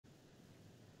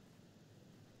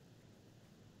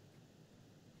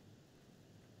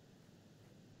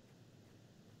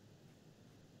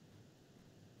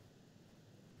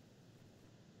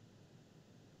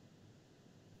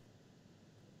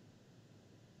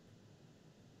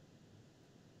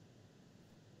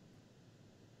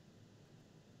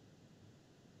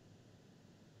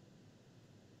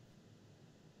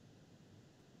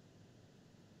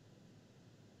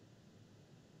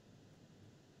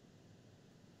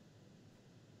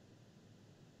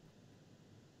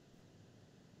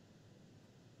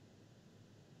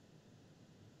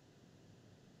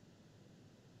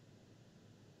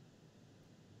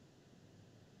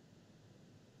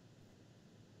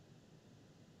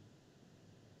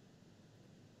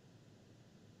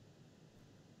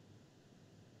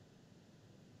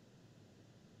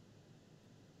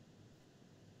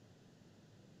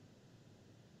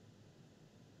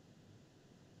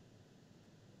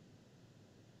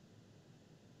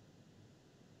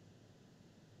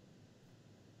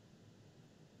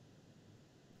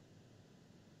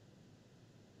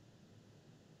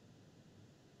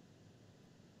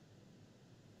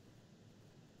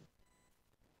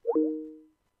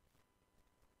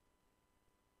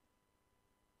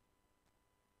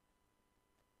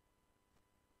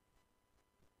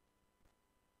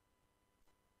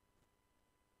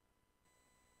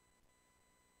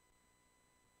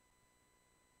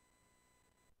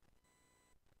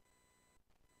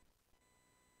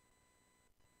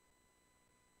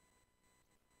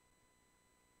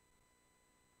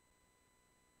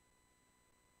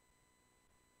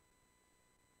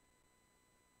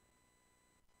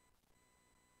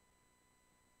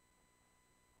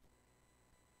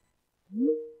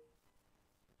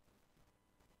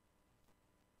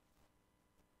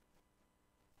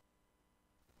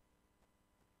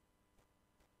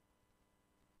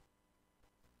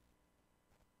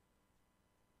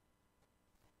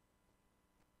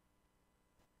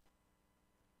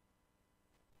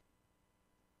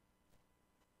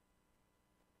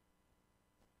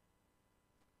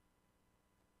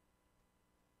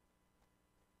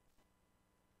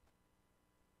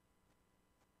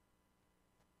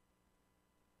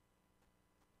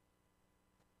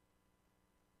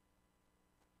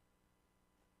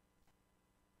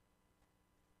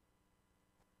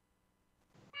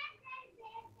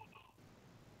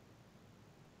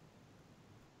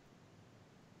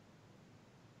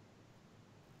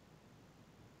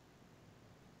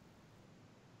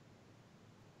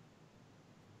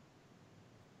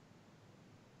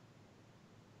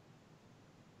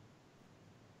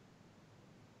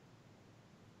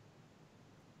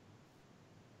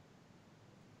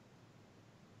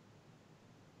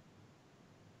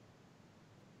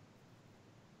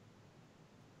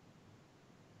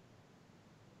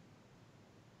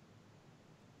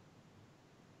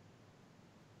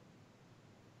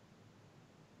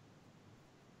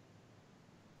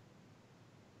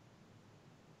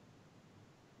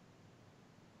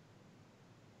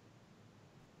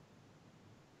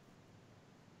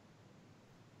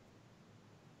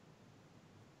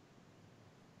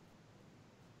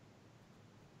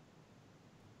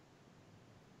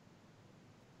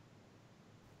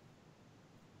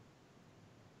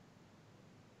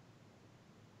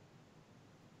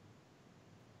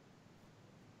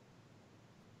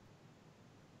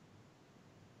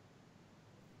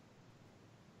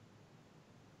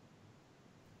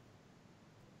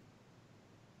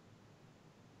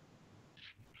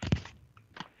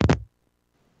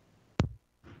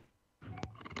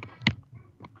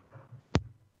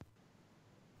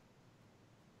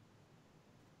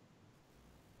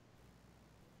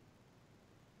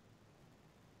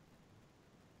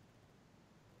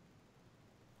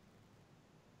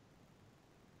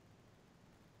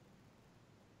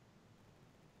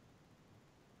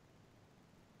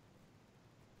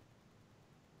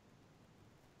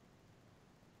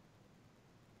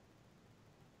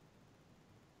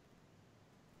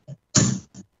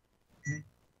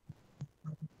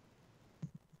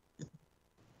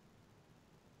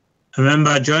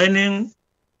Remember joining?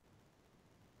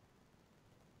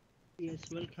 Yes,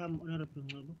 welcome, Honorable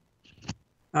Ngcobo.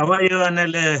 How are you,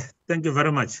 Anele? Thank you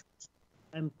very much.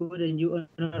 I'm good, and you,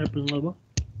 Honorable Ngcobo?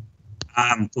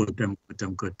 I'm good, I'm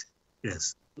good.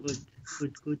 Yes. Good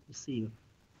to see you.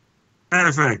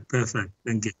 Perfect.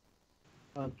 Thank you.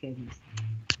 Okay.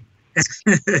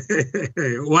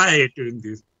 Why are you doing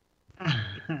this?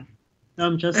 No,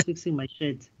 I'm just fixing my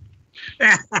shirt.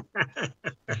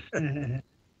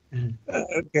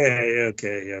 Okay.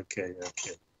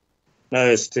 No,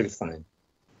 it's still fine.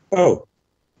 Oh.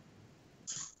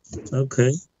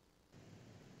 Okay.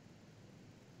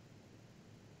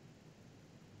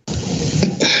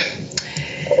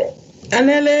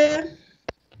 Anele.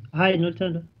 Hi,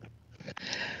 Notando.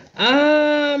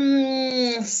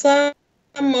 Some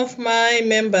of my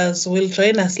members will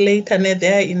join us later.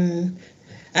 They are in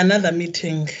another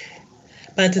meeting,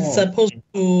 but it's supposed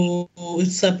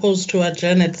to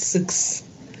adjourn at 6.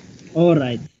 All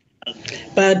right.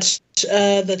 But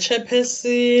the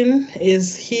chairperson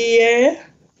is here.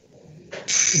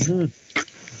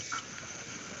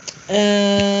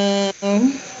 And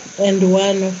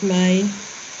one of my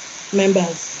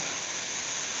members.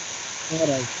 All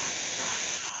right.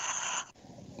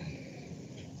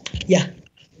 Yeah.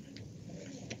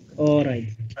 All right.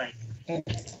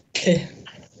 Okay.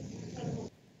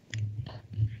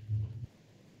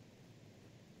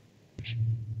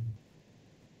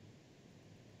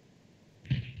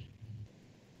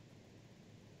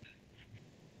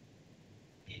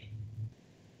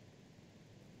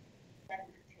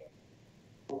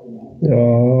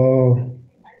 Oh.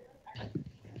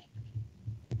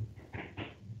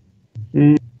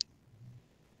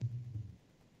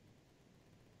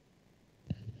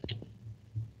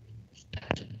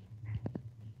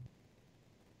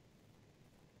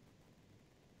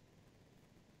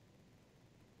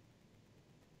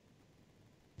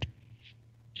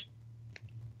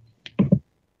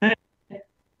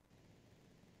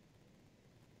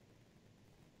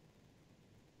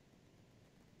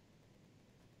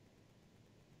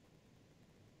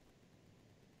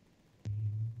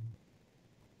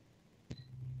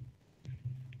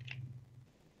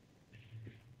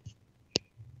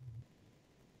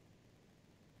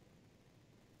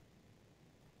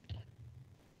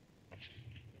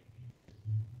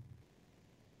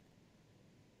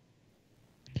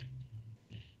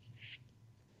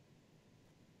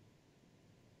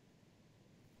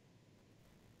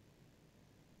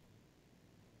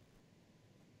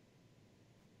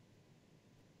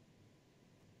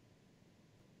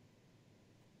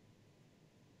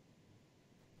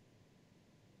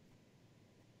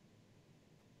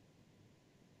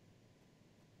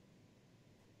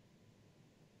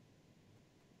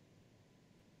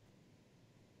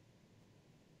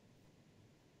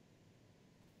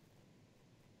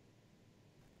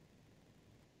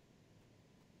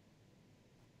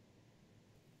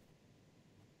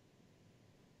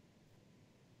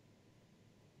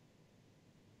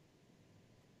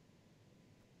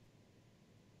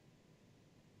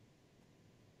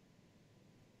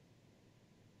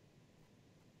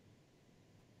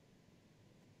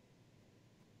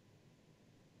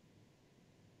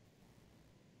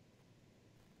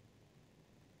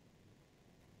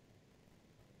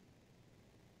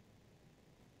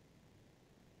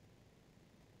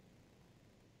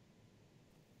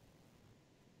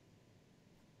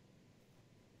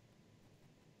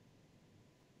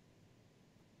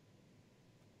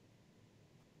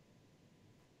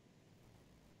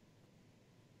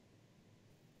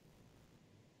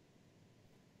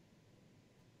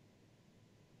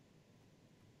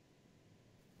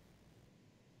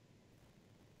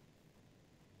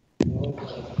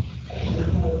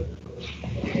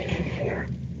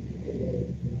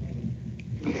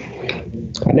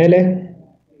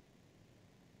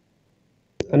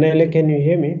 Anele, can you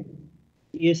hear me?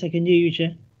 Yes, I can hear you,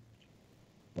 Chair.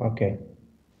 Okay.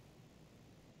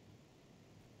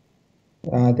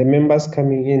 The members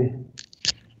coming in.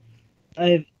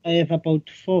 I have about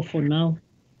 4 for now.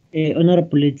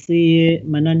 Honorable Letsie,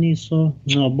 Mananiso,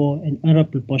 Ngcobo, and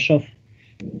Honorable Boshoff.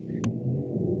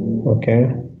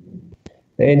 Okay.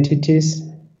 The entities.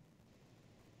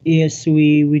 Yes,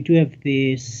 we do have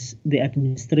the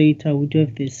administrator, we do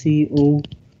have the CEO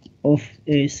of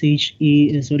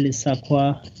CHE, as well as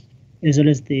SAQA, as well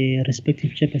as the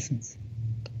respective chairpersons.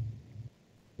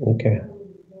 Okay.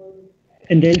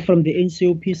 And then from the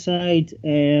NCOP side,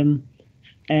 we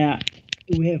have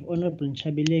Honorable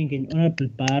Nchabileng and Honorable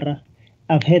Barra.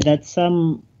 I've heard that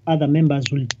some other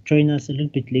members will join us a little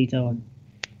bit later on.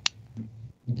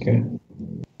 Okay.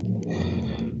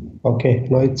 Okay,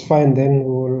 no, it's fine. Then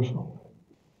we'll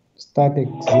start the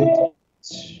meeting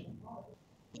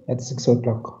at 6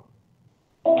 o'clock.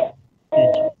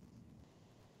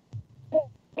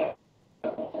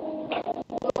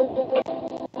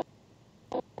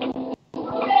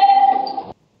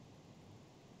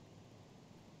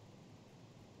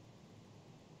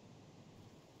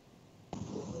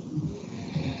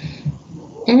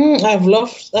 I've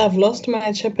lost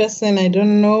my chairperson. I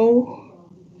don't know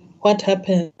what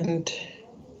happened.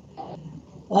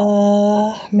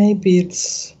 Maybe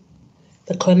it's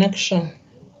the connection.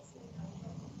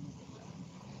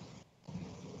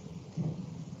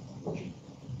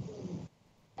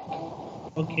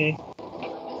 Okay.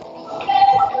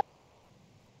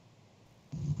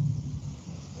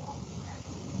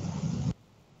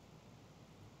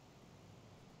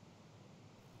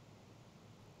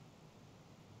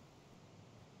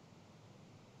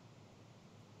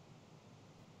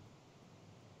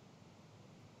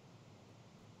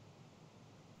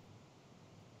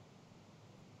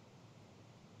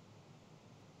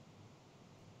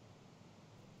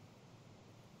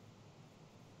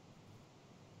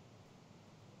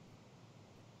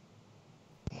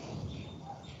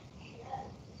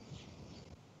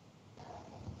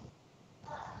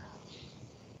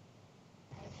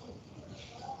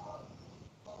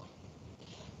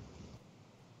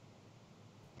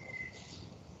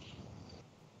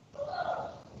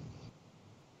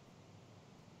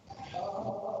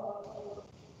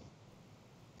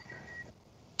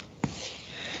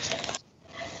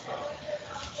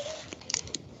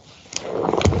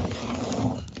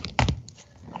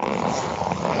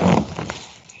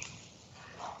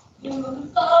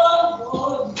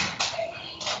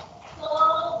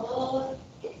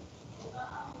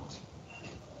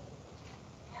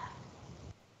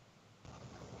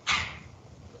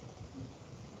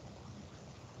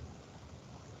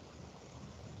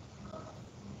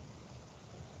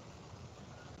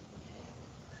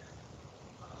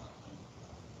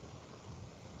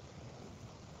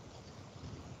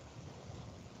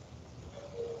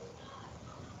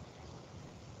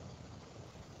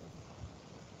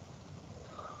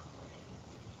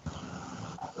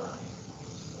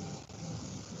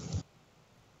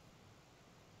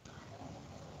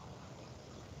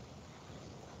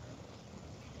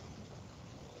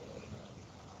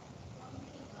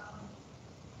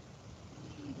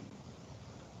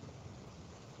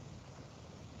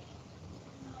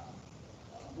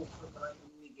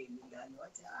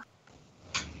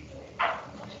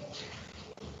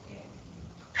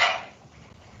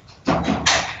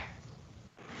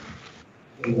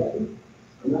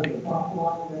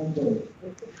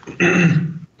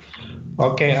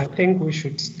 Okay, I think we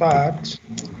should start.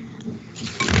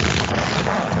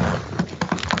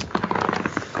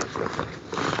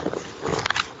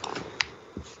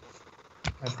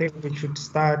 I think we should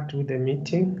start with the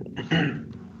meeting.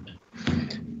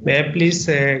 May I please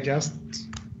just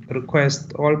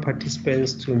request all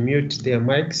participants to mute their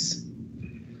mics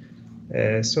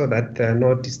so that there are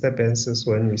no disturbances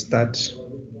when we start.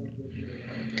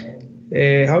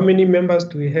 How many members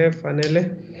do we have,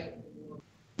 Anele?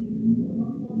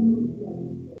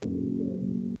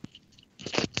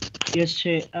 Yes,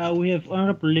 Chair. We have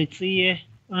Honorable Letsie,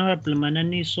 Honorable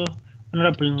Mananiso,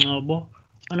 Honorable Ngobo,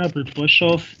 Honorable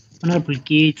Boshoff, Honorable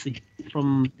Gates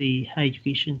from the Higher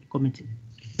Education Committee.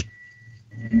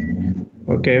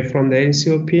 Okay, from the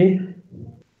NCOP?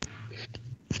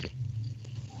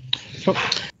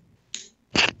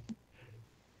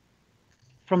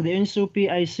 From the NCOP,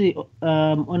 I see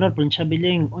Honorable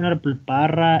Chabiling, Honorable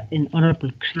Barra, and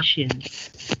Honorable Christian.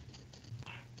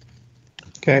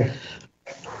 Okay.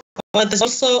 But there's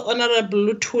also Honorable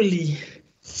Lutuli.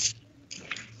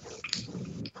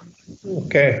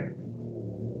 Okay.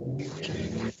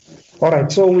 All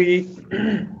right, so we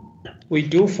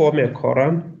do form a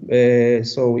quorum,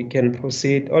 so we can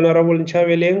proceed. Honorable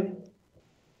Chaveling.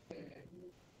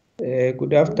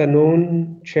 Good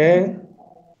afternoon, Chair.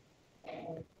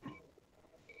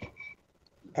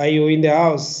 Are you in the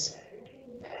house?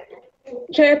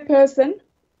 Chairperson.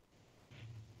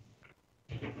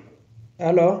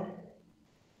 Hello.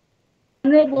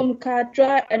 Honorable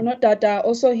Mkatra and Notata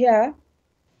also here.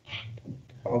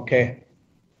 Okay.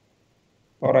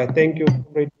 All right, thank you,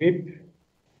 Great Whip.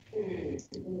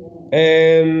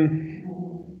 I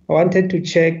wanted to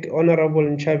check Honorable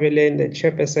Nchabele, the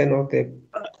chairperson of the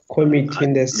committee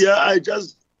in this. Yeah, I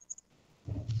just.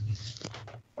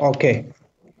 Okay.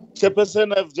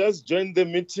 Chairperson, I've just joined the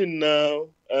meeting now.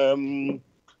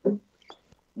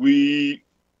 We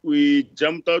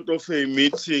jumped out of a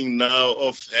meeting now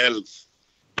of health,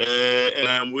 and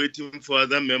I'm waiting for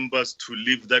other members to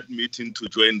leave that meeting to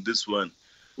join this one.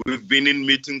 we've been in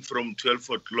meeting from 12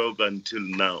 o'clock until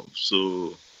now.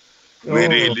 So we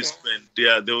really spent.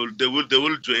 Yeah, they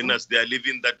will join us. They are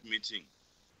leaving that meeting.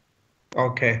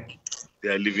 Okay. They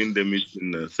are leaving the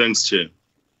meeting. Thanks, Chair.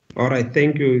 All right.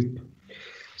 Thank you.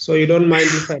 So you don't mind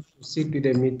if I proceed with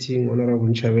the meeting, Honorable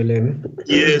Nchabeleng?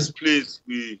 Yes, please.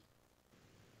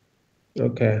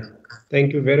 Okay.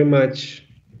 Thank you very much.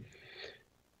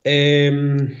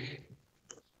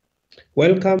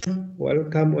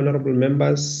 Welcome, honorable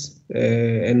members,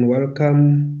 and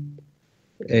welcome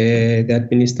the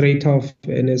administrator of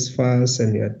NSFAS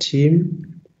and your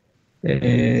team,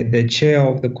 the chair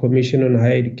of the Commission on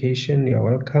Higher Education, you're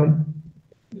welcome,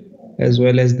 as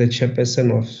well as the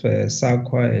chairperson of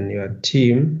SAQA and your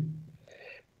team.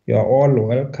 You're all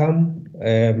welcome.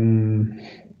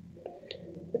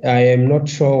 I am not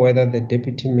sure whether the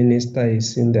deputy minister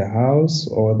is in the house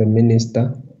or the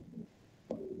minister.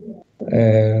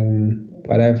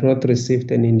 But I've not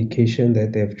received an indication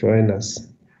that they've joined us.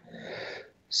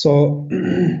 So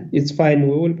it's fine.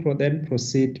 We will then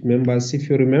proceed, members. If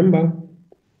you remember,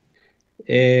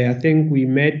 I think we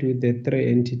met with the three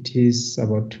entities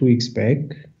about 2 weeks back.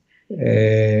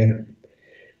 There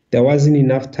wasn't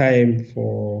enough time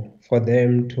for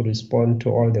them to respond to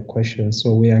all the questions.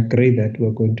 So we agreed that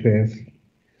we're going to have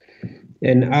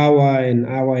an hour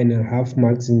and a half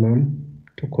maximum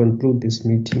to conclude this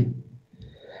meeting.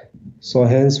 So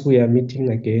hence we are meeting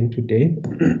again today.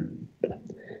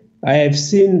 I have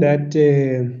seen that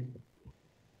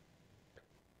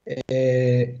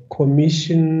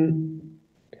commission,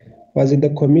 was it the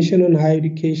Commission on Higher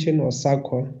Education or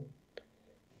SAQA?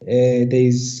 There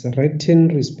is written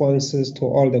responses to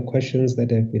all the questions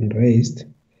that have been raised,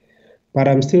 but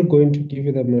I'm still going to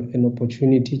give them an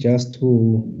opportunity just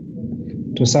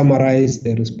to summarize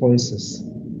the responses.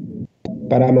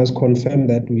 But I must confirm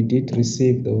that we did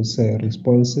receive those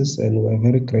responses, and we're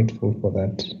very grateful for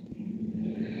that.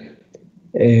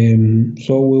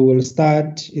 So we will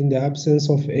start in the absence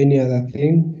of any other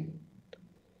thing.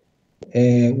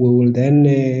 We will then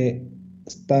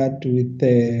start with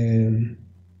the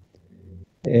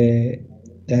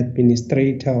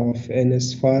administrator of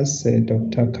NSFAS,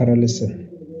 Dr. Carolison.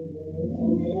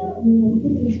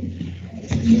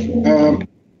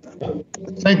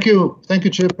 Thank you,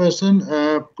 Chairperson.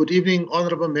 Good evening,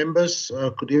 honourable members.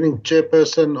 Good evening,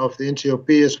 Chairperson of the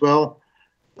NCOP as well.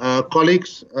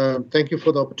 Colleagues, thank you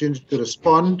for the opportunity to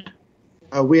respond.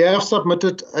 We have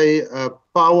submitted a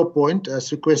PowerPoint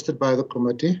as requested by the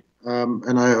committee,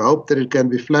 and I hope that it can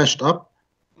be flashed up.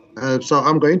 So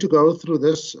I'm going to go through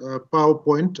this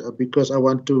PowerPoint because I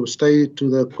want to stay to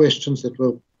the questions that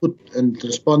were put and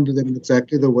respond to them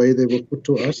exactly the way they were put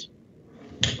to us.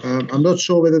 I'm not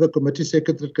sure whether the committee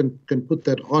secretary can put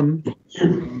that on.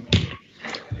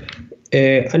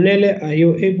 Anele, are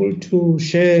you able to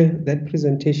share that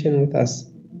presentation with us?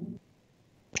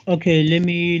 Okay, let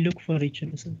me look for it.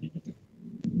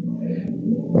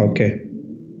 Okay.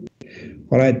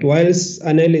 All right. Whilst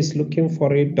Anele is looking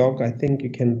for it, Doc, I think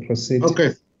you can proceed.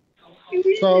 Okay.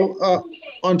 So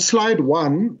on slide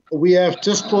 1, we have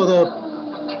just for the...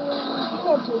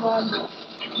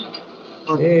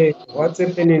 Hey, what's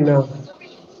happening now?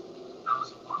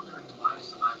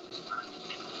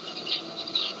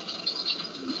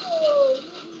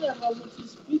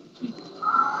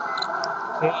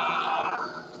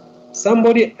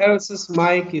 Somebody else's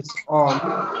mic is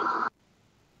on.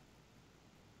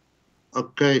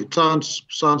 Okay, it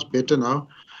sounds better now.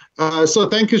 So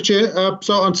thank you, Chair.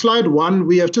 So on slide 1,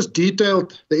 we have just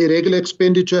detailed the irregular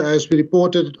expenditure as we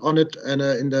reported on it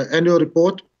in the annual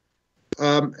report.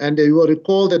 And you will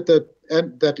recall that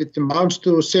it amounts to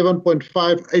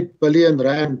 7.58 billion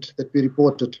rand that we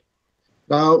reported.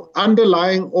 Now,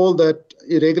 underlying all that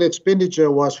irregular expenditure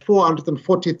was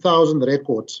 440,000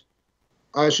 records.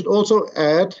 I should also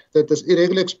add that this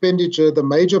irregular expenditure, the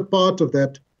major part of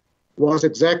that was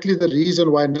exactly the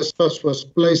reason why NSFAS was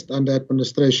placed under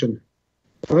administration.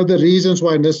 One of the reasons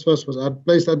why NSFAS was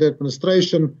placed under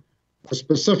administration was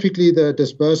specifically the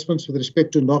disbursements with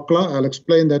respect to NOCLA. I'll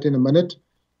explain that in a minute.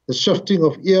 The shifting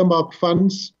of earmark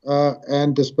funds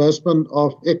and disbursement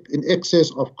in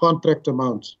excess of contract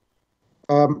amounts.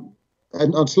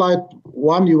 And on slide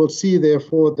 1, you will see,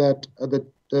 therefore, that the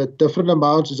different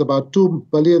amounts is about 2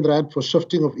 billion rand for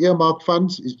shifting of earmark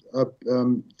funds.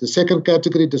 The second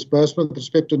category, disbursement with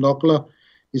respect to NOCLA,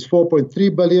 is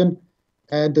 4.3 billion,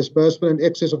 and disbursement in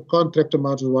excess of contract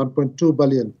amounts is 1.2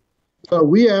 billion. So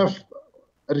we have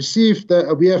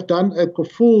we have done a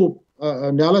full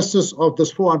analysis of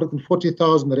this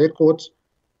 440,000 records,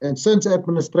 and since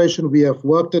administration, we have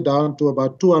worked it down to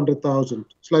about 200,000,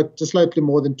 just slightly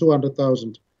more than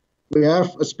 200,000. We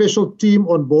have a special team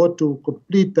on board to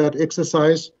complete that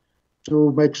exercise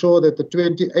to make sure that the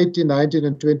 2018-19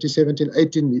 and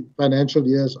 2017-18 financial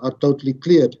years are totally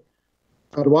cleared.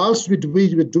 But whilst we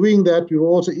were doing that, we were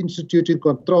also instituting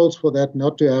controls for that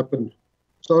not to happen.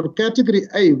 So in category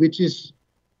A, which is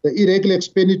the irregular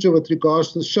expenditure with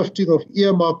regards to the shifting of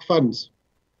earmark funds,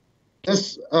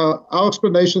 this, our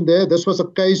explanation there, this was a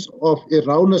case of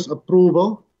erroneous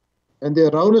approval. And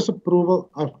the erroneous approval,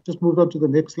 I've just moved on to the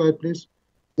next slide, please.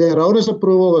 The erroneous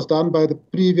approval was done by the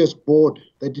previous board.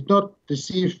 They did not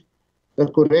receive the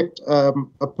correct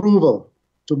approval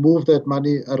to move that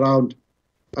money around.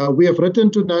 We have written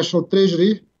to National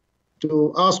Treasury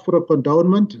to ask for a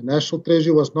condonement. National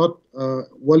Treasury was not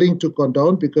willing to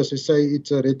condone because they say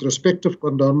it's a retrospective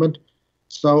condonement.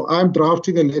 So I'm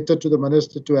drafting a letter to the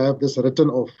Minister to have this written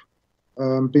off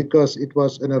because it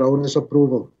was an erroneous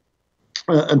approval.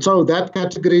 And so that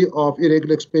category of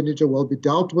irregular expenditure will be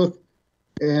dealt with,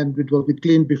 and it will be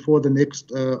cleaned before the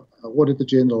next Auditor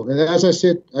General. And as I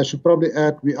said, I should probably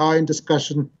add, we are in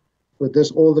discussion with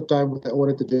this all the time with the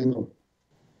Auditor General.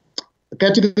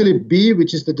 Category B,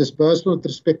 which is the disbursement with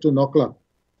respect to NOCLA.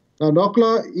 Now,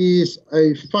 NOCLA is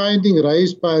a finding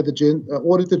raised by the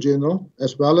Auditor General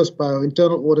as well as by our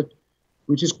internal audit,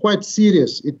 which is quite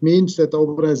serious. It means that the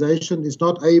organization is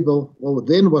not able, or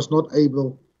then was not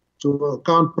able, to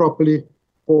account properly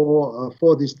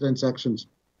for these transactions.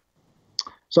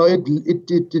 So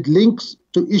it links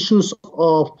to issues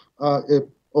of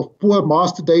poor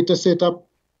master data setup,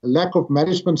 lack of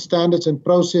management standards and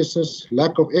processes,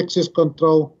 lack of access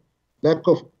control, lack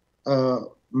of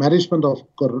management of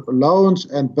loans,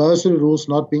 and bursary rules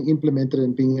not being implemented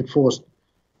and being enforced.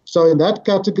 So in that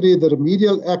category, the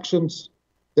remedial actions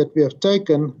that we have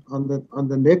taken on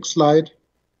the next slide,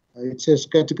 it says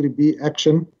category B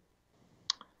action.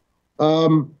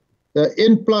 The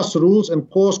N+ rules and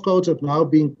course codes have now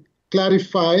been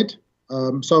clarified.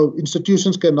 So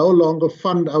institutions can no longer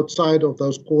fund outside of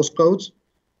those course codes.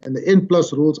 And the N+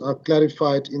 rules are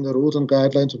clarified in the rules and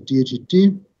guidelines of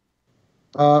DHET.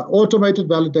 Automated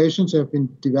validations have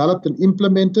been developed and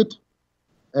implemented.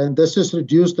 And this has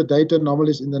reduced the data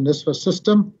anomalies in the NSFAS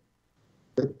system.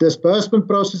 The disbursement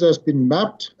process has been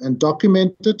mapped and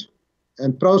documented,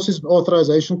 and process and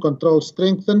authorization control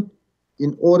strengthened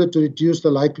in order to reduce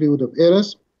the likelihood of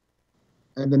errors.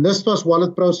 And the NSFAS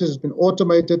wallet process has been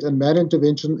automated, and man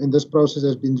intervention in this process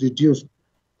has been reduced.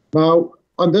 Now,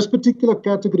 on this particular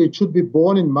category, it should be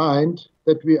borne in mind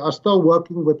that we are still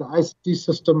working with the ICT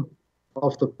system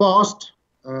of the past,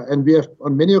 and we have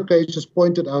on many occasions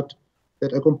pointed out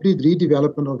that a complete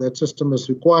redevelopment of that system is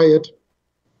required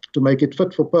to make it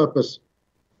fit for purpose.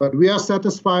 But we are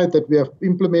satisfied that we have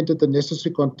implemented the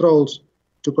necessary controls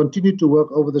to continue to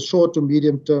work over the short to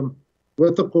medium term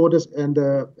with the coders and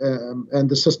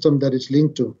the system that it's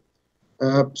linked to.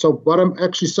 So what I'm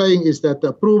actually saying is that the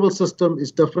approval system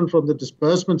is different from the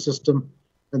disbursement system,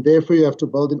 and therefore you have to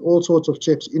build in all sorts of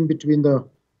checks in between the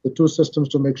two systems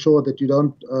to make sure that you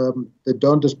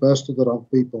don't disburse to the wrong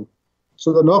people.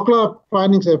 So the NOCLA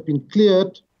findings have been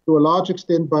cleared to a large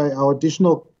extent by our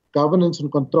additional governance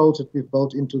and controls that we've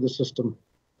built into the system.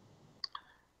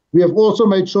 We have also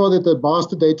made sure that the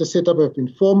master data setup have been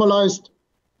formalized.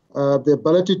 The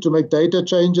ability to make data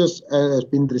changes has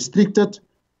been restricted,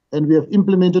 and we have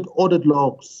implemented audit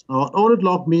logs. Now, an audit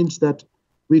log means that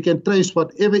we can trace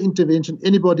whatever intervention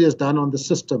anybody has done on the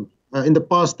system. In the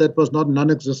past, that was not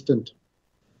non-existent.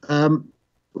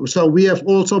 So we have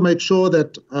also made sure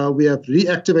that we have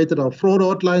reactivated our fraud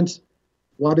hotlines,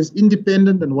 what is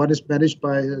independent and what is managed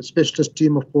by a specialist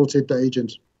team of call center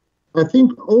agents. I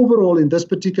think overall in this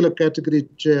particular category,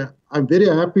 Chair, I'm very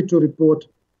happy to report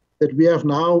that we have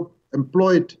now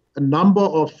employed a number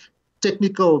of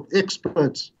technical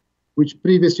experts, which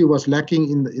previously was lacking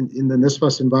in the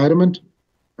NSFAS environment.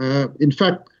 In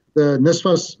fact, the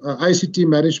NSFAS ICT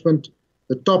management,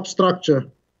 the top structure,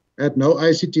 had no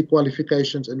ICT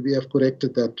qualifications, and we have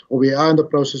corrected that, or we are in the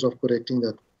process of correcting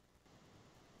that.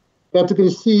 Category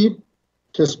C,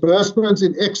 disbursements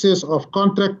in excess of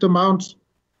contract amounts.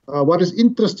 What is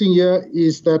interesting here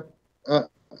is that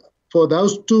for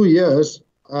those 2 years,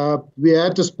 we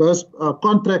had disbursed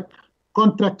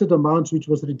contracted amounts, which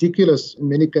was ridiculous in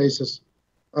many cases,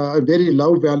 very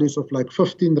low values of like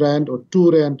 15 Rand or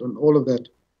 2 Rand and all of that.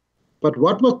 But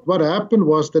what happened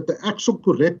was that the actual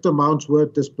correct amounts were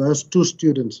disbursed to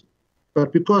students.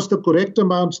 But because the correct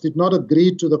amounts did not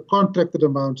agree to the contracted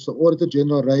amounts, the Auditor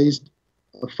General raised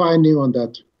a finding on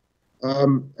that.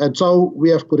 And so we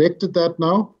have corrected that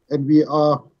now, and we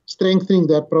are strengthening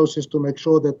that process to make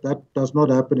sure that that does not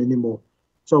happen anymore.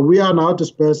 So we are now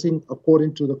disbursing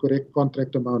according to the correct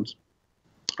contract amounts.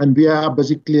 And we are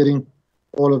busy clearing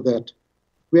all of that.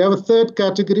 We have a third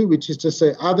category, which is to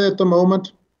say other at the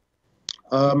moment.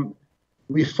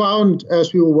 We found,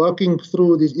 as we were working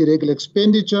through this irregular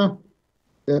expenditure,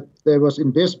 that there was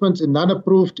investments in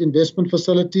non-approved investment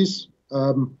facilities.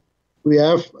 We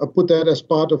have put that as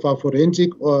part of our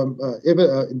forensic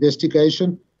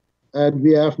investigation, and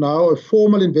we have now a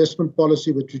formal investment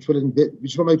policy which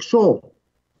will make sure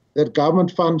that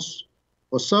government funds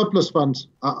or surplus funds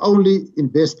are only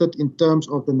invested in terms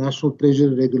of the National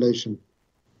Treasury Regulation.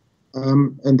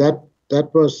 And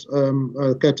that was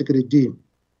category D.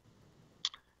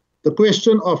 The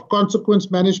question of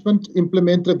consequence management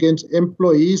implemented against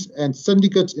employees and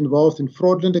syndicates involved in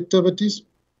fraudulent activities.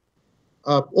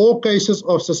 All cases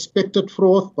of suspected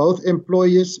fraud, both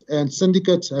employees and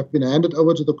syndicates, have been handed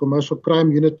over to the Commercial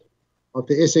Crime Unit of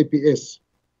the SAPS.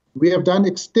 We have done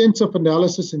extensive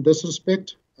analysis in this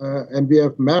respect, and we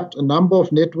have mapped a number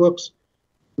of networks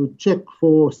to check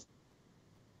for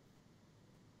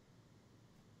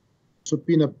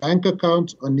subpoena bank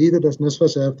accounts, or neither does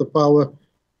NSFAS have the power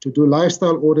to do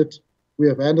lifestyle audits. We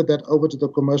have handed that over to the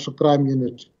Commercial Crime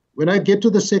Unit. When I get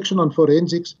to the section on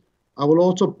forensics, I will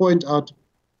also point out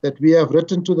that we have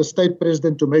written to the State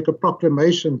President to make a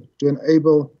proclamation to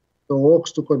enable the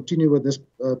Hawks to continue with this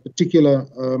particular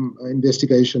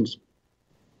investigations.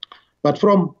 But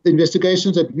from the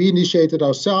investigations that we initiated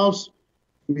ourselves,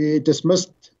 we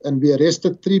dismissed and we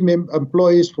arrested 3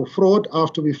 employees for fraud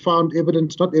after we found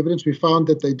evidence, we found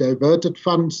that they diverted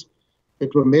funds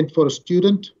that were meant for a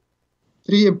student.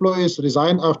 3 employees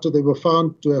resigned after they were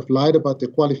found to have lied about their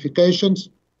qualifications,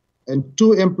 and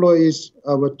 2 employees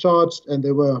were charged and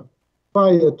they were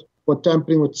fired for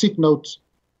tampering with sick notes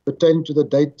pertaining to the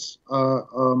dates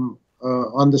on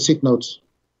the sick notes.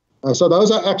 So those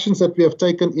are actions that we have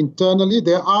taken internally.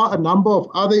 There are a number of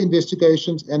other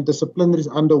investigations and disciplinaries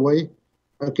underway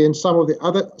against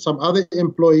some other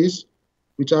employees,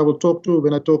 which I will talk to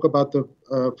when I talk about the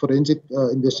forensic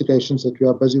investigations that we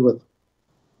are busy with.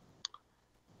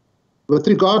 With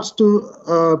regards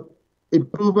to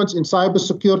improvements in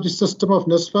cybersecurity system of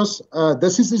NSFAS,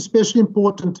 this is especially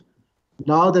important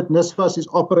now that NSFAS is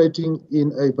operating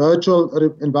in a virtual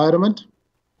environment.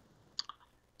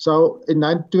 So in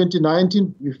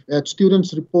 2019, we've had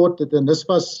students report that the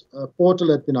NSFAS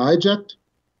portal had been hijacked,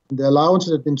 and the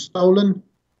allowances had been stolen.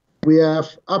 We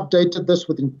have updated this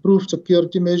with improved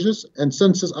security measures, and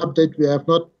since this update, we have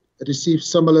not received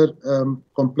similar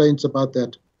complaints about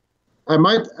that. I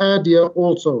might add here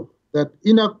also that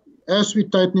as we're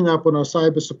tightening up on our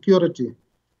cybersecurity,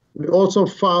 we also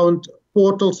found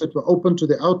portals that were open to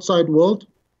the outside world,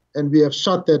 and we have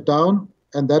shut that down,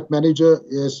 and that manager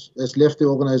has left the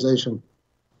organization.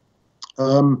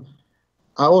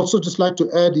 I also just like to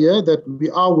add here that we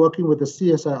are working with the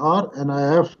CSIR, and I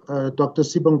have Dr.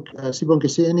 Sibong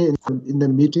Kiseni in the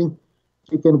meeting.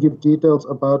 He can give details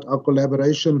about our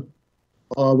collaboration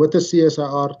with the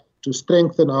CSIR to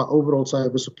strengthen our overall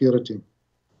cybersecurity.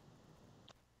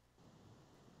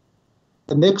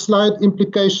 The next slide,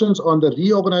 implications on the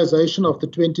reorganization of the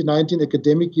 2019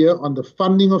 academic year on the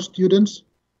funding of students.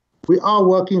 We are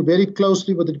working very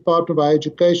closely with the Department of Higher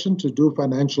Education to do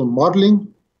financial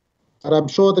modeling. And I'm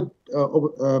sure that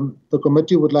the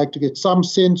committee would like to get some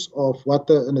sense of what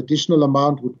an additional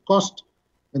amount would cost.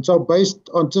 And so based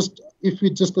on if we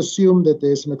just assume that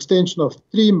there's an extension of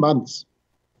 3 months,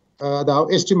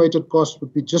 our estimated cost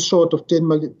would be just short of 10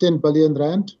 billion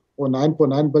rand, or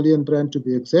 9.9 billion rand to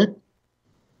be exact.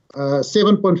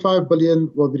 7.5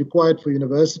 billion will be required for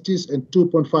universities and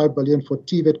 2.5 billion for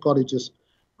TVET colleges.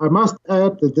 I must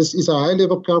add that this is a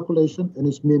high-level calculation and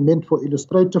is meant for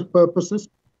illustrative purposes.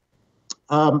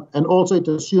 And also it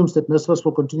assumes that NSFAS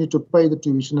will continue to pay the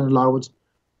tuition and allowance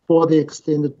for the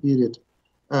extended period.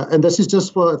 And this is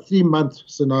just for a 3-month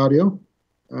scenario.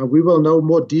 We will know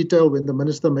more detail when the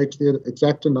minister makes their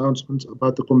exact announcements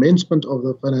about the commencement of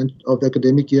the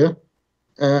academic year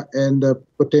and the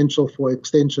potential for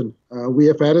extension. We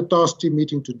have had a task team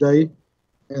meeting today,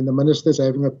 and the minister is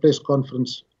having a press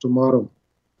conference tomorrow.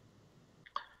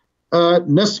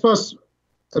 NSFAS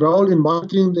role in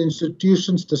monitoring the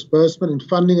institution's disbursement in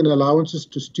funding and allowances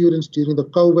to students during the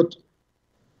COVID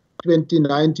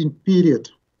 2019 period.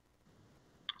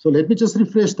 So let me just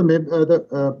refresh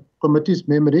the committee's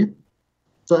memory.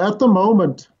 So at the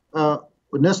moment,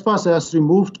 NSFAS has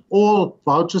removed all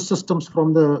voucher systems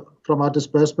from our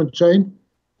disbursement chain,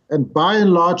 and by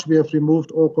and large, we have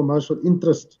removed all commercial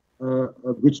interest,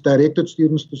 which directed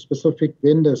students to specific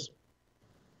vendors.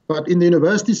 But in the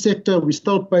university sector, we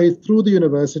still pay through the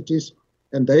universities,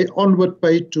 and they onward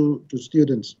pay to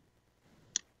students.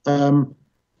 In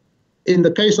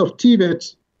the case of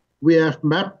TVETs, we have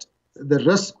mapped the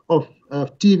risk of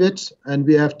TVETs, and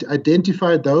we have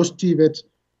identified those TVETs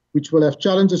which will have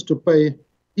challenges to pay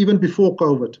even before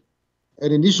COVID.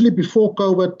 And initially, before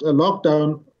COVID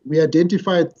lockdown, we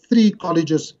identified 3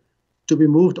 colleges to be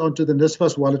moved onto the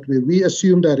NSFAS wallet, where we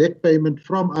assume direct payment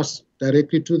from us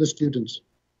directly to the students.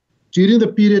 During the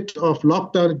period of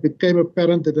lockdown, it became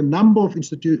apparent that a number of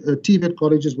TVET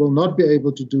colleges will not be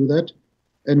able to do that.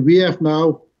 And we have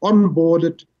now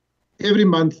onboarded every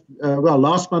month.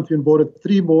 Last month we onboarded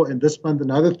 3 more, and this month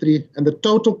another 3. And the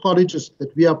total colleges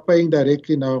that we are paying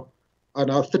directly now are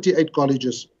now 38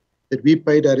 colleges that we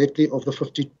pay directly of the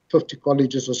 50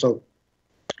 colleges or so.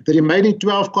 The remaining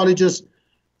 12 colleges,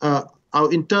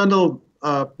 our internal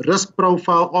risk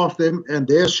profile of them and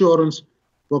their assurance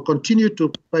will continue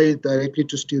to pay directly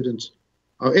to students.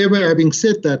 However, having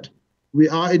said that, we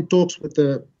are in talks with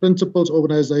the principals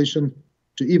organization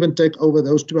to even take over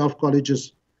those 12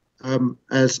 colleges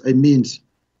as a means.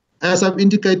 As I've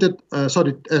indicated, as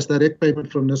direct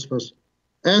payment from NSFAS.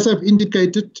 As I've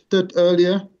indicated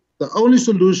earlier, the only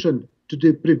solution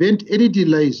to prevent any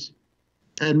delays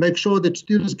and make sure that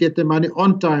students get their money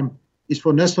on time is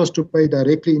for NSFAS to pay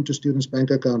directly into students' bank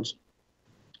accounts.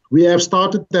 We have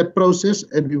started that process,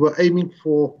 and we were aiming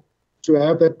to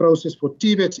have that process for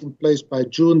TVETs in place by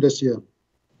June this year.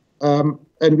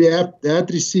 And we had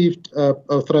received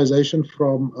authorization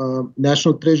from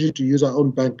National Treasury to use our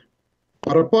own bank.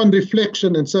 But upon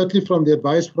reflection, and certainly from the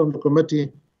advice from the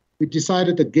committee, we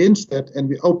decided against that, and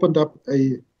we opened up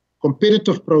a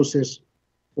competitive process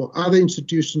for other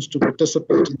institutions to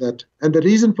participate in that. And the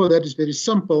reason for that is very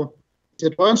simple.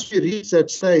 That once we reach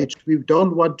that stage, we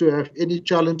don't want to have any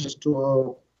challenges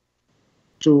to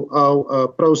our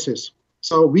process.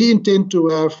 So we intend to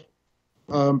have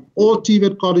all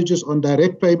TVET colleges on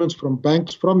direct payments from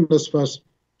banks, from NSFAS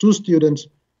to students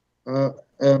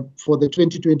for the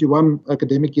 2021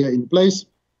 academic year in place.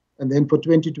 And then for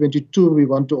 2022, we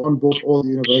want to onboard all the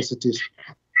universities.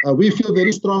 We feel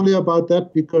very strongly about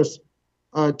that because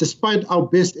despite our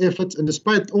best efforts and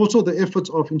despite also the efforts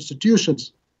of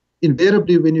institutions,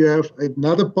 invariably when you have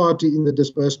another party in the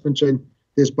disbursement chain,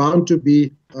 there's bound to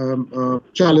be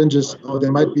challenges or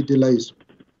there might be delays.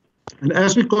 And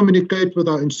as we communicate with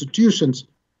our institutions,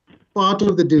 part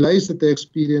of the delays that they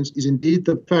experience is indeed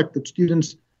the fact that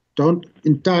students don't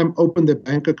in time open their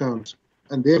bank accounts.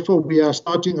 And therefore, we are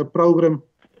starting a program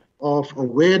of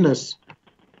awareness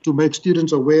to make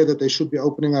students aware that they should be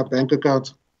opening up bank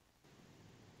accounts.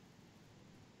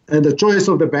 And the choice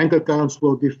of the bank accounts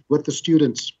will be with the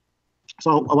students.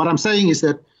 So what I'm saying is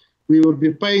that we will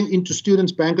be paying into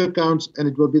students' bank accounts, and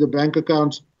it will be the bank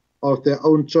accounts of their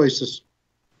own choices.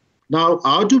 Now,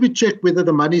 how do we check whether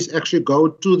the monies actually go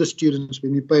to the students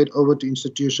when we pay it over to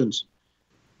institutions?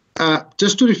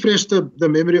 Just to refresh the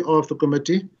memory of the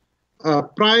committee,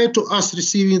 prior to us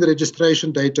receiving the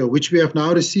registration data, which we have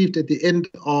now received at the end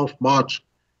of March,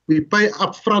 we pay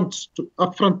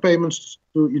upfront payments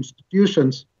to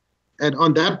institutions, and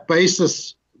on that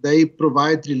basis, they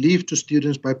provide relief to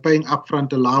students by paying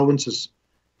upfront allowances.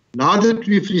 Now that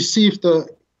we have received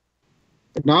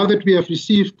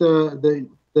the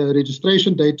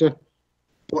registration data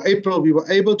for April, we were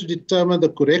able to determine the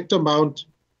correct amount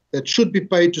that should be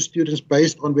paid to students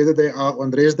based on whether they are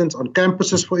on residence on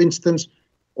campuses, for instance,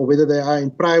 or whether they are in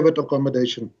private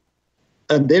accommodation.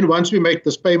 And then once we make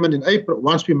this payment in April,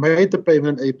 once we made the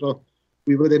payment in April,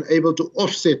 we were then able to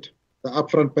offset the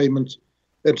upfront payments.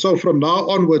 And so from now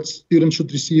onwards, students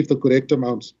should receive the correct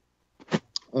amounts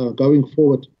going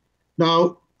forward.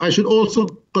 Now, I should also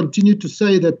continue to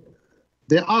say that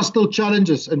there are still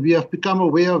challenges, and we have become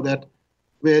aware of that,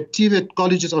 where TVET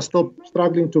colleges are still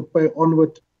struggling to pay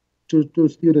onward to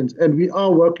students. And we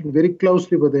are working very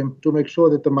closely with them to make sure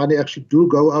that the money actually do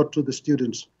go out to the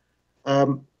students.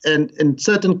 And in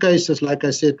certain cases, like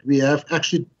I said, we have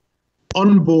actually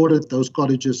onboarded those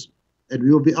colleges, and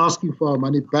we will be asking for our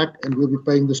money back, and we'll be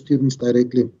paying the students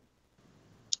directly.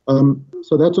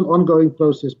 So that's an ongoing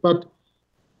process. But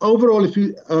overall, if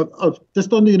you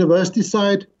just on the university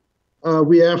side,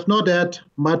 we have not had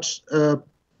much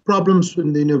problems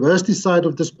in the university side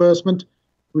of disbursement.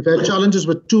 We've had challenges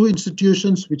with 2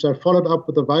 institutions, which I followed up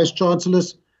with the vice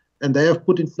chancellors, and they have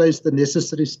put in place the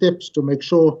necessary steps to make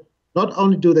sure not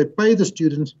only do they pay the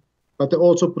students, but they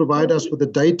also provide us with the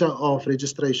data of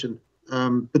registration,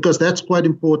 because that's quite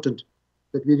important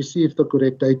that we receive the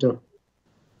correct data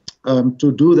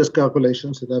to do these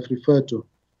calculations that I've referred to.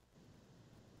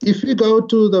 If we go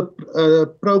to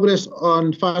the progress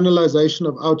on finalization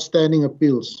of outstanding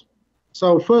appeals.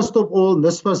 So first of all,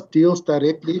 NSFAS deals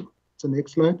directly. It's the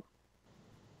next slide.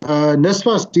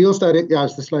 NSFAS deals directly,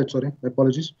 it's the slide, sorry, my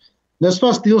apologies.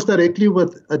 NSFAS deals directly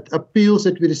with appeals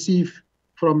that we receive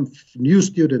from new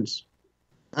students.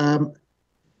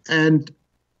 And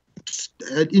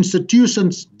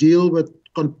institutions deal with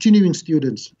continuing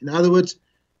students. In other words,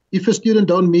 if a student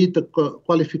don't meet the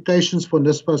qualifications for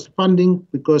NSFAS funding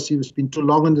because he has been too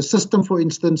long in the system, for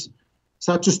instance,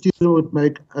 such a student would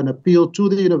make an appeal to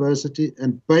the university,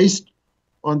 and based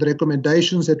on the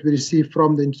recommendations that we receive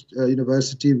from the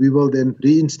university, we will then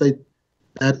reinstate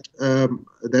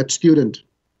that student.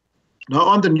 Now,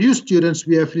 on the new students,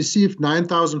 we have received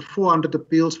 9,400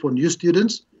 appeals for new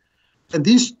students, and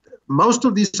most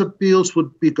of these appeals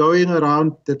would be going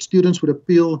around that students would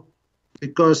appeal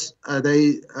because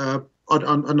they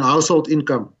on household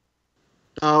income.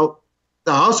 Now,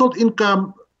 the household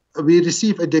income, we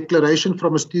receive a declaration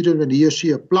from a student when he or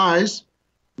she applies.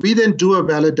 We then do a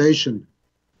validation.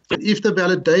 And if the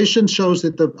validation shows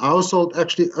that the household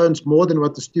actually earns more than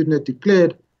what the student had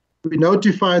declared, we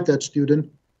notify that student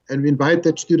and we invite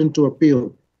that student to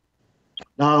appeal.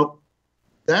 Now,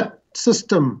 that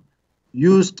system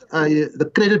used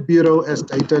the credit bureau as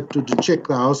data to check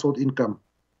the household income.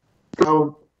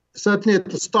 Now, certainly at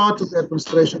the start of the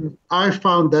administration, I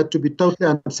found that to be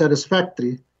totally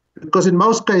unsatisfactory, because in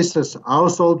most cases,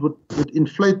 household would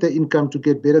inflate their income to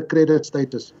get better credit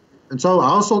status. And so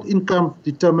household income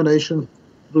determination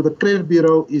through the credit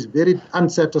bureau is very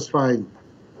unsatisfying.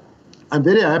 I'm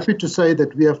very happy to say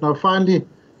that we have now finally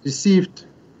received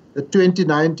the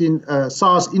 2019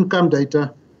 SARS income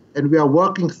data, and we are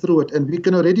working through it. And we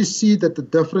can already see that the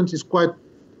difference is quite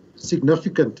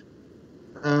significant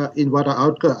in what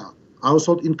our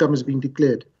household income is being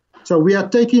declared. So we are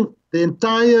taking the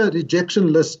entire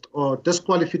rejection list or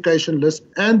disqualification list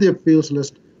and the appeals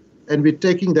list, and we're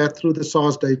taking that through the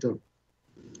SARS data.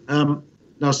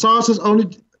 Now, SARS has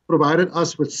only provided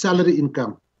us with salary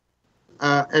income.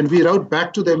 And we wrote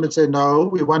back to them and said, no,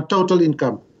 we want total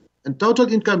income. And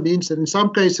total income means that in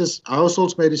some cases,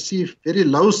 households may receive very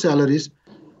low salaries,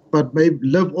 but may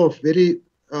live off very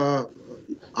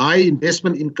high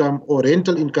investment income or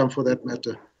rental income for that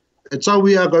matter. And so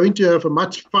we are going to have a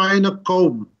much finer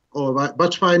comb or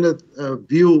much finer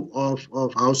view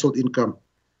of household income.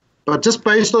 But just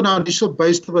based on our initial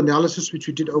base of analysis, which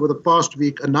we did over the past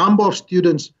week, a number of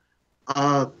students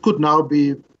could now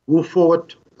be moved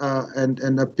forward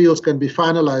and appeals can be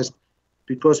finalized,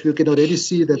 because we can already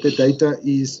see that the data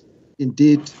is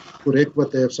indeed correct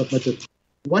what they have submitted.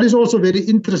 What is also very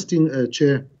interesting,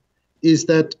 Chair, is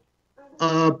that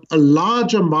a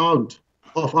large amount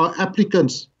of our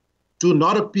applicants do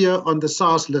not appear on the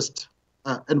SARS list.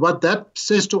 And what that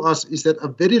says to us is that a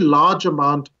very large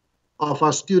amount of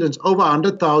our students, over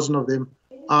 100,000 of them,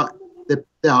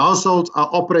 their households are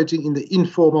operating in the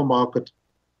informal market,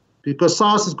 because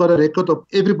SARS has got a record of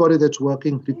everybody that's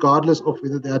working, regardless of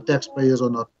whether they are taxpayers or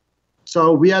not.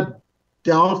 So we are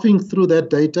delving through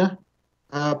that data.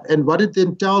 And what it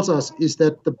then tells us is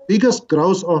that the biggest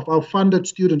growth of our funded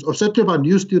students, or certainly of our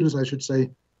new students, I should say,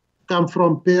 come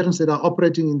from parents that are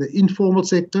operating in the informal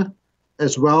sector,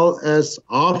 as well as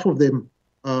half of them,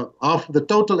 half of the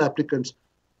total applicants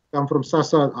come from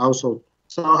SASSA household.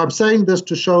 So I'm saying this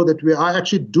to show that we are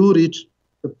actually do reach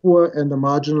the poor and the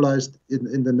marginalized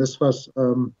in the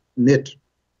NSFAS net.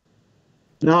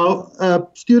 Now,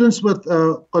 students with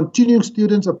continuing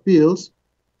students appeals,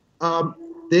 there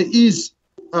is,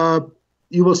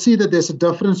 you will see that there's a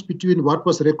difference between what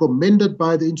was recommended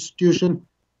by the institution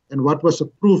and what was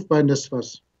approved by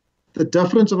NSFAS. The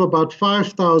difference of about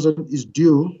 5,000 is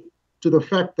due to the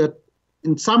fact that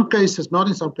in some cases, not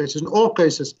in some cases, in all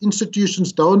cases,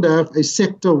 institutions don't have a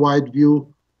sector-wide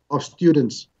view of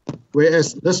students,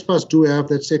 whereas NSFAS do have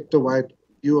that sector-wide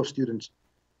view of students.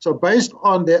 So based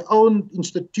on their own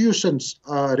institutions'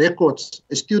 records,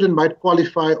 a student might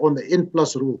qualify on the N+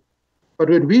 rule. But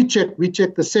when we check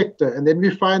the sector, and then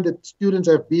we find that students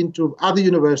have been to other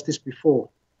universities before,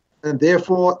 and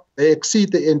therefore they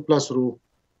exceed the N+ rule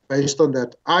based on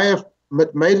that. I have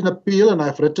made an appeal, and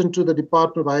I've written to the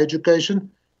Department of Higher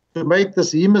Education to make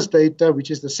this HEMAS data,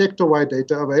 which is the sector-wide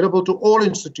data, available to all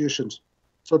institutions,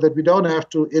 so that we don't have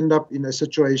to end up in a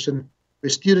situation where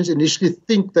students initially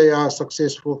think they are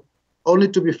successful, only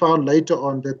to be found later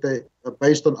on that they,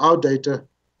 based on our data,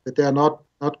 that they are not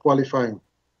qualifying.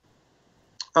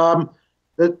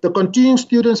 The continuing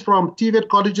students from TVET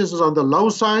colleges is on the low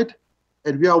side,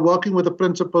 and we are working with the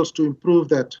principals to improve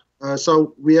that.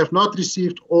 So we have not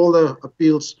received all the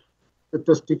appeals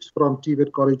statistics from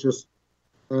TVET colleges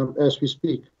as we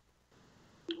speak.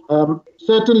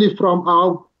 Certainly from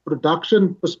our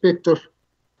production perspective,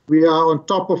 we are on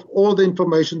top of all the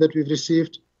information that we've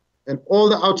received, and all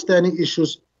the outstanding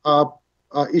issues are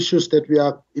issues that we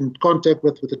are in contact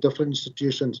with the different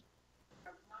institutions.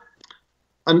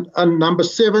 And number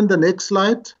 7, the next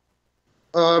slide.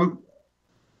 One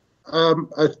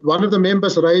of the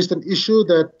members raised an issue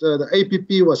that the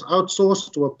APP was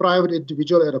outsourced to a private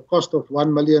individual at a cost of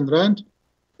 1 million rand.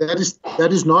 That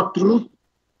is not true.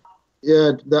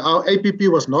 Our APP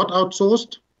was not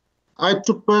outsourced. I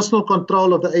took personal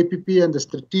control of the APP and the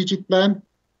strategic plan.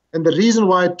 And the reason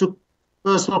why I took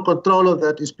personal control of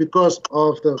that is because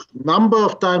of the number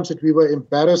of times that we were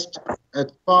embarrassed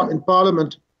in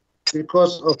Parliament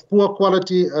because of poor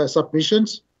quality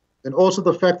submissions, and also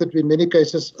the fact that we in many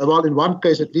cases, well, in one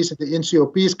case, at least in the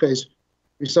NCOP's case,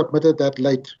 we submitted that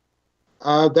late.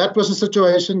 That was a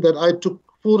situation that I took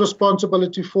full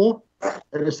responsibility for,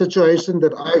 and a situation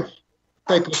that I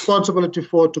take responsibility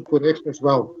for to correct as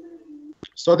well.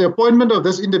 So the appointment of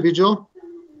this individual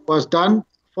was done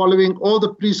following all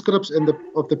the prescripts of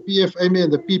the PFMA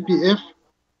and the PPF,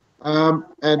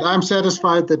 and I'm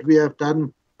satisfied that we have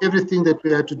done everything that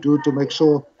we had to do to make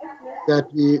sure that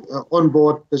we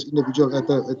onboard this individual with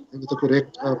the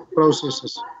correct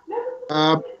processes.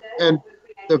 And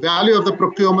the value of the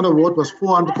procurement award was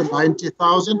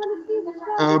 490,000.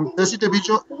 This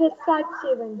individual. Is it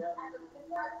 5-7?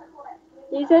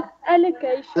 Is it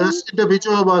allocation? This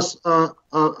individual was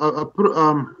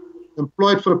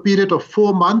employed for a period of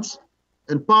 4 months,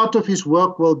 and part of his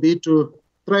work will be to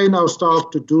train our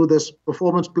staff to do this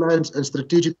performance plans and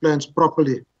strategic plans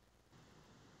properly.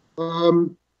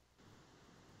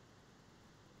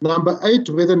 Number 8,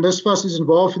 whether NSFAS is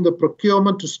involved in the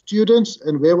procurement to students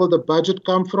and where will the budget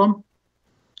come from?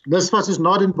 NSFAS is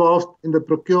not involved in the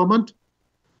procurement.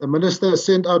 The minister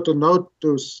sent out a note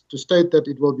to state that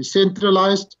it will be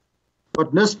centralized.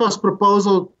 What NSFAS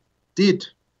proposal did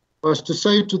was to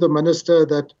say to the minister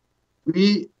that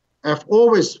we have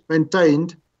always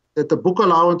maintained that the book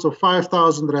allowance of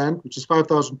 5,000 Rand, which is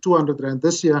 5,200 Rand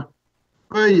this year,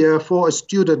 per year for a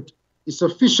student is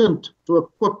sufficient to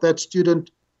equip that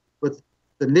student with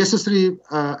the necessary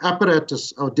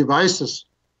apparatus or devices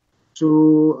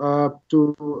to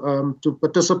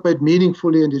participate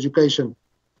meaningfully in education.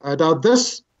 Now,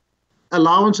 this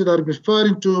allowance that I'm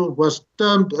referring to was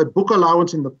termed a book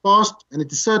allowance in the past, and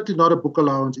it is certainly not a book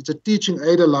allowance. It's a teaching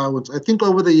aid allowance. I think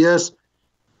over the years,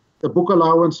 the book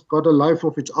allowance got a life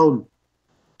of its own.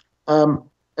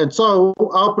 And so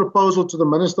our proposal to the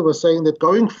minister was saying that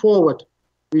going forward,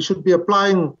 we should be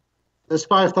applying this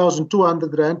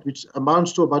 5,200 Rand, which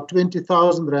amounts to about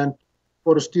 20,000 Rand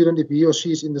for a student if he or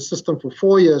she is in the system for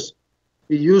 4 years,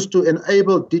 be used to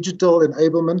enable digital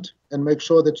enablement and make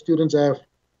sure that students have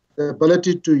the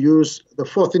ability to use the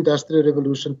 4th Industrial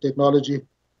Revolution technology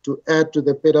to add to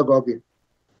their pedagogy.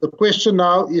 The question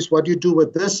now is what do you do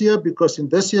with this year? Because in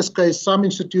this year's case, some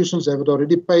institutions have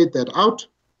already paid that out,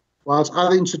 whilst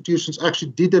other institutions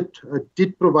actually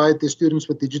did provide their students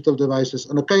with digital devices.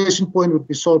 And a case in point would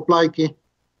be Sol Plaatje,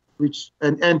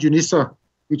 and UNISA,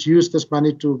 which used this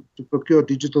money to procure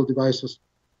digital devices.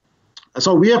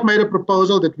 So we have made a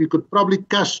proposal that we could probably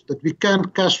cash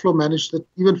flow manage that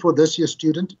even for this year's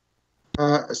student,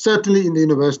 certainly in the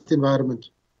university environment.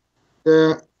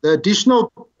 The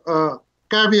additional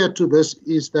caveat to this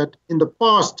is that in the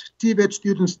past, TVET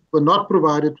students were not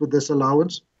provided with this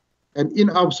allowance. And in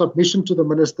our submission to the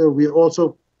minister, we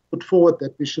also put forward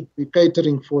that we should be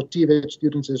catering for TVET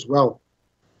students as well.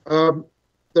 The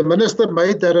minister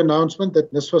made that announcement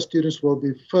that NSFAS students will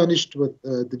be furnished with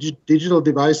the digital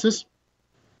devices.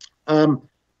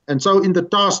 And so in the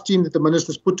task team that the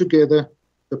minister's put together,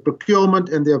 the procurement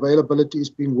and the availability is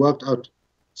being worked out.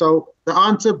 So the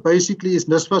answer basically is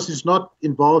NSFAS is not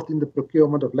involved in the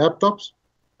procurement of laptops,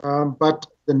 but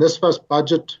the NSFAS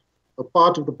budget, a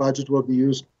part of the budget will be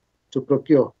used to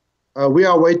procure. We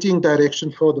are waiting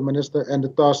direction for the minister and the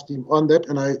task team on that,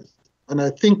 and I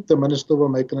think the minister will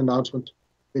make an announcement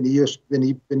when he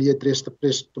addresses the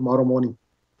press tomorrow morning.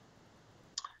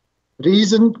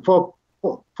 Reason for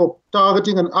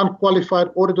targeting an unqualified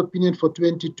audit opinion for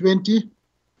 2020.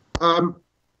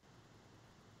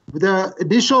 The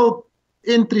initial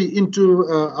entry into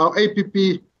our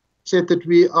APP said that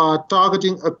we are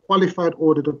targeting a qualified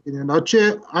audit opinion. Now,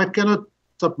 Chair, I cannot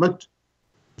submit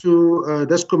to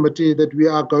this committee that we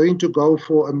are going to go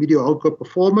for a mediocre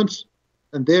performance,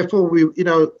 and therefore we,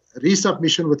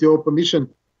 resubmission with your permission,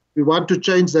 we want to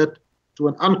change that to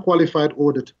an unqualified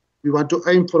audit. We want to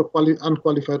aim for an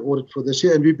unqualified audit for this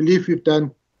year, and we believe we've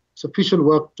done sufficient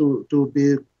work to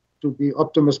be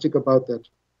optimistic about that.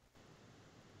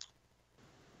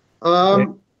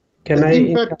 The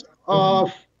impact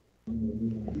of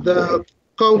the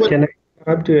COVID. Can I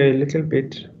interrupt you a little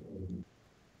bit?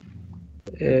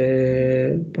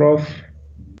 Prof,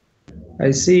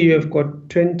 I see you have got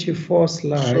 24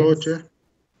 slides. Sure, Chair.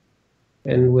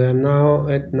 And we're now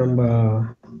at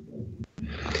number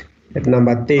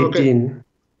 13. Okay.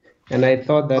 And I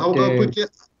thought that I'll go quickly.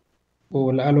 We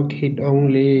will allocate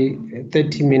only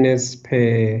 30 minutes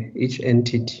per each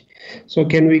entity. So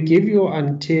can we give you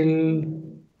until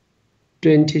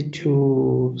 20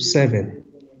 to 7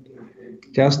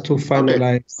 just to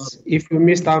finalize? Okay. If you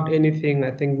missed out anything,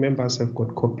 I think members have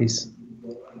got copies.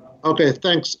 Okay,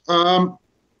 thanks.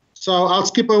 So I'll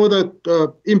skip over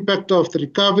the impact of the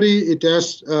recovery. It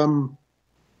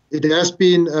has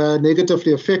been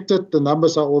negatively affected. The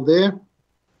numbers are all there.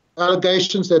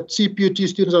 Allegations that CPUT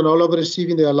students are no longer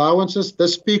receiving their allowances.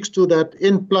 This speaks to that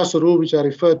N+ rule which I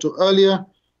referred to earlier,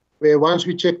 where once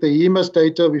we check the HEMAS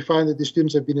data, we find that the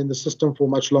students have been in the system for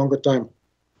much longer time.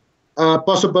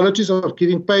 Possibilities of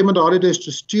giving payment holidays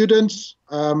to students.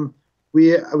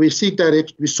 We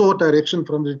sought direction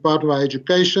from the Department of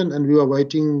Education, and we are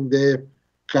waiting their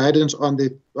guidance on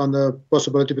the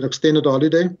possibility of an extended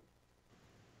holiday.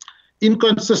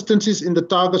 Inconsistencies in the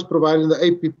targets provided in the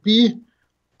APP.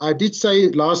 I did say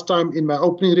last time in my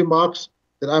opening remarks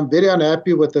that I'm very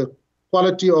unhappy with the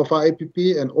quality of our APP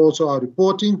and also our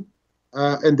reporting,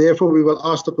 and therefore we will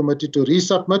ask the committee to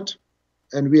resubmit,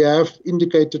 and we have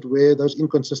indicated where those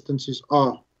inconsistencies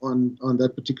are on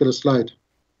that particular slide.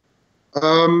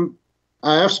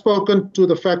 I have spoken to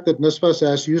the fact that NSFAS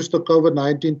has used the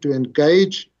COVID-19 to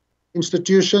engage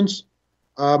institutions.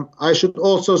 I should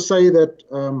also say that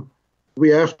we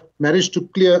have managed to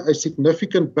clear a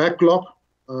significant backlog,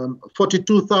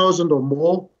 42,000 or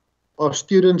more of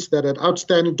students that had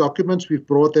outstanding documents. We've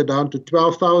brought that down to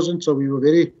 12,000, so we were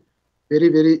very, very,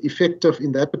 very effective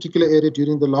in that particular area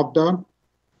during the lockdown.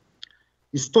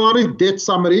 Historic debt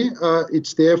summary,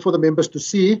 it's there for the members to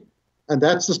see, and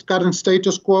that's the current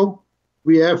status quo.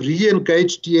 We have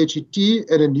re-engaged DHET,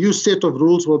 and a new set of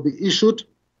rules will be issued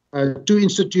to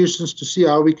institutions to see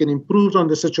how we can improve on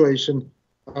the situation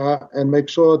and make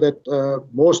sure that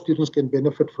more students can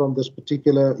benefit from this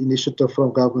particular initiative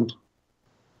from government.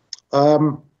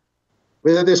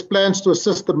 Whether there's plans to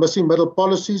assist the missing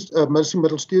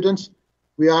middle students,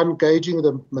 we are engaging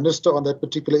the minister on that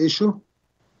particular issue.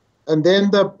 And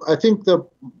then I think the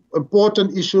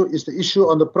important issue is the issue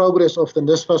on the progress of the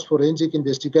NSFAS forensic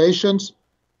investigations.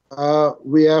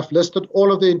 We have listed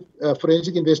all of the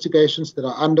forensic investigations that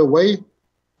are underway.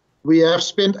 We have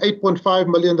spent 8.5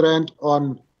 million rand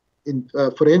on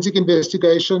forensic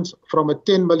investigations from a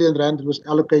 10 million rand that was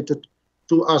allocated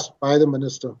to us by the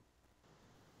minister.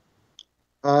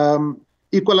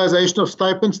 Equalization of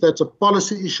stipends, that's a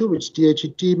policy issue which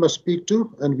DHET must speak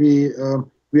to, and we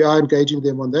are engaging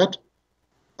them on that.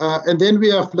 And then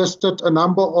we have listed a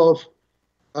number of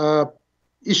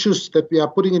issues that we are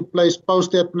putting in place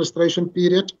post the administration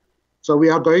period. So we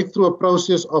are going through a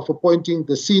process of appointing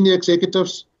the senior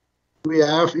executives. We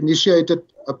have initiated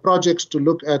projects to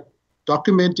look at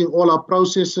documenting all our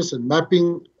processes and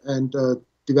mapping and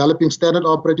developing standard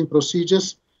operating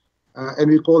procedures. And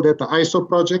we call that the ISO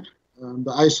project.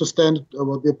 The ISO standard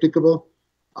will be applicable.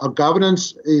 Our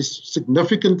governance is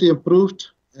significantly improved,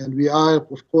 and we are,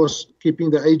 of course,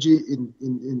 keeping the AG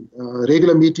in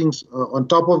regular meetings on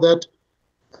top of that.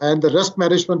 And the risk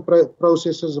management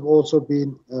processes have also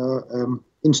been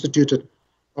instituted.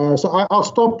 So I'll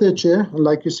stop there, Chair. And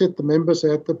like you said, the members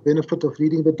had the benefit of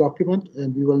reading the document,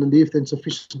 and we will leave then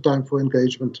sufficient time for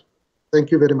engagement.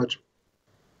 Thank you very much.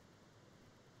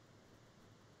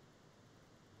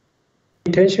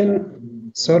 The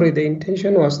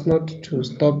intention was not to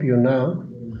stop you now,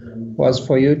 was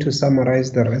for you to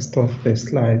summarize the rest of the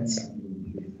slides.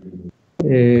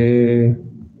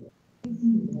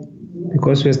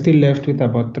 Because we're still left with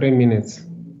about 3 minutes.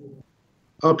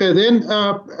 Okay, then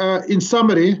in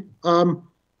summary,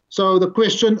 so the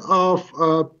question of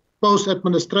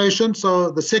post-administration. So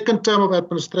the second term of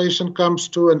administration comes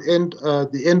to an end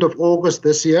the end of August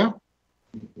this year.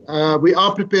 We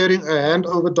are preparing a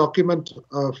handover document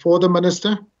for the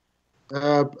minister,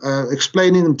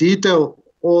 explaining in detail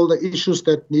all the issues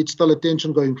that need still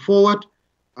attention going forward,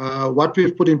 what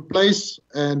we've put in place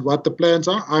and what the plans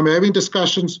are. I'm having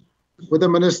discussions with the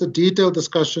minister, detailed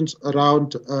discussions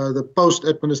around the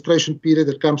post-administration period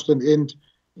that comes to an end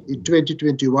in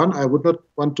 2021. I would not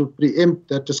want to preempt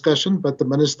that discussion, but the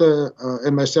minister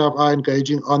and myself are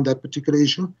engaging on that particular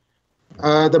issue.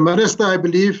 The minister, I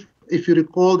believe, if you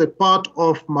recall, that part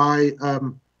of my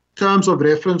terms of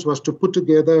reference was to put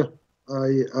together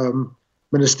a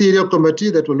ministerial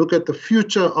committee that will look at the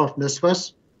future of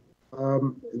NSFAS,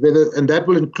 and that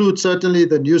will include certainly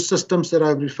the new systems that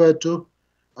I've referred to,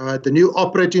 the new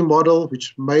operating model,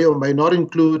 which may or may not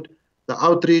include the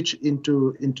outreach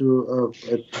into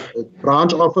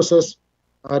branch offices,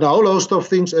 and a whole host of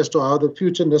things as to how the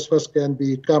future NSFAS can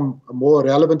become more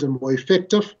relevant and more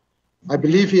effective. I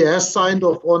believe he has signed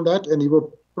off on that, and he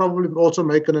will probably also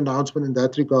make an announcement in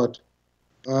that regard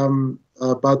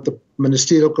about the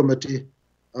ministerial committee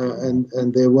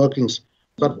and their workings.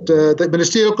 But the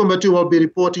ministerial committee will be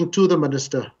reporting to the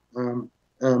minister,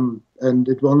 and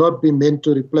it will not be meant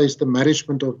to replace the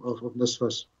management of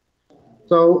NSFAS.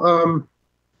 So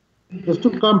just to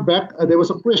come back, there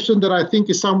was a question that I think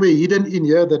is somewhere hidden in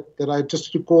here that I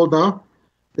just recalled now.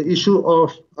 The issue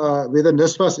of whether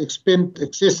NSFAS expend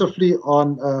excessively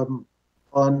on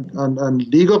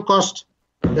legal costs.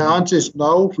 The answer is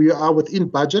no. We are within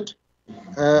budget.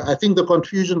 I think the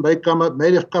confusion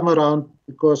may have come around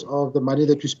because of the money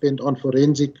that we spend on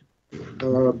forensic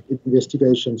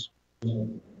investigations.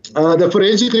 The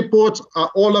forensic reports are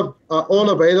all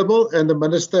available, and the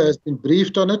minister has been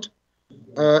briefed on it.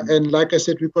 And like I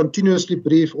said, we continuously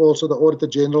brief also the Auditor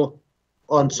General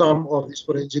on some of these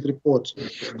forensic reports.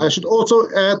 I should also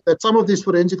add that some of these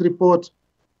forensic reports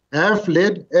have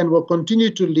led and will continue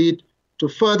to lead to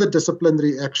further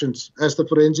disciplinary actions, as the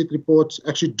forensic reports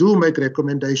actually do make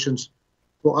recommendations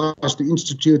for us to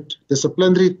institute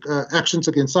disciplinary actions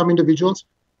against some individuals.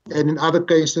 And in other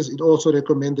cases, it also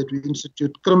recommends that we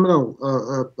institute criminal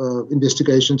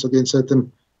investigations against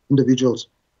certain individuals.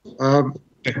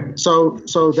 So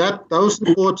that those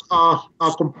reports are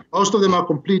most of them are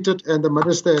completed, and the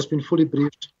minister has been fully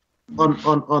briefed on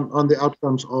the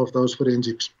outcomes of those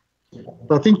forensics. So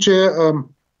I think, Chair,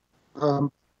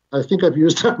 I think I've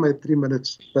used up my 3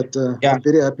 minutes, but I'm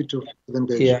very happy to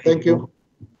engage. Yeah. Thank you.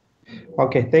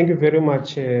 Okay, thank you very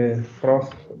much,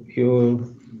 Prof.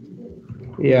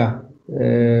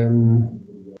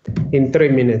 In 3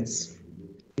 minutes.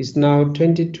 It's now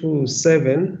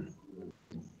 20:07.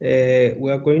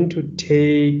 We are going to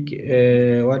take,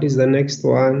 what is the next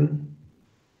one?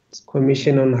 It's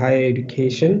Commission on Higher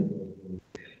Education.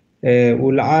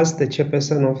 We'll ask the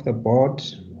chairperson of the board,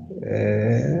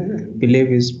 I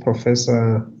believe is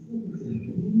Professor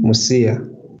Musia,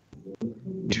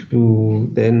 to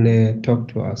then talk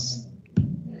to us.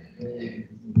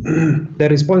 The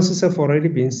responses have already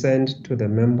been sent to the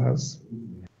members.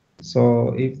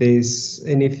 So if there's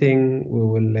anything, we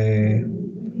will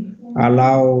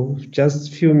allow just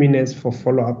a few minutes for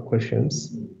follow-up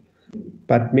questions.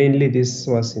 But mainly this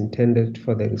was intended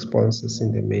for the responses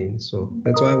in the main. So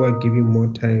that's why we're giving more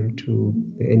time to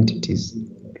the entities.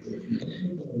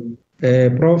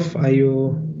 Prof, are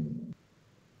you?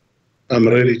 I'm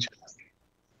ready.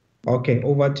 Okay,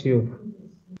 over to you.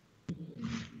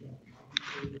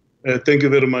 Thank you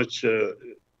very much,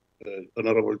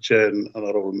 Honorable Chair and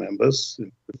Honorable Members,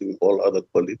 including all other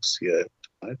colleagues here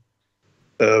tonight.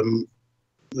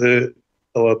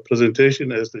 Our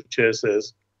presentation, as the Chair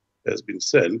says, has been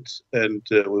sent, and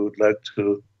we would like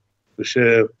to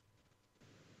share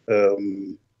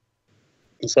some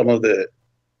of the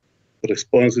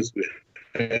responses we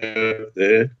have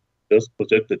there. Just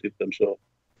projected it, I'm sure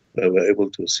we're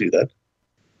able to see that.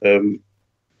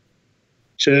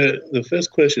 Chair, the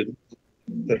first question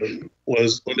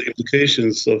was on the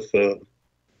implications of the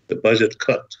budget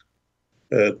cut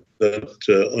that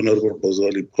Honorable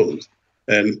Bozoli posed.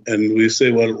 And we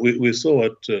say, well, we saw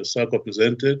what SAQA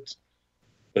presented,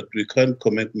 but we can't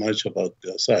comment much about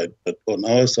their side. But on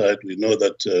our side, we know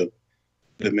that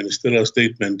the ministerial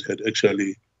statement had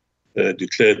actually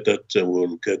declared that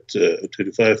we'll get a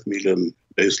 25 million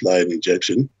baseline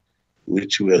injection,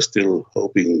 which we are still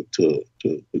hoping to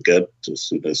get as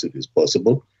soon as it is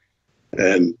possible.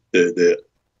 And the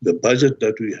budget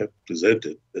that we have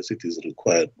presented, as it is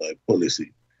required by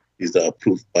policy, is the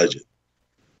approved budget.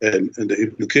 And the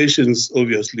implications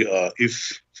obviously are,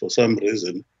 if for some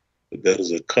reason there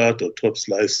is a cut or top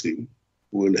slicing,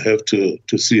 we'll have to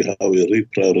see how we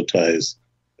reprioritize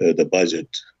the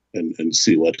budget and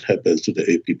see what happens to the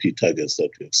APP targets that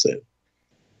we have set.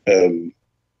 And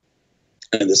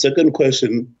the second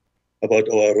question about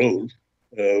our role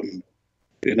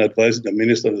in advising the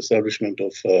Minister on the establishment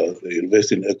of the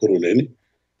Invest in Ekurhuleni.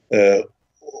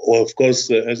 Well, of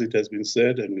course, as it has been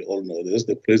said, and we all know this,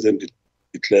 the President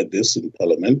declared this in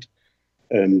Parliament,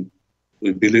 and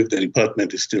we believe the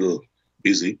department is still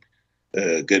busy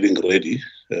getting ready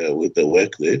with the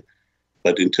work there.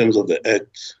 But in terms of the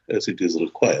Act, as it is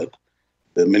required,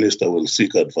 the Minister will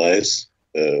seek advice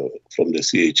from the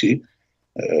CHE,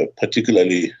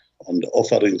 particularly on the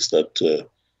offerings that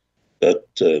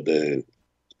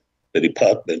the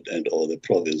department and or the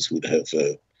province would have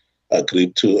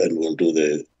agreed to, and will do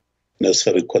the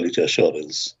necessary quality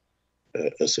assurance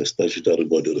as a statutory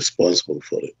body responsible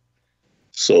for it.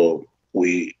 So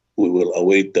we will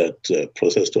await that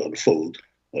process to unfold.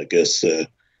 I guess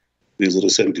these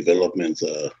recent developments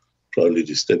are probably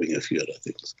disturbing a few other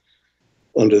things.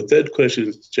 On the third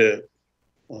question, Chair,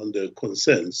 on the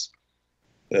concerns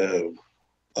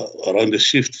around the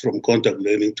shift from contact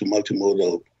learning to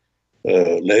multimodal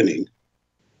learning.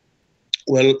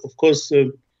 Well, of course,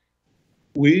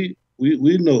 we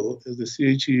know as the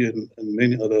CHE and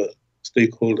many other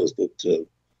stakeholders that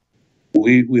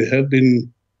we have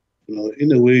been,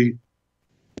 in a way,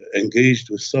 engaged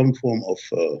with some form of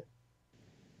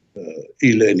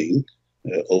e-learning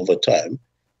over time,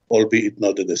 albeit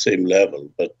not at the same level,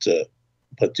 but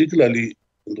particularly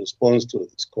in response to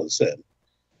this concern.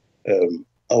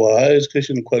 Our Higher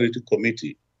Education Quality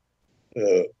Committee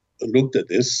looked at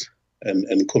this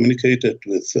and communicated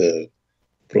with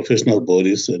professional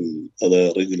bodies and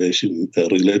other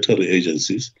regulatory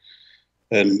agencies.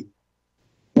 And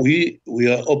we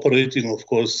are operating, of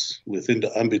course, within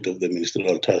the ambit of the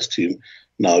ministerial task team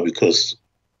now, because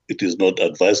it is not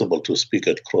advisable to speak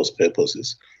at cross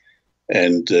purposes.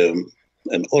 And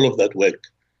all of that work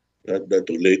that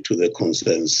relate to the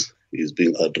concerns is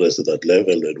being addressed at that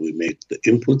level, and we make the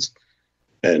inputs.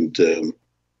 And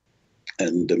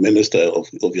the minister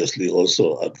obviously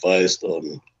also advised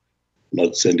on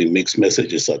not sending mixed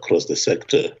messages across the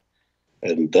sector.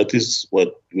 And that is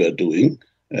what we are doing.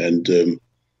 And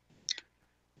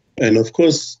of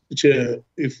course, Chair,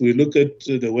 if we look at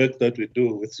the work that we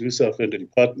do with USAF and the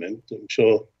department, I'm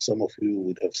sure some of you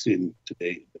would have seen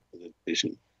today the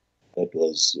presentation that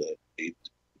was made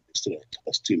by the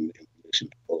task team in relation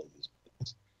to all of these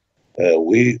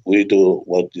matters. We do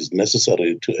what is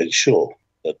necessary to ensure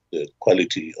that the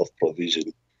quality of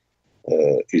provision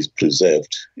is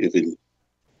preserved, even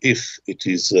if it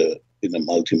is in a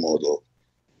multimodal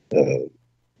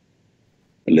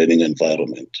learning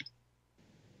environment.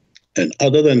 And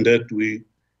other than that, we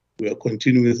are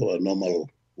continuing with our normal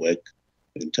work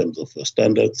in terms of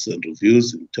standards and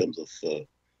reviews, in terms of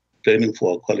training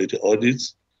for quality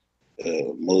audits.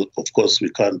 Of course, we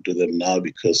can't do them now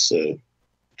because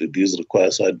these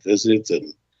require site visits,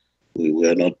 and we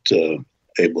are not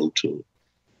able to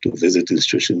visit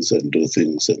institutions and do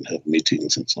things and have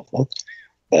meetings and so forth.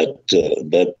 But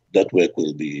that work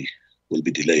will be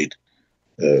delayed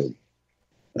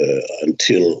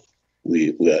until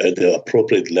we are at the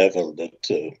appropriate level that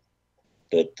the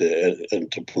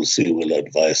NSFAS will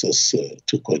advise us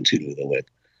to continue the work.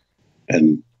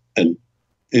 And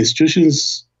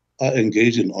institutions are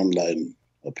engaged in online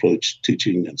approach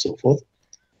teaching and so forth,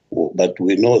 but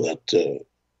we know that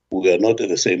we are not at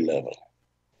the same level.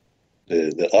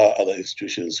 There are other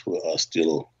institutions who are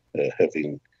still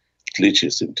having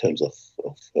glitches in terms of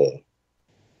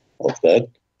that,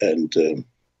 and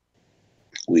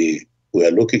we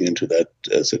are looking into that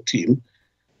as a team.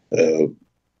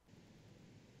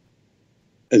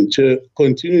 And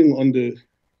continuing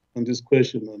on this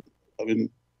question,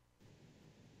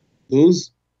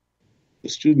 those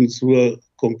students who are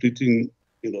completing,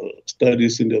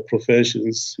 studies in their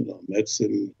professions,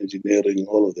 medicine, engineering,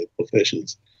 all of their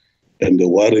professions, and they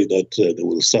worry that they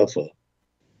will suffer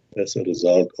as a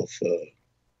result of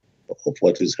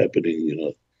what is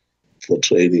happening, for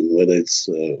training, whether it's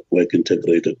work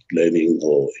integrated learning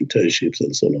or internships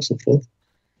and so on and so forth.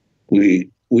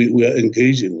 We are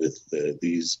engaging with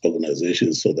these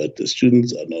organizations so that the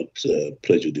students are not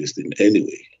prejudiced in any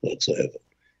way whatsoever.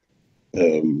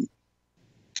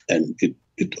 And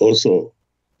it also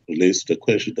relates to the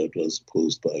question that was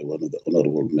posed by one of the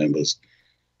honorable members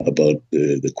about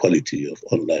the quality of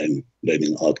online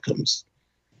learning outcomes.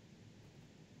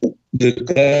 The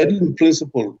guiding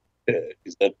principle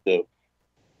is that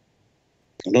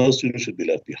no student should be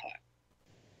left behind.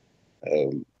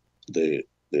 The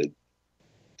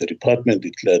department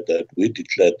declared that, we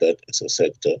declared that as a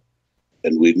sector,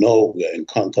 and we know we are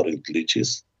encountering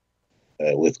glitches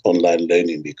with online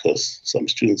learning because some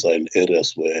students are in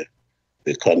areas where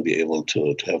they can't be able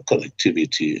to have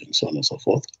connectivity and so on and so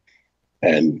forth.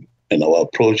 And our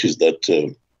approach is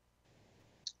that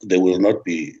they will not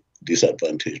be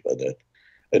disadvantaged by that.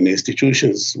 And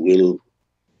institutions will,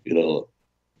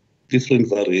 different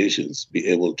variations be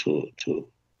able to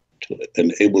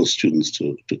enable students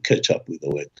to catch up with the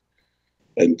work.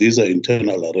 And these are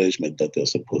internal arrangements that they're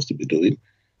supposed to be doing.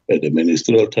 And the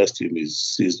ministerial task team is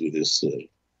seized with this.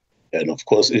 And of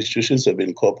course, institutions have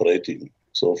been cooperating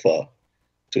so far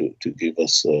to give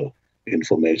us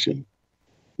information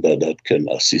that can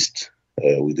assist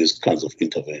with these kinds of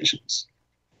interventions.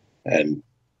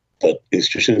 But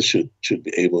institutions should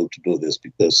be able to do this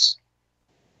because,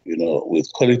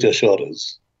 with quality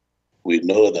assurance, we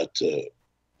know that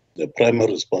the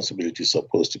primary responsibility is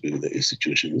supposed to be with the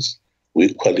institutions.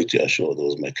 We quality assure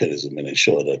those mechanisms and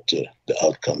ensure that the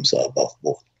outcomes are above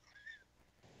board.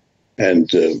 And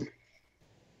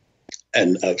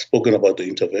I've spoken about the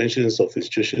interventions of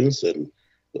institutions and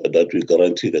that we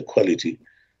guarantee the quality.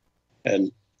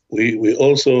 And we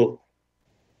also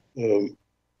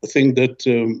think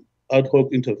that ad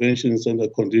hoc interventions under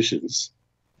conditions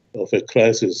of a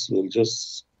crisis will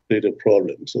just create a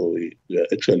problem. So we are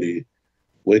actually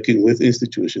working with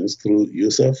institutions through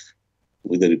USAF,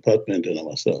 with the department and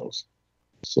ourselves.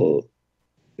 So,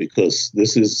 because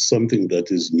this is something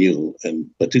that is new, and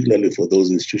particularly for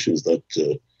those institutions that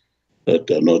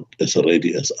are not as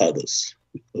ready as others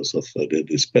because of the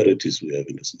disparities we have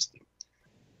in the system.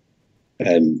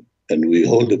 And we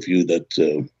hold the view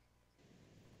that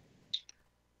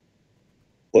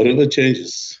whatever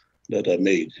changes that are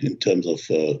made in terms of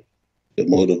the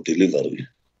mode of delivery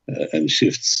and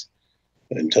shifts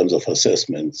in terms of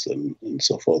assessments and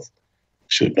so forth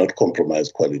should not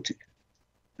compromise quality.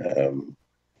 And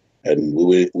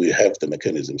we have the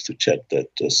mechanisms to check that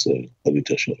as a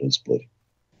quality assurance body.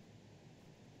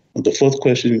 On the fourth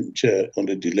question, Chair, on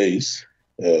the delays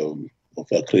of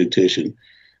accreditation,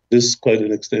 this is quite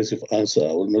an extensive answer.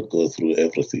 I will not go through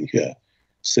everything here.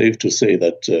 Safe to say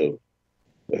that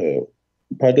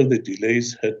part of the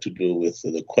delays had to do with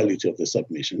the quality of the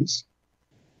submissions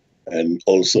and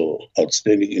also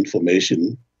outstanding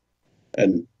information.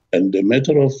 And the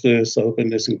matter of the South African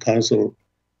Nursing Council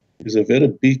is a very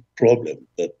big problem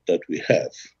that we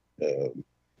have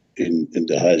in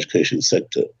the higher education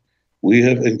sector. We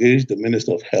have engaged the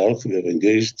Minister of Health, we have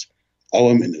engaged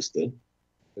our minister,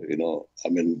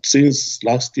 since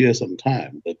last year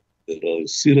sometime, that there are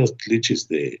serious glitches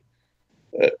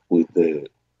there with the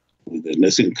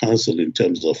Nursing Council in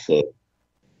terms of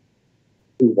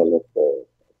approval of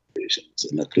patients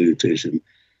and accreditation,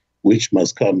 which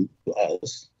must come to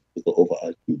us, as the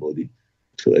overarching body,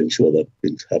 to ensure that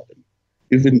things happen.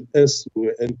 Even as we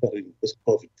were entering this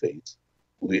COVID phase,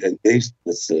 we engaged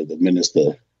with the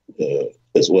minister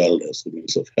as well as the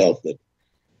Minister of Health that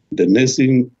the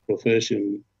nursing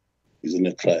profession is in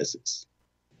a crisis.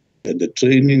 And the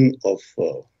training of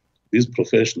these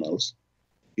professionals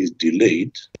is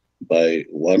delayed by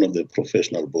one of the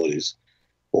professional bodies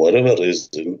for whatever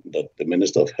reason that the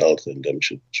Minister of Health and them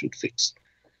should fix.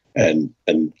 And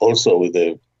also with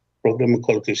the program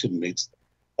qualification mixed,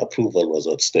 approval was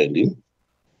outstanding.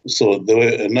 So there were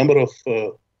a number of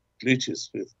glitches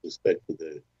with respect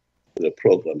to the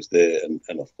programs there.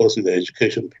 And of course, with the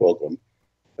education program,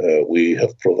 we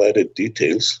have provided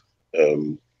details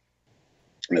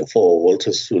for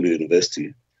Walter Sisulu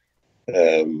University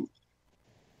and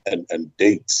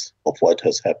dates of what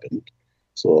has happened.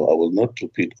 So I will not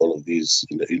repeat all of these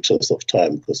in the interest of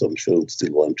time because I'm sure you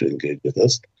still want to engage with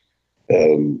us.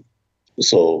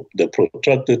 So the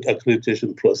protracted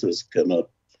accreditation process cannot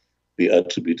be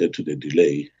attributed to the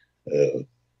delay,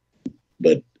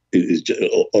 but it is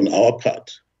on our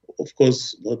part. Of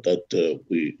course, not that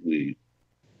we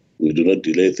do not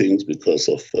delay things because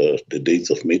of the dates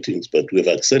of meetings, but we've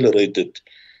accelerated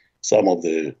some of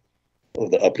the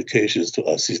applications to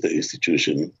assist the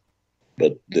institution,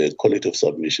 but the quality of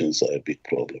submissions are a big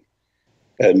problem.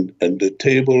 And the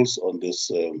tables on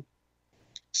this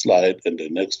slide and the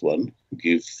next one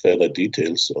give further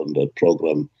details on the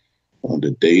program, on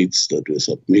the dates that were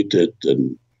submitted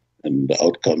and the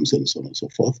outcomes and so on and so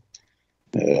forth.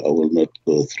 I will not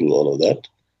go through all of that.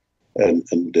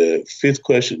 And the fifth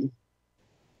question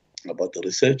about the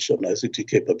research on ICT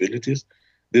capabilities,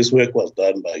 this work was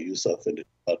done by USAF and the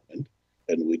department,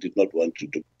 and we did not want to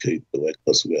duplicate the work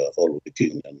because we are all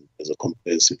working and there's a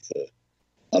comprehensive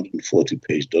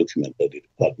 140-page document by the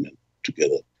department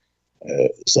together,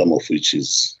 some of which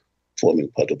is forming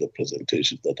part of the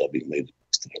presentations that are being made in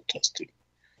external testing.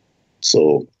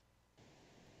 So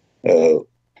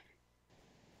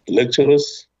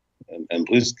lecturers and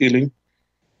reskilling,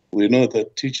 we know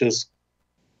that teachers,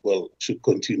 should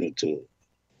continue to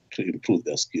improve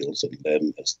their skills and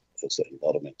learn as the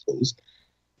environment goes.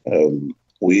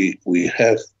 We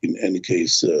have, in any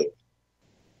case, through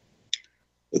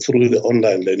the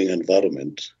online learning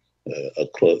environment,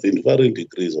 across in varying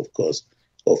degrees, of course,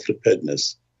 of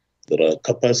preparedness, there are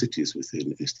capacities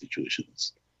within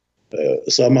institutions.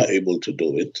 Some are able to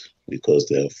do it because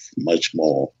they have much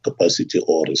more capacity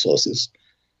or resources,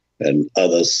 and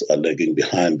others are lagging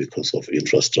behind because of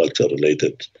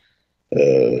infrastructure-related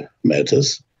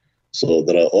matters. So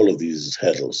there are all of these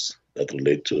hurdles that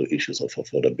relate to issues of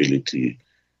affordability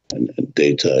and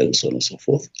data and so on and so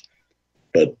forth.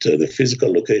 But the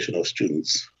physical location of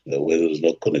students, where there is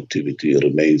no connectivity,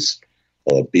 remains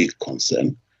our big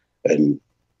concern. and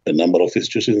a number of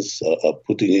institutions are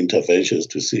putting interventions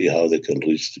to see how they can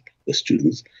reach the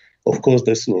students. Of course,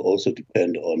 this will also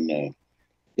depend on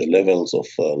the levels of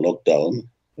lockdown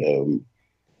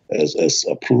as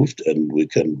approved, and we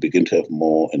can begin to have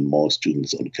more and more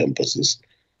students on campuses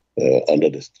under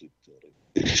the strict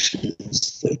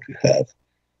regulations that we have.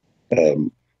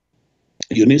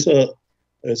 UNISA,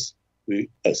 as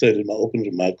I said in my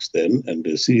opening remarks then, and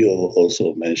the CEO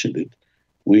also mentioned it,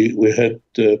 we had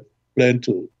planned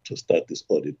to start this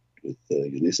audit with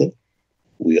UNISA.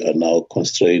 We are now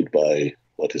constrained by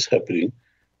what is happening,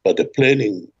 but the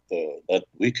planning that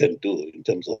we can do in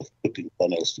terms of putting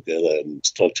panels together and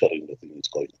structuring the thing is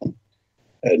going on.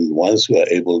 And once we are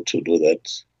able to do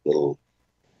that, we'll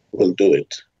do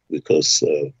it, because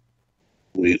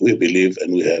we believe,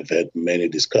 and we have had many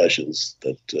discussions,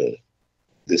 that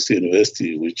this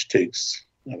university, which takes,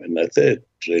 a third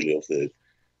really of the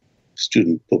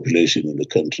student population in the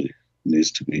country,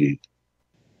 needs to be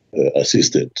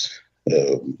assisted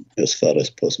as far as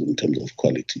possible in terms of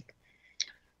quality.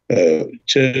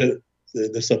 Chair,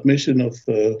 the submission of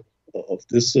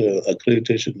this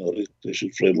accreditation or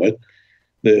accreditation framework,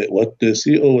 what the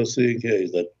CEO was saying here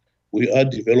is that we are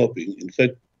developing, in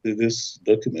fact, this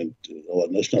document, our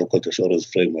National Quality Assurance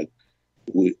Framework,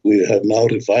 we have now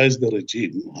revised the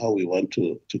regime, how we want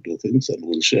to do things, and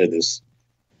we'll share this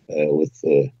with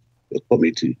the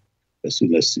committee as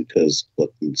soon as it has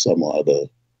gotten some other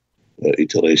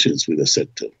iterations with the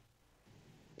sector.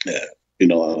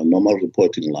 Our normal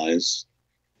reporting lines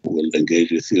will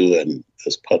engage with you and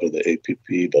as part of the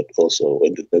APP, but also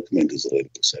when the document is ready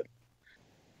to send.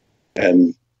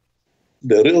 And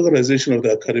the reorganization of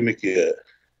the academic year,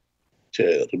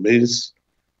 Chair, remains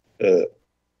a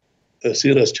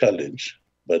serious challenge,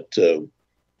 but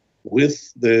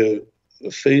with the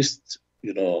phased,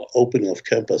 opening of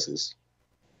campuses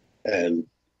and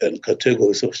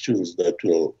categories of students that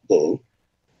will go,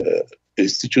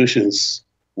 institutions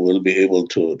will be able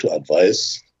to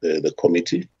advise the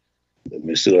committee, the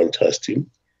ministerial task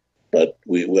team, but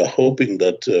we are hoping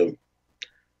that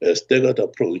a staggered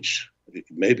approach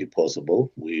may be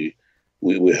possible. We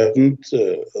haven't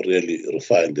really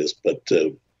refined this, but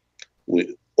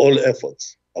all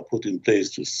efforts are put in place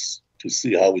to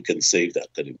see how we can save the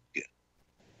academic year.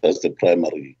 That's the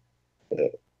primary.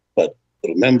 But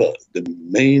remember, the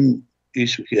main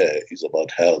issue here is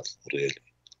about health, really,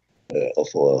 of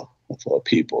our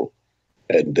people,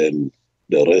 and then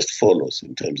the rest follows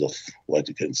in terms of what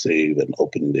you can save and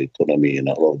opening the economy and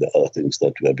all of the other things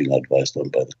that we are being advised on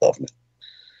by the government.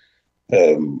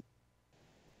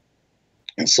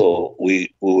 And so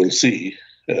we will see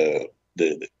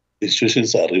the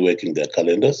institutions are reworking their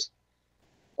calendars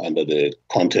under the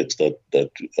context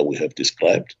that we have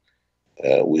described,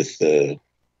 with the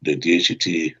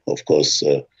DHET, of course,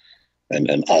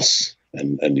 and us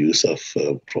and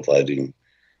USAF providing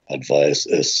advice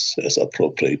as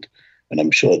appropriate. And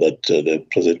I'm sure that the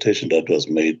presentation that was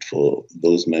made for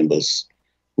those members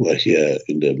who are here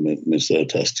in the ministerial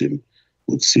task team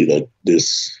would see that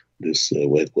this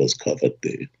work was covered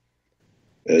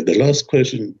there. The last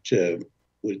question, Chair,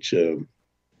 which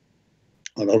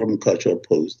Honorable Kachar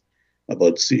posed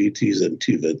about CETs and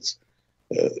TVETs,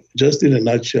 just in a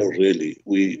nutshell, really,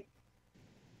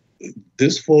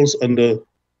 this falls under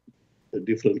a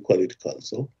different quality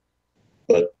council,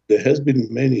 but there has been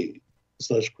many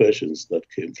such questions that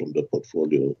came from the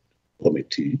portfolio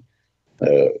committee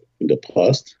in the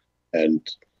past. And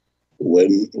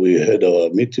when we had our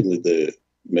meeting with the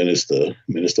Minister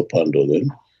Pando then,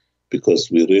 because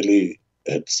we really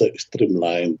had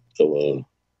streamlined our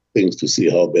things to see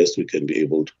how best we can be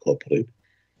able to cooperate,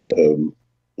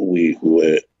 we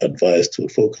were advised to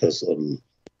focus on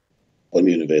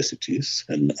universities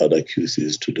and other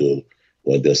QCs to do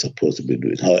what they're supposed to be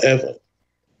doing. However,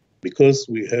 because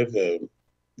we have the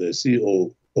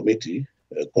CEO committee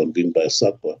convened by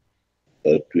SAQA,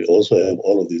 but we also have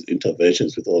all of these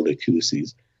interventions with all the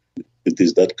QCs, it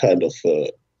is that kind of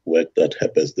work that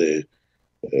happens there.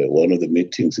 One of the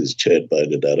meetings is chaired by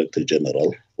the Director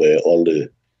General, where all the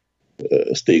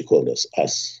stakeholders,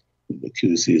 us, the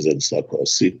QCs and SAQA,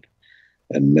 sit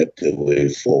and map the way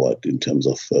forward in terms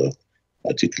of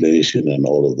articulation and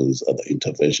all of those other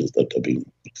interventions that are being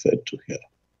referred to here.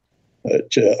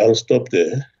 Chair, I'll stop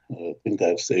there. I think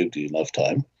I've saved you enough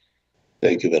time.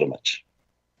 Thank you very much.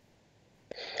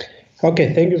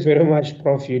 Okay, thank you very much,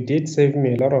 Prof. You did save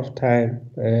me a lot of time.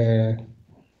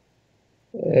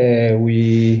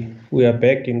 We are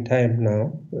back in time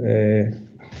now,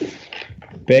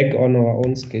 back on our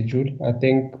own schedule. I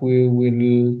think we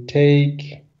will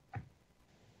take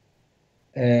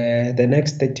the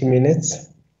next 30 minutes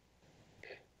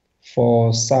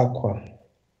for SAQA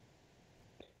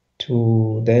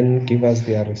to then give us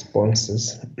their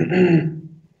responses.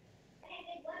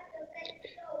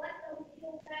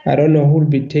 I don't know who will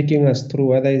be taking us through,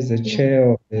 whether it's the chair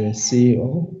or the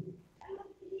CEO.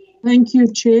 Thank you,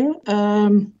 Chair.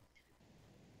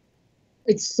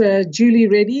 It's Julie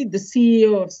Reddy, the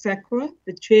CEO of SAQA.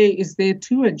 The chair is there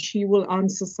too, and she will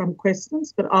answer some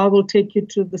questions, but I will take you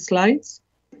to the slides.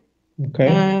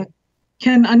 Okay.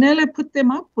 Can Anela put them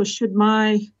up, or should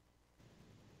my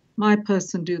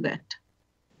person do that?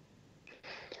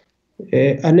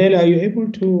 Anela, are you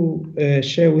able to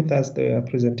share with us the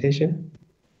presentation?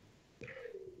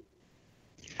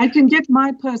 I can get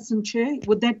my person, Chair.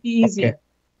 Would that be easier? Okay.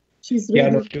 She's ready. Yeah,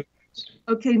 no,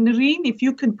 okay, Noreen, if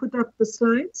you can put up the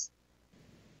slides.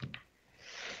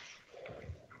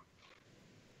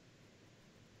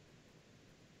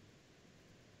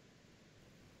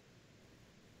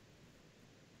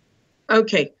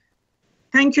 Okay.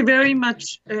 Thank you very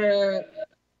much,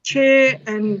 Chair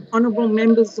and honourable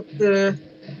members of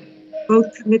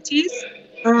both committees.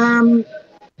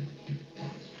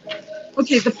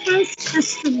 Okay, the first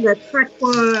question that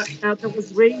SAQA, that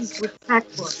was raised with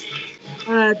SAQA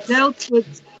dealt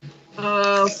with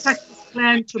SAQA's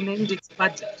plan to amend its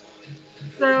budget.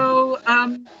 So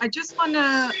I just want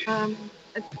to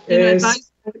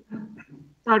advise.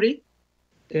 Sorry?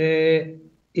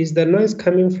 Is the noise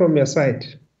coming from your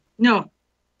side? No,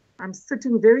 I'm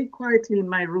sitting very quietly in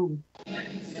my room.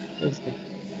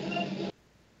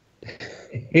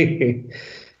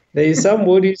 There is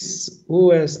somebody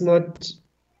who has not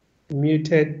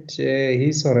muted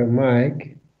his or her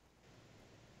mic.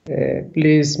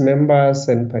 Please, members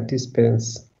and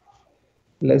participants,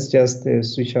 let's just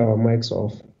switch our mics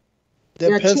off. The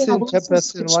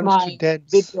chairperson wants to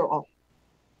dance. Video off.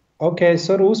 Okay,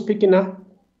 sorry, who's speaking now?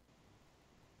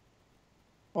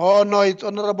 Oh no, it's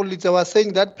Honorable Litz. I was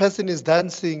saying that person is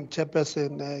dancing,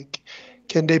 chairperson.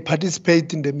 Can they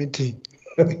participate in the meeting?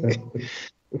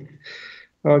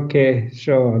 Okay,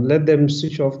 sure. Let them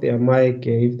switch off their mic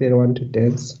if they want to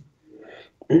dance.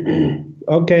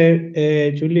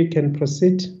 Okay, Julie can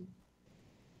proceed.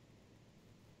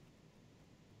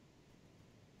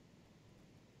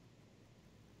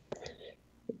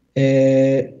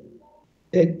 Acting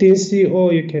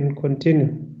CEO, you can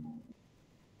continue.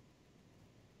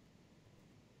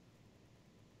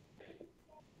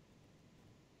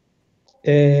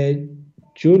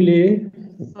 Julie.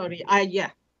 Sorry,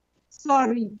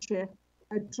 Sorry, Chair.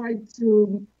 I tried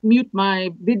to mute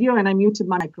my video and I muted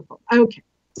my microphone. Okay.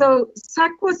 So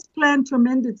SAQA's plan to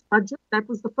amend its budget, that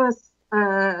was the first,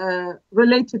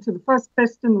 related to the first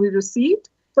question we received.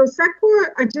 So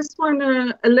SAQA, I just want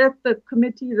to alert the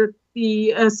committee that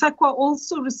the SAQA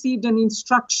also received an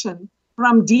instruction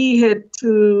from DHED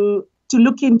to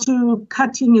look into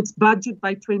cutting its budget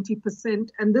by 20%.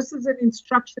 And this is an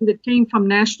instruction that came from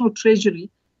National Treasury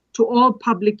to all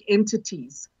public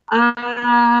entities.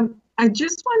 I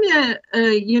just want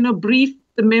to, brief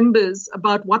the members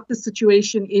about what the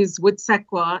situation is with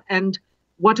SAQA and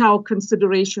what our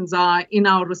considerations are in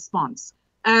our response.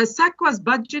 SAQA's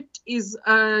budget is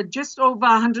just over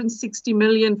 160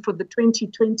 million for the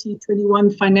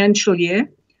 2020-21 financial year.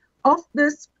 Of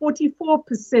this,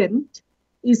 44%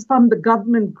 is from the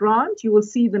government grant. You will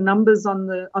see the numbers on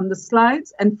the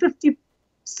slides, and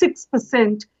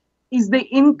 56% is the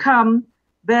income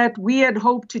that we had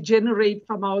hoped to generate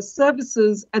from our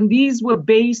services, and these were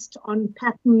based on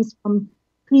patterns from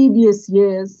previous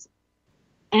years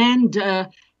and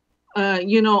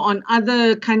on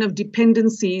other kind of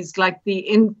dependencies like the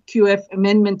NQF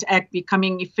Amendment Act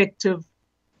becoming effective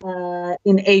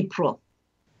in April.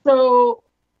 So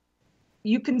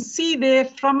you can see there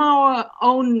from our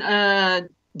own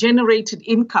generated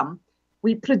income,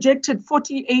 we projected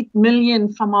 48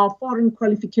 million from our foreign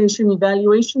qualification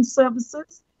evaluation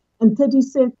services and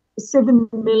 37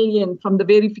 million from the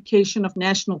verification of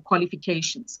national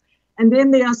qualifications. And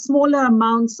then there are smaller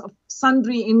amounts of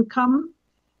sundry income,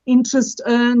 interest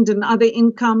earned and other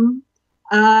income,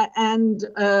 and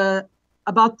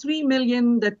about 3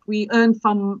 million that we earn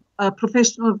from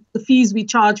the fees we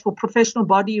charge for professional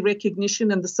body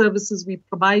recognition and the services we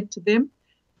provide to them.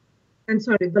 And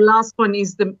sorry, the last one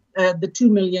is the 2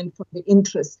 million for the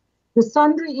interest. The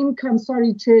sundry income,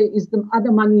 sorry, Chair, is the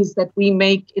other monies that we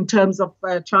make in terms of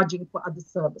charging for other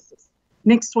services.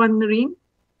 Next one, Noreen.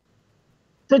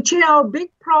 So, Chair, our big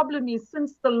problem is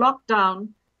since the lockdown,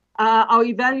 our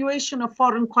evaluation of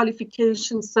foreign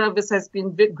qualification service has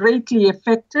been greatly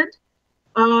affected.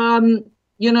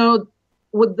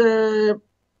 With the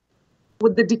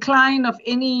with the decline of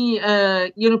any,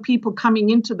 people coming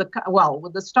into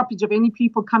with the stoppage of any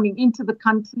people coming into the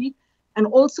country, and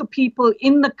also people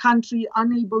in the country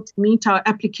unable to meet our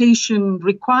application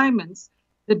requirements,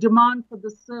 the demand for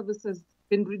the service has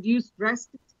been reduced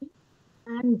drastically.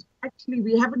 And actually,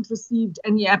 we haven't received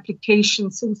any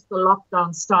applications since the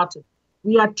lockdown started.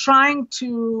 We are trying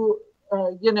to,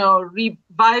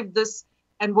 revive this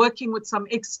and working with some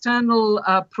external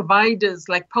providers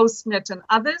like Postnet and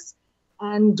others.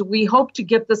 And we hope to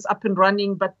get this up and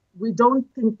running, but we don't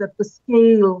think that the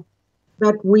scale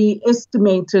that we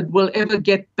estimated will ever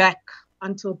get back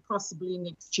until possibly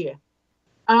next year.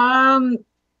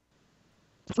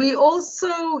 We also,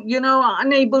 are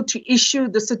unable to issue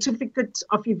the certificate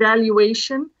of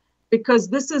evaluation because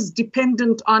this is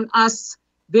dependent on us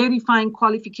verifying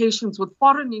qualifications with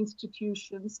foreign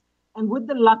institutions. And with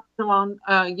the lockdown,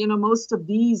 most of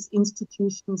these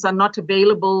institutions are not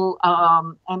available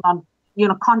and are,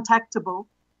 contactable.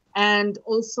 And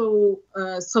also,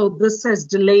 so this has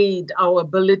delayed our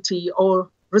ability or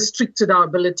restricted our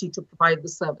ability to provide the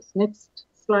service. Next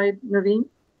slide, Noreen.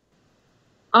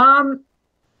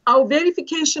 Our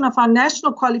verification of our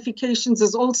national qualifications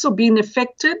has also been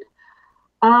affected.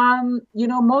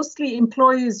 Mostly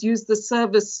employers use the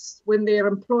service when they're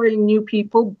employing new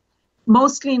people,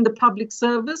 mostly in the public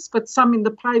service, but some in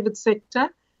the private sector.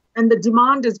 And the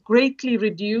demand is greatly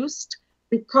reduced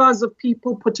because of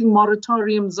people putting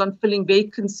moratoriums on filling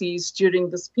vacancies during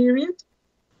this period.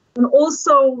 And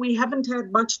also, we haven't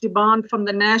had much demand from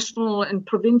the national and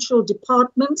provincial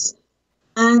departments.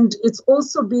 And it's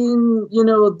also been,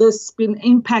 this been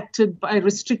impacted by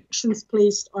restrictions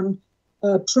placed on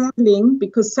traveling,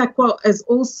 because SAQA has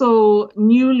also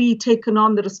newly taken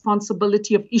on the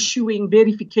responsibility of issuing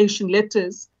verification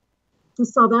letters to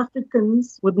South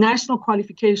Africans with national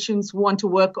qualifications who want to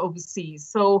work overseas.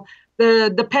 So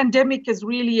the pandemic has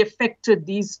really affected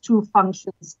these two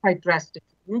functions quite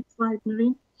drastically. Next slide,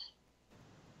 Marie.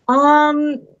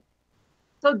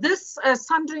 So this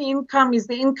sundry income is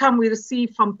the income we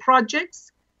receive from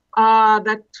projects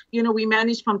that we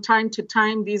manage from time to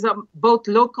time. These are both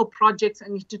local projects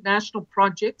and international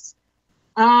projects.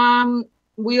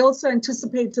 We also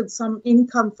anticipated some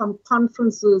income from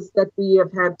conferences that we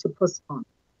have had to postpone.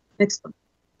 Next one.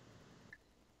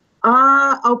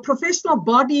 Our professional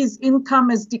bodies' income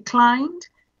has declined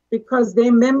because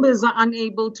their members are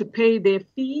unable to pay their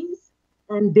fees,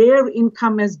 and their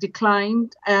income has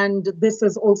declined, and this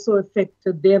has also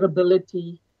affected their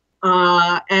ability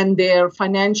and their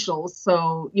financials.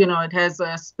 So, it has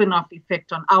a spin-off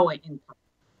effect on our income.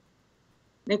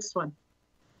 Next one.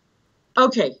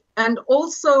 Okay, and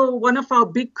also one of our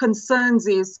big concerns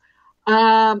is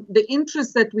the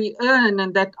interest that we earn,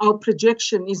 and that our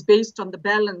projection is based on the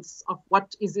balance of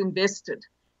what is invested.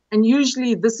 And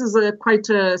usually this is quite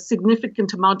a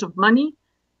significant amount of money,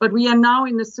 but we are now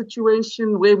in a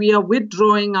situation where we are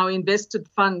withdrawing our invested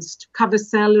funds to cover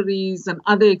salaries and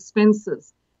other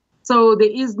expenses. So there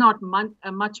is not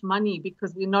much money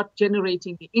because we're not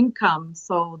generating the income,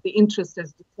 so the interest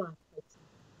has declined.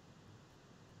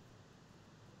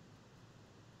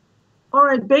 All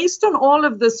right, based on all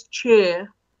of this, Chair,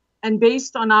 and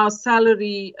based on our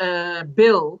salary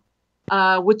bill,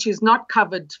 which is not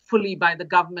covered fully by the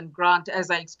government grant,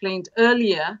 as I explained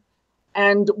earlier,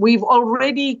 and we've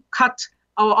already cut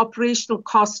our operational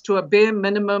costs to a bare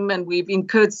minimum, and we've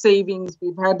incurred savings.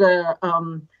 We've had a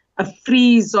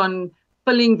freeze on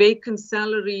filling vacant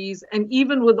salaries, and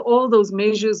even with all those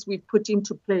measures we've put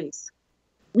into place,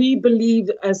 we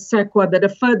believe as SAQA that a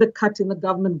further cut in the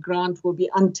government grant will be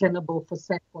untenable for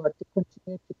SAQA to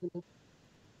continue to deliver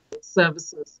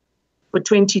services for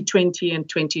 2020 and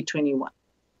 2021.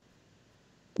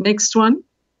 Next one.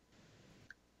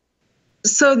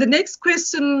 So the next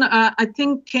question, I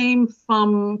think, came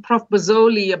from Prof.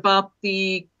 Bozzoli about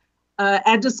the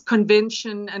Addis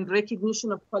Convention and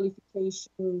recognition of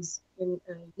qualifications,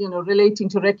 relating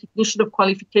to recognition of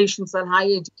qualifications and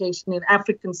higher education in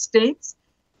African states.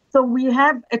 So we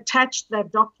have attached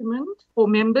that document for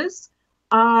members.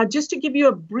 Just to give you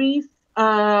a brief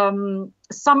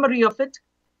summary of it,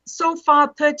 so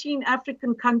far 13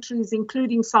 African countries,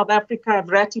 including South Africa, have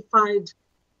ratified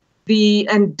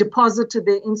and deposited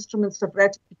their instruments of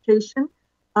ratification.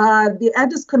 The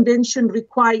Addis Convention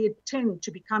required 10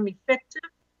 to become effective.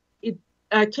 It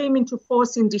came into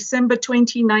force in December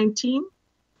 2019.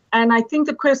 And I think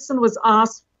the question was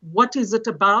asked, what is it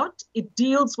about? It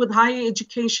deals with higher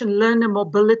education learner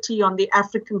mobility on the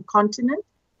African continent.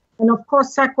 And of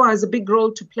course, SAQA has a big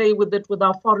role to play with it, with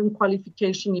our foreign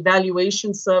qualification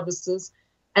evaluation services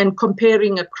and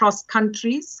comparing across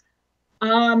countries.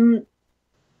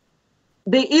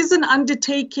 there is an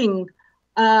undertaking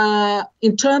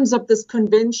in terms of this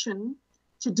convention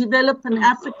to develop an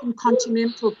African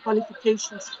continental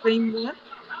qualifications framework.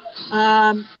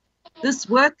 This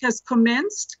work has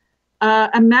commenced.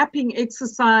 A mapping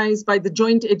exercise by the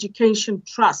Joint Education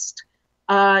Trust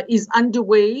is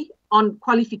underway on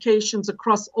qualifications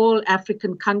across all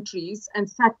African countries, and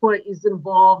SAQA is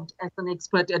involved as an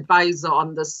expert advisor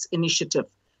on this initiative.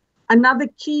 Another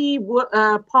key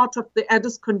part of the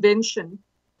Addis Convention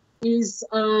is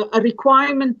a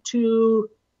requirement to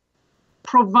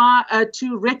provide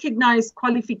to recognize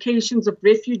qualifications of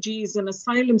refugees and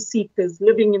asylum seekers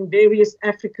living in various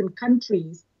African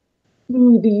countries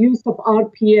through the use of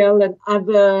RPL and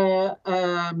other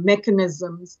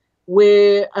mechanisms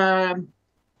where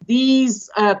these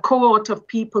cohort of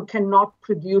people cannot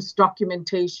produce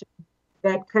documentation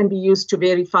that can be used to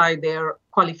verify their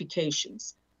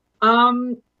qualifications.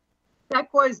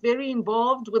 SAQA is very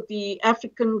involved with the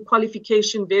African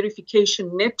Qualification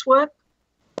Verification Network.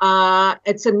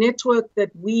 It's a network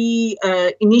that we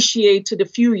initiated a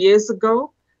few years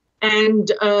ago, and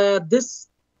this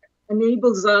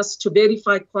enables us to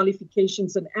verify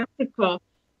qualifications in Africa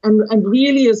and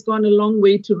really has gone a long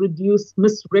way to reduce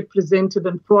misrepresented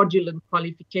and fraudulent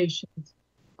qualifications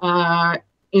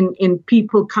in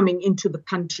people coming into the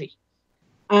country.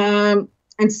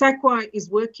 And SAQA is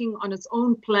working on its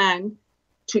own plan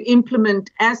to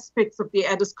implement aspects of the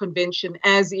Addis Convention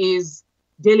as is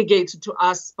delegated to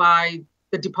us by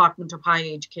the Department of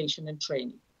Higher Education and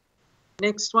Training.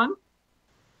 Next one.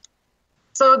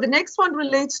 So the next one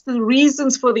relates to the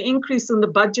reasons for the increase in the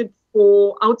budget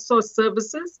for outsourced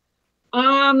services.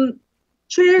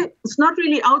 Chair, it's not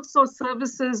really outsourced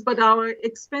services, but our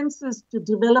expenses to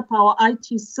develop our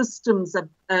IT systems have,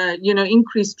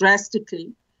 increased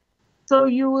drastically. So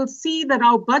you will see that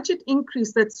our budget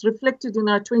increase that's reflected in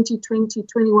our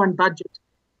 2020-21 budget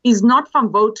is not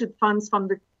from voted funds from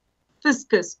the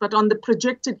fiscus, but on the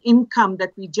projected income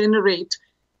that we generate.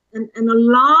 And a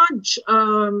large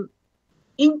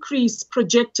increase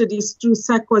projected is through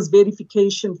SAQA's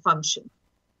verification function.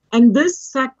 And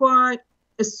this SAQA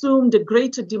assumed a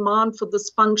greater demand for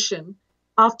this function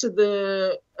after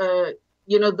the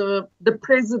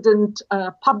president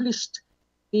published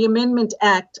the Amendment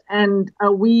Act, and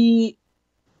we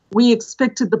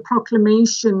expected the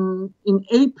proclamation in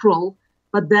April,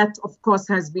 but that, of course,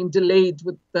 has been delayed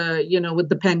with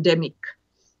the pandemic.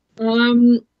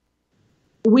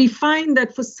 We find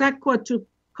that for SAQA to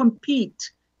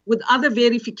compete with other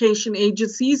verification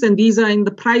agencies, and these are in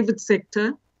the private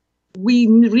sector, we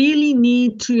really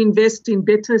need to invest in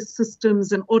better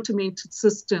systems and automated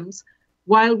systems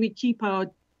while we keep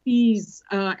our fees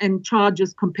and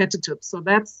charges competitive. So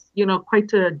that's,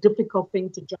 quite a difficult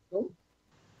thing to juggle.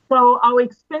 So our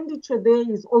expenditure there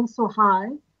is also high,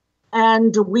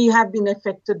 and we have been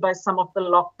affected by some of the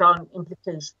lockdown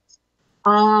implications.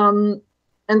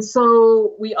 And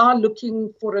so we are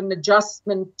looking for an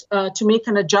adjustment, to make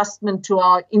an adjustment to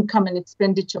our income and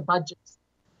expenditure budgets.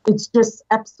 It's just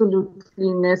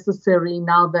absolutely necessary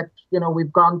now that,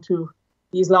 we've gone to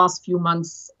these last few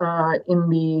months in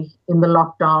the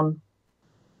lockdown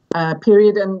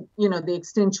period, and, the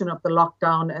extension of the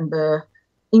lockdown and the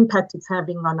impact it's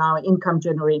having on our income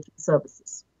generating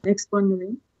services. Next one,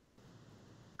 Noreen.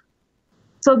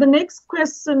 So the next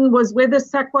question was whether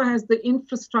SAQA has the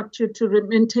infrastructure to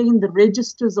maintain the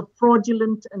registers of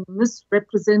fraudulent and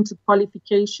misrepresented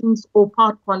qualifications or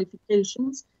part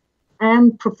qualifications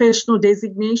and professional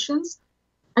designations.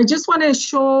 I just want to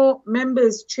assure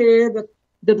members, Chair, that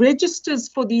the registers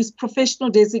for these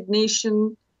professional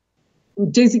designations,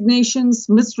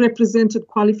 misrepresented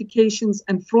qualifications,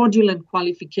 and fraudulent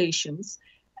qualifications,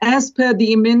 as per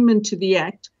the amendment to the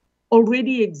Act,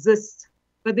 already exist,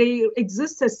 but they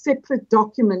exist as separate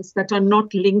documents that are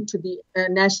not linked to the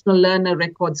National Learner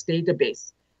Records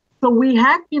database. So we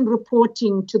have been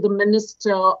reporting to the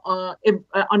Minister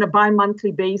on a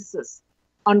bi-monthly basis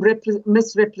on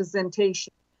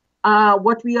misrepresentation.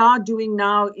 What we are doing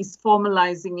now is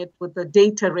formalizing it with the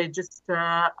data register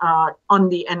on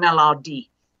the NLRD.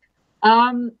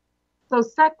 So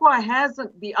SAQA has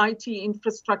the IT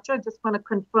infrastructure. I just want to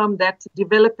confirm that, to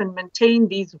develop and maintain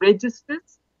these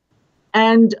registers.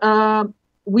 And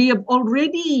we have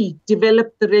already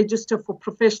developed the register for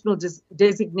professional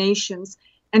designations,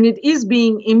 and it is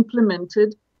being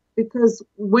implemented because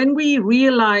when we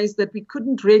realized that we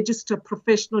couldn't register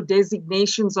professional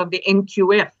designations on the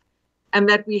NQF and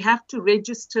that we have to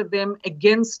register them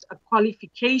against a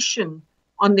qualification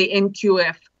on the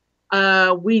NQF,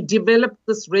 we developed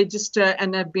this register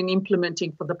and have been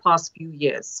implementing for the past few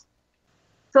years.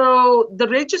 So the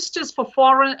registers for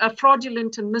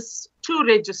fraudulent and two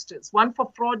registers, one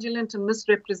for fraudulent and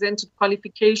misrepresented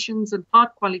qualifications and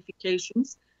part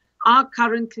qualifications, are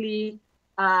currently,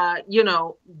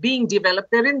 being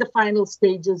developed. They're in the final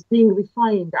stages, being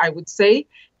refined, I would say,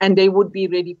 and they would be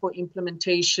ready for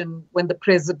implementation when the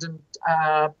President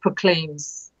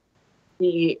proclaims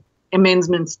the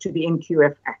amendments to the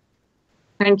NQF Act.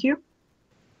 Thank you.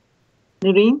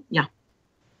 Noreen? Yeah.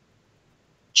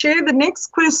 Chair, the next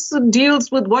question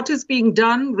deals with what is being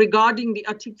done regarding the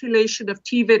articulation of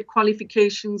TVET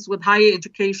qualifications with higher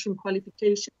education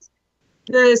qualifications.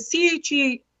 The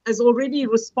CHE has already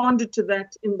responded to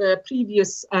that in the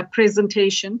previous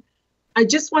presentation. I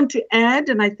just want to add,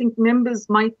 and I think members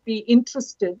might be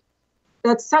interested,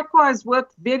 that SAQA has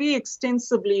worked very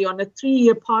extensively on a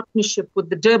 3-year partnership with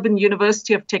the Durban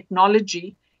University of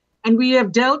Technology, and we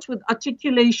have dealt with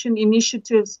articulation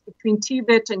initiatives between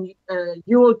TVET and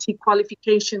UOT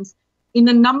qualifications in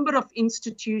a number of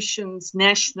institutions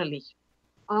nationally.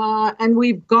 And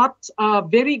we've got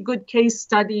very good case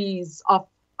studies of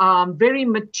very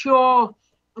mature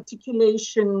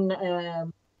articulation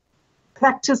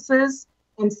practices,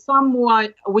 and some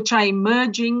which are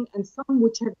emerging and some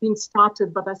which have been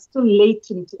started but are still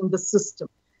latent in the system.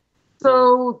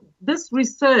 So this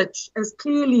research has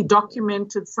clearly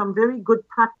documented some very good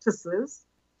practices.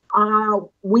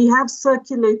 We have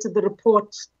circulated the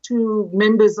report to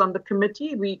members on the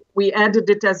committee. We added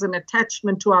it as an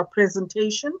attachment to our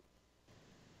presentation.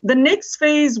 The next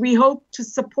phase, we hope to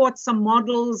support some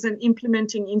models and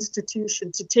implementing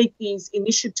institutions to take these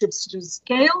initiatives to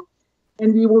scale,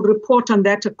 and we will report on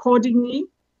that accordingly.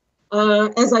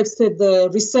 As I've said, the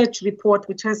research report,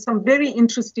 which has some very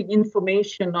interesting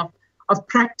information of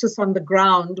practice on the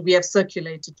ground, we have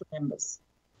circulated to members.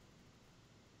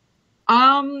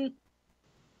 The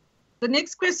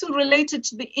next question related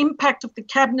to the impact of the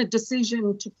cabinet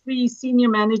decision to freeze senior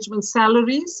management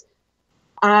salaries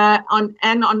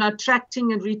on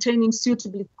attracting and retaining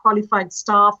suitably qualified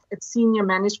staff at senior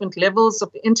management levels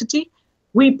of the entity.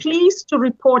 We're pleased to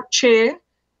report, Chair,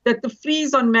 that the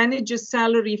freeze on managers'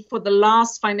 salary for the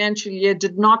last financial year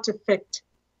did not affect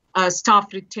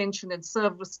staff retention and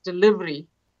service delivery,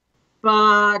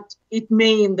 but it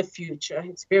may in the future.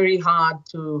 It's very hard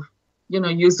to,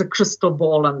 use a crystal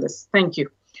ball on this. Thank you.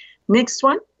 Next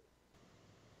one.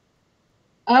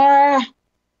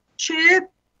 Chair,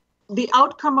 the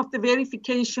outcome of the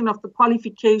verification of the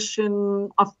qualification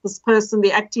of this person,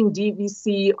 the acting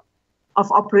DVC of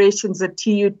operations at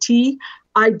TUT,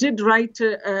 I did write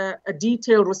a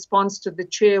detailed response to the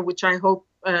chair, which I hope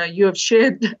you have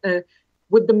shared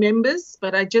with the members,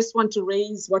 but I just want to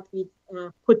raise what we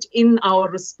put in our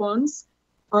response.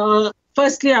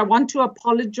 Firstly, I want to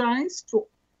apologize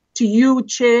to you,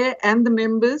 Chair, and the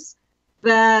members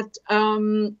that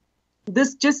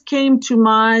this just came to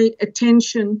my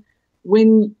attention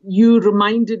when you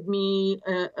reminded me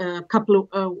a couple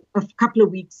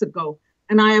of weeks ago.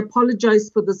 And I apologize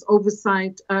for this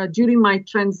oversight. During my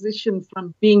transition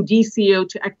from being DCO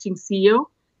to acting CEO,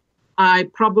 I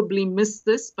probably missed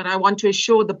this, but I want to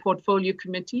assure the Portfolio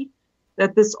Committee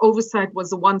that this oversight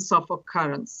was a once-off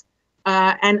occurrence.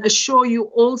 And assure you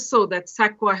also that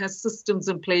SAQA has systems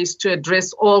in place to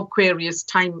address all queries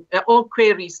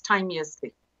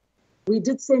timeously. We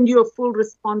did send you a full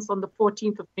response on the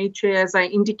 14th of May, Chair, as I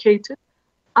indicated.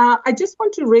 I just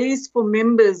want to raise for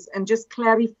members and just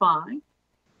clarify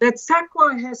that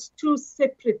SAQA has two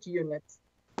separate units,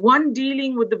 one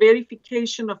dealing with the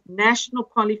verification of national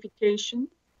qualification,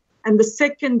 and the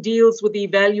second deals with the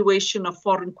evaluation of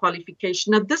foreign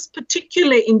qualification. Now, this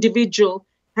particular individual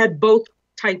had both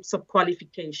types of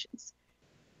qualifications.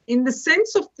 In the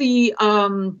sense of the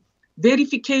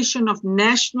verification of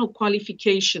national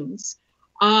qualifications,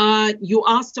 you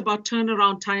asked about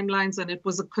turnaround timelines, and it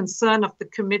was a concern of the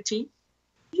committee.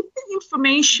 If the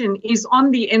information is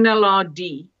on the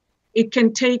NLRD, it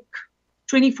can take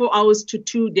 24 hours to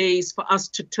 2 days for us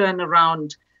to turn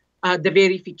around the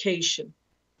verification.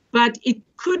 But it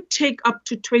could take up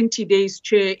to 20 days,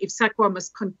 Chair, if SAQA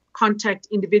must contact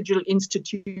individual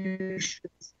institutions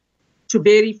to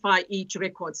verify each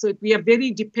record. So we are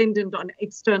very dependent on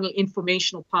external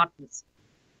informational partners.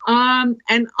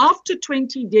 And after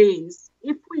 20 days,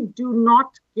 if we do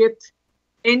not get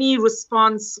any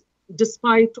response,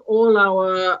 despite all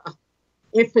our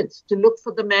efforts to look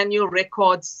for the manual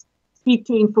records, speak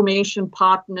to information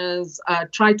partners,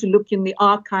 try to look in the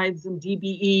archives and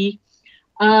DBE,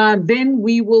 then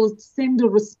we will send a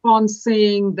response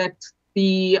saying that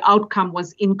the outcome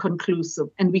was inconclusive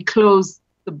and we close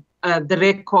the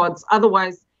records.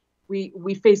 Otherwise,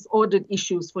 we face audit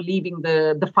issues for leaving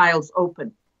the files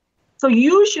open. So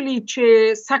usually,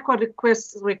 Chair, SAQA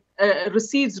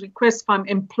receives requests from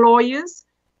employers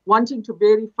wanting to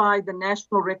verify the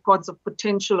national records of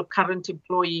potential or current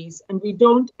employees, and we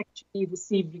don't actually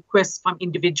receive requests from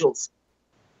individuals.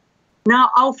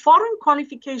 Now, our foreign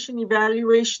qualification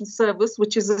evaluation service,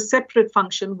 which is a separate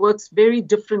function, works very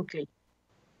differently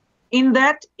in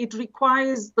that it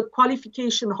requires the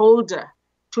qualification holder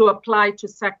to apply to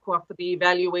SAQA for the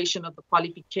evaluation of the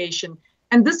qualification.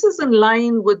 And this is in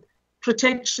line with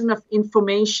protection of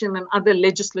information and other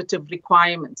legislative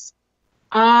requirements.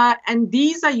 And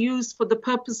these are used for the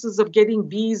purposes of getting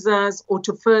visas or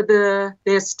to further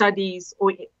their studies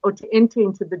or to enter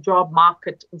into the job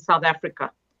market in South Africa.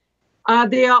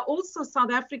 There are also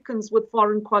South Africans with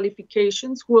foreign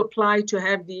qualifications who apply to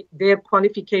have their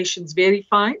qualifications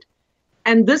verified.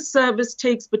 And this service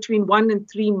takes between 1 and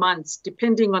 3 months,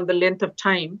 depending on the length of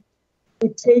time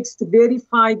it takes to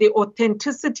verify the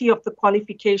authenticity of the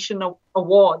qualification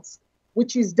awards,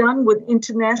 which is done with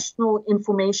international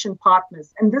information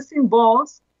partners. And this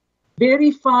involves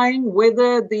verifying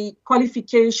whether the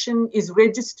qualification is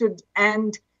registered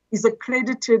and is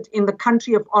accredited in the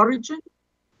country of origin,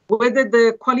 whether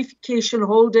the qualification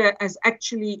holder has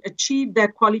actually achieved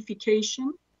that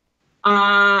qualification.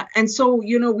 And so,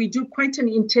 you know, we do quite an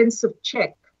intensive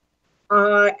check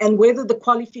and whether the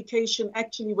qualification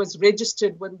actually was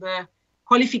registered when the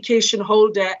qualification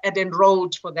holder had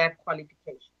enrolled for that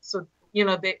qualification. So, you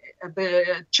know,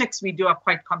 the checks we do are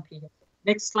quite comprehensive.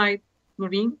 Next slide,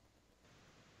 Maureen.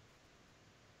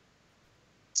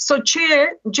 So,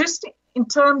 Chair, just in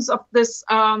terms of this,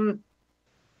 you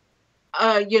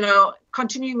know,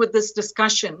 continuing with this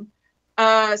discussion,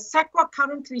 SAQA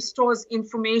currently stores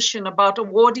information about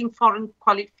awarding foreign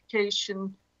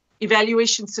qualification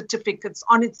evaluation certificates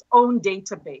on its own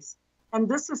database. And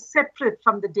this is separate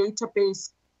from the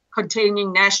database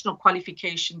containing national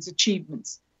qualifications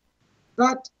achievements.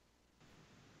 But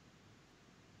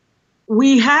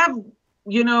we have,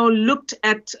 you know, looked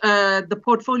at the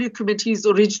portfolio committee's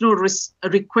original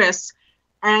requests,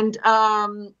 and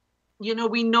you know,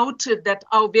 we noted that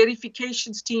our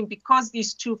verifications team, because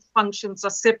these two functions are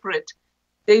separate,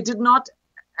 they did not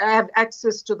have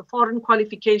access to the foreign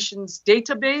qualifications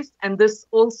database, and this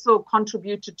also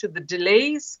contributed to the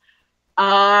delays.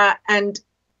 And,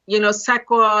 you know,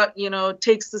 SAQA, you know,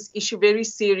 takes this issue very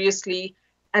seriously,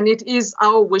 and it is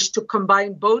our wish to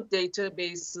combine both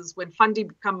databases when funding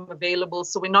becomes available,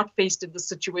 so we're not faced in the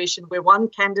situation where one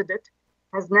candidate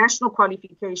has national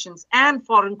qualifications and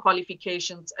foreign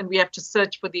qualifications, and we have to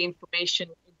search for the information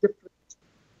in different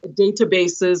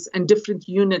databases and different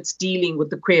units dealing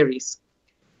with the queries.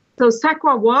 So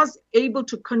SAQA was able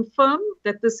to confirm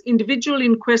that this individual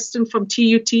in question from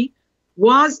TUT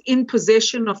was in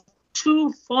possession of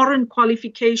 2 foreign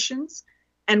qualifications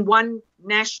and 1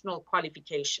 national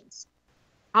qualifications.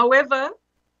 However,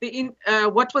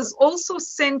 what was also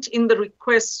sent in the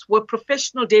requests were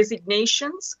professional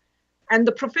designations, and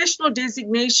the professional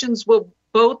designations were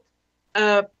both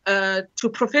to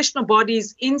professional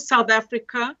bodies in South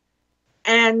Africa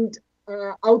and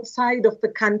outside of the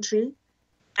country.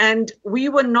 And we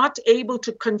were not able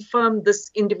to confirm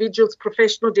this individual's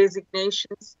professional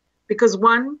designations because,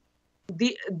 one,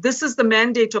 this is the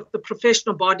mandate of the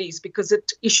professional bodies because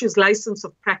it issues license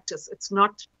of practice. It's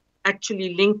not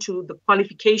actually linked to the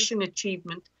qualification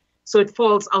achievement, so it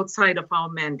falls outside of our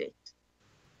mandate.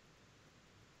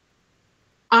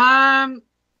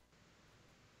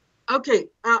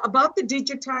 About the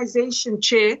digitization,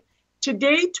 Chair, to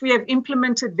date, we have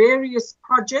implemented various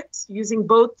projects using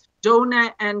both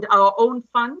donor and our own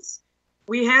funds.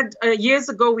 We had, years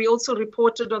ago, we also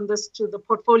reported on this to the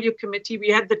portfolio committee. We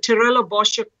had the Tirelo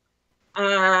Bosche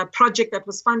project that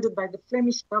was funded by the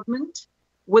Flemish government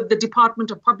with the Department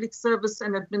of Public Service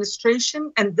and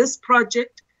Administration. And this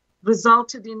project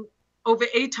resulted in over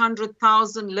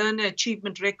 800,000 learner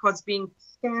achievement records being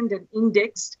scanned and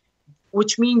indexed,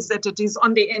 which means that it is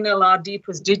on the NLRD, it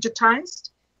was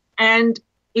digitized. And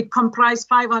it comprised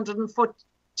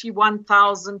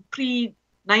 541,000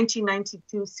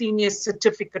 pre-1992 senior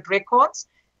certificate records.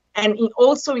 And it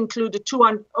also included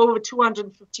over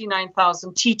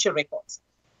 259,000 teacher records.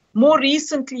 More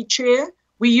recently, Chair,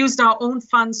 we used our own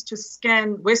funds to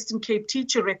scan Western Cape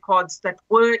teacher records that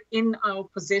were in our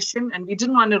possession, and we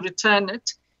didn't want to return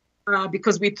it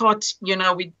because we thought, you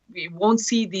know, we won't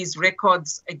see these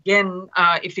records again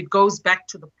if it goes back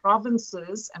to the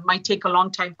provinces, and might take a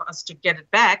long time for us to get it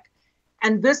back.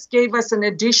 And this gave us an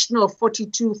additional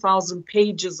 42,000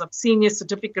 pages of senior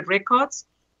certificate records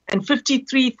and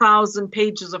 53,000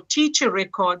 pages of teacher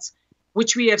records,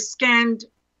 which we have scanned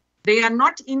They are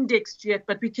not indexed yet,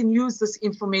 but we can use this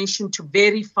information to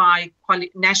verify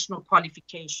national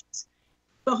qualifications.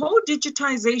 The whole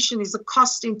digitization is a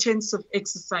cost-intensive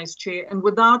exercise, Chair, and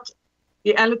without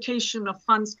the allocation of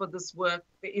funds for this work,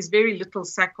 there is very little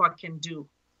SAQA can do.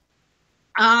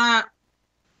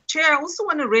 Chair, I also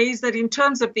want to raise that in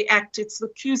terms of the Act, it's the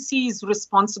QC's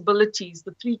responsibilities,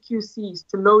 the 3 QCs,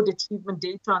 to load achievement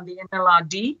data on the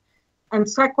NLRD. And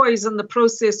SAQA is in the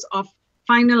process of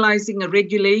finalizing a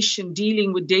regulation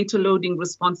dealing with data loading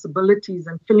responsibilities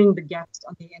and filling the gaps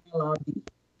on the NLRD.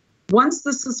 Once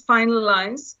this is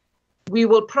finalized, we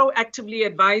will proactively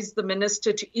advise the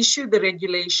minister to issue the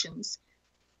regulations.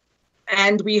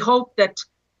 And we hope that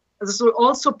this will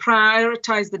also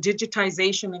prioritize the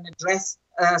digitization and address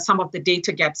some of the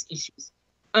data gaps issues.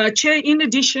 Chair, in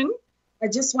addition, I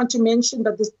just want to mention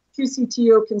that the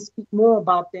QCTO can speak more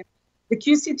about them. The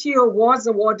QCTO was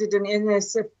awarded an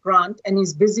NSF grant and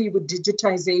is busy with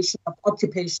digitization of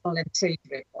occupational and trade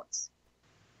records.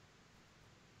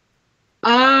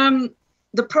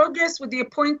 The progress with the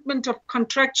appointment of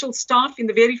contractual staff in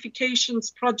the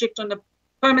verifications project on a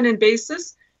permanent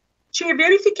basis. Chair,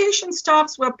 verification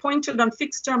staffs were appointed on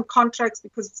fixed-term contracts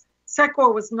because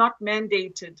SAQA was not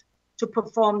mandated to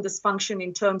perform this function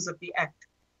in terms of the Act.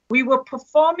 We were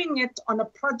performing it on a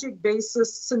project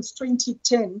basis since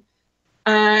 2010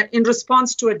 in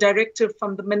response to a directive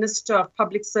from the Minister of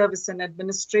Public Service and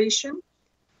Administration.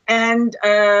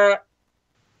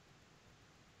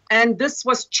 And this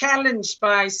was challenged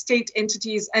by state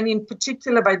entities and in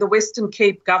particular by the Western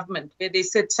Cape government, where they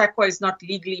said SAQA is not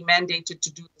legally mandated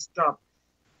to do this job.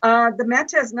 The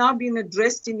matter has now been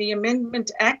addressed in the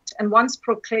Amendment Act, and once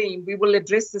proclaimed, we will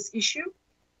address this issue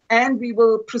and we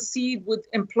will proceed with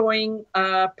employing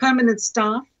permanent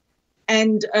staff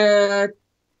and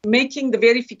making the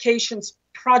verifications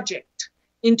project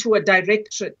into a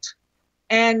directorate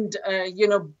and,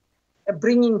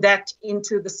 bringing that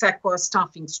into the SAQA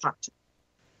staffing structure.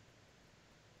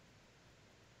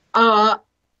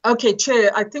 Okay,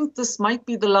 Chair, I think this might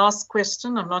be the last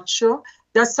question, I'm not sure.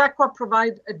 Does SAQA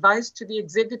provide advice to the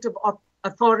executive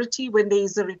authority when there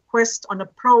is a request on a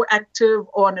proactive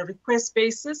or on a request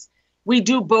basis? We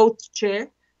do both, Chair,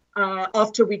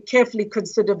 after we carefully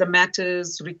consider the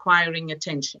matters requiring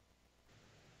attention.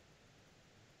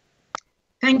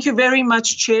 Thank you very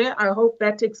much, Chair. I hope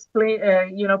that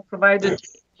provided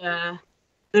the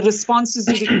responses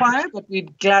you require, but we're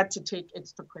glad to take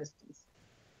extra questions.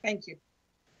 Thank you.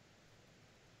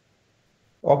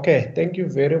 Okay, thank you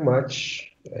very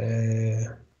much.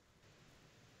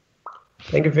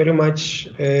 Thank you very much,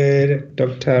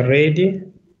 Dr. Reddy,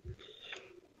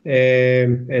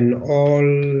 and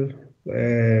all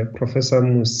Professor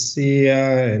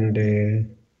Musia and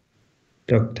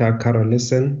Dr.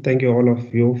 Carolison. Thank you all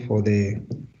of you for the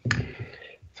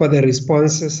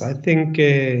responses. I think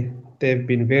they've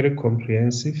been very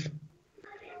comprehensive,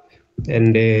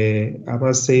 and I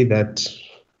must say that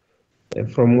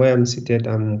from where I'm seated,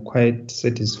 I'm quite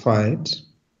satisfied.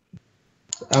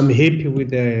 I'm happy with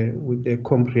the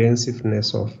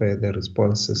comprehensiveness of the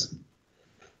responses.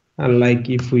 Unlike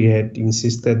if we had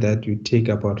insisted that you take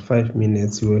about 5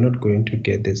 minutes, you were not going to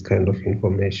get this kind of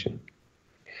information.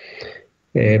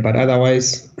 But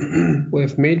otherwise,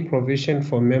 we've made provision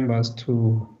for members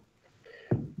to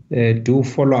do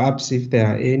follow-ups if there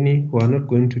are any. We are not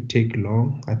going to take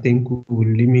long. I think we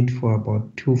will limit for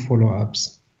about 2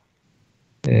 follow-ups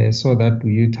so that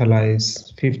we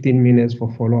utilize 15 minutes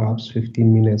for follow-ups,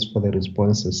 15 minutes for the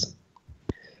responses,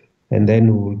 and then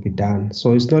we will be done.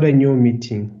 So it's not a new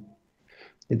meeting.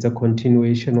 It's a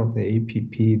continuation of the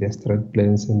APP, the strat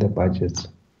plans, and the budgets.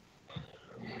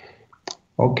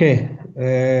 Okay,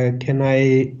 can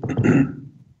I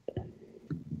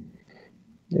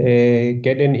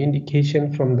get an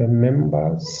indication from the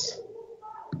members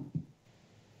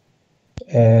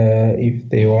if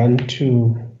they want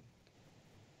to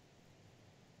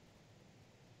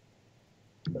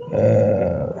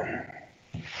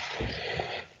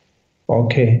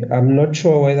okay, I'm not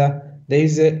sure whether there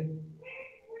is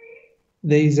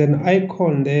an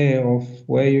icon there of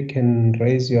where you can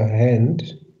raise your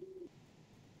hand.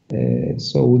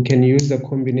 So we can use the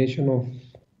combination of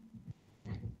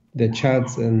the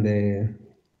charts and the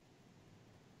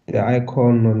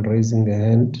icon on raising the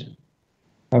hand.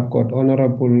 I've got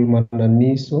Honorable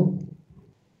Mananiso,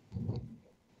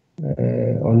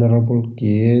 Honorable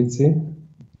Gietzi,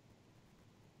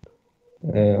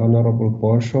 Honorable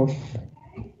Boshoff,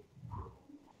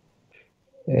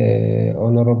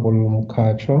 Honorable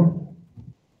Mkacho,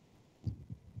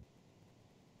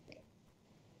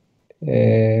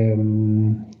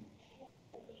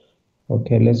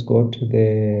 okay, let's go to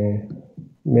the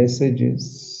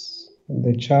messages in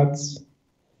the chats.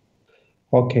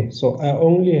 Okay, so I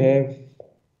only have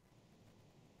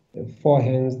 4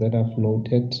 hands that I've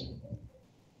noted.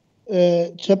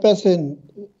 Chairperson,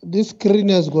 this screen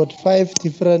has got 5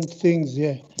 different things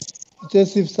here. It's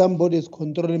as if somebody is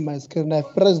controlling my screen. I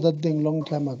pressed that thing long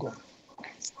time ago.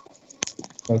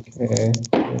 Okay.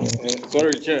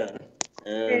 Sorry, Chair.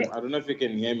 I don't know if you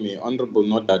can hear me. Honorable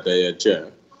Not Data,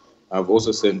 Chair. I've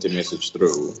also sent a message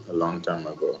through a long time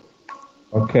ago.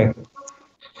 Okay.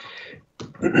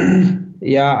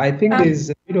 Yeah, I think there's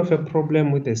a bit of a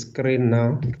problem with the screen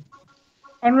now.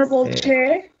 Honorable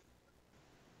Chair.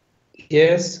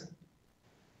 Yes.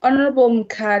 Honorable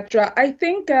Mkatra, I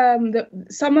think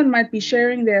someone might be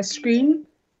sharing their screen.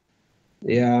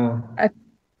 Yeah.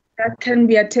 That can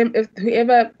be if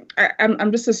whoever.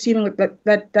 I'm just assuming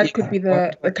that could be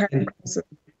the current person.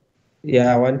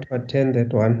 Yeah, I want to attend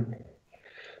that one.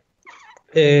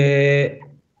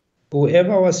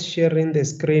 Whoever was sharing the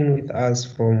screen with us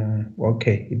from,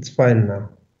 okay, it's fine now.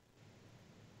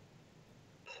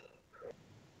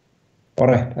 All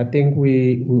right, I think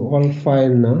we all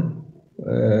fine now.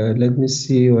 Let me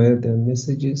see where the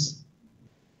messages.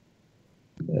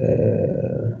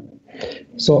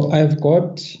 So I've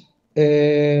got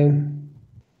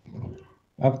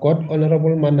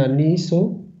Honorable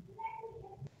Mananiso.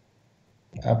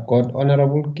 I've got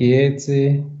Honorable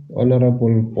Gietse,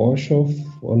 Honorable Boshoff,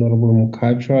 Honorable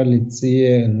Mukatra,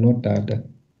 Litsie, and Nodada.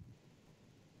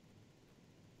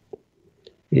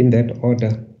 In that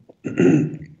order.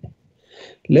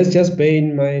 Let's just bear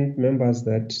in mind, members,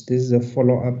 that this is a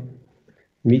follow-up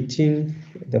meeting.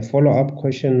 The follow-up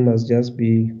question must just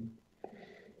be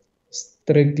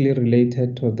strictly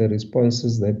related to the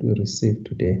responses that we received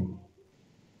today.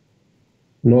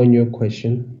 No new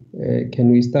question.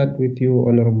 Can we start with you,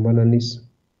 Honorable Mananis?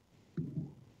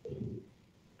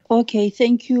 Okay,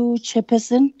 thank you,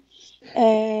 Chairperson.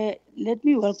 Let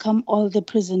me welcome all the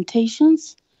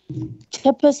presentations.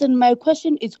 Chairperson, my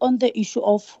question is on the issue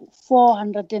of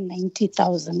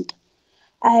 490,000.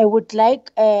 I would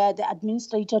like the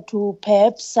administrator to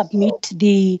perhaps submit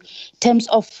the terms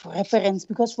of reference,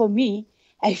 because for me,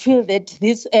 I feel that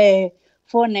this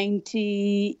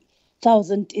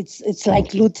 490,000, it's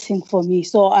like looting for me.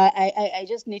 So I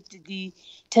just need the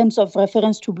terms of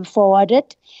reference to be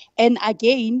forwarded. And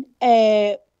again,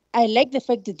 I like the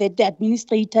fact that the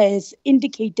administrator has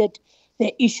indicated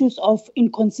the issues of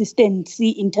inconsistency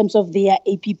in terms of their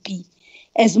APP.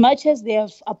 As much as they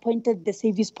have appointed the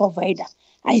service provider,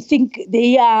 I think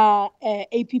they are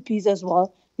APPs as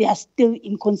well. They are still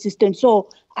inconsistent. So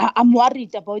I'm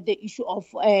worried about the issue of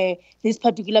this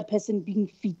particular person being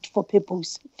fit for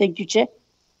purpose. Thank you, Chair.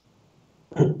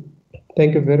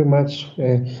 Thank you very much.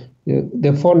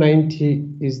 The 490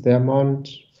 is the amount,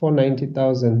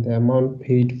 490,000, the amount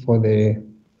paid for the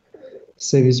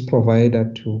service provider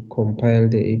to compile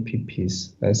the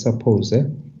APPs, I suppose.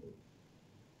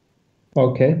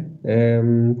 Okay.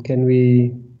 Can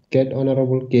we get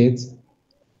Honorable Gates?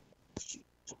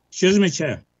 Excuse me,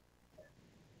 Chair.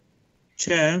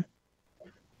 Chair.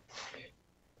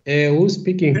 Who's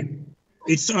speaking?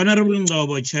 It's Honorable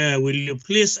Ngobo, Chair. Will you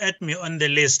please add me on the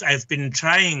list? I've been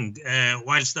trying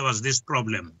whilst there was this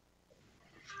problem.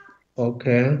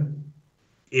 Okay.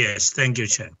 Yes, thank you,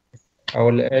 Chair. I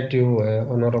will add you,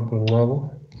 Honorable Ngobo.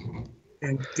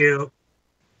 Thank you.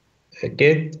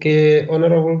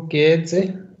 Honorable Gates.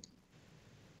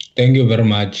 Thank you very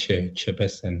much,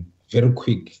 Chairperson. Very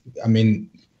quick. I mean,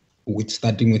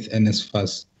 starting with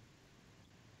NSFAS,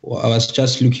 I was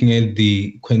just looking at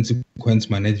the consequence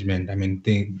management. I mean,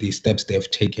 the steps they have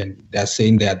taken. They are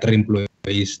saying there are 3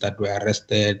 employees that were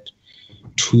arrested,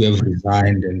 2 have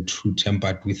resigned, and 2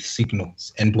 tampered with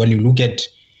signals. And when you look at,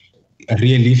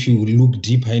 really, if you look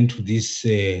deeper into this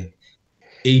 8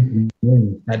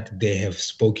 men that they have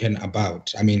spoken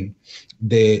about, I mean,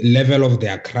 the level of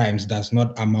their crimes does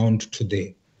not amount to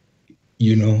the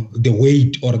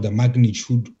weight or the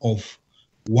magnitude of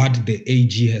what the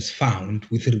AG has found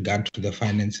with regard to the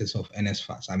finances of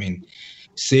NSFAS. I mean,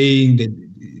 saying that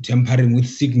tampering with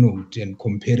signal and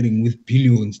comparing with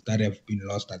billions that have been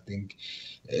lost, I think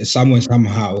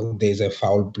somehow there's a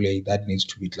foul play that needs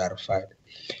to be clarified.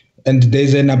 And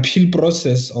there's an appeal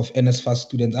process of NSFAS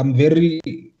students. I'm very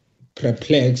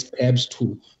perplexed perhaps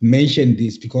to mention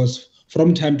this, because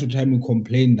from time to time we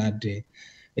complain that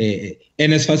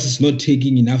NSFAS is not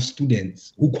taking enough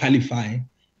students who qualify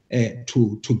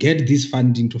to get this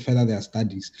funding to further their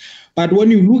studies. But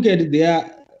when you look at their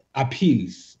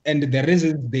appeals and the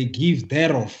reasons they give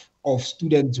thereof of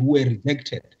students who were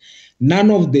rejected, none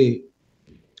of the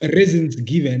reasons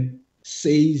given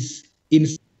says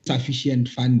insufficient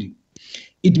funding.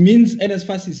 it means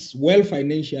NSFAS is well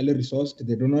financially resourced.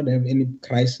 They do not have any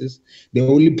crisis. The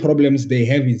only problems they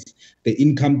have is the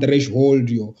income threshold,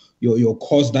 your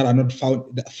costs that are not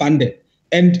funded.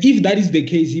 And if that is the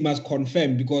case, he must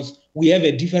confirm, because we have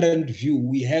a different view.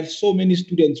 We have so many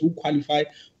students who qualify,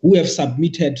 who have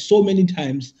submitted so many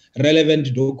times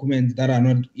relevant documents that are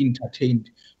not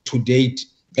entertained to date.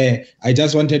 I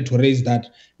just wanted to raise that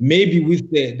maybe with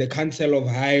the Council of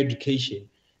Higher Education,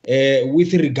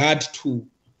 with regard to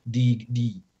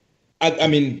I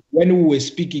mean, when we were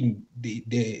speaking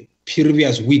the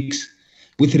previous weeks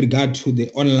with regard to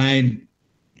the online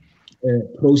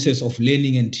process of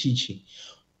learning and teaching,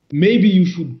 maybe you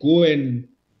should go and,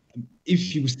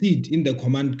 if you see it in the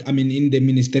in the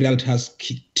ministerial task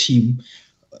team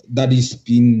that is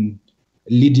being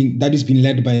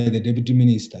led by the deputy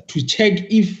minister, to check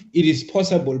if it is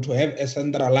possible to have a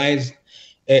centralized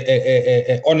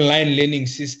online learning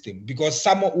system, because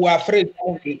some who are afraid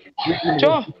of it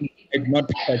not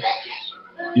touch,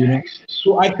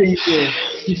 So I think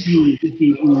if you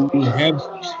have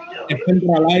a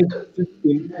centralized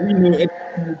system, we know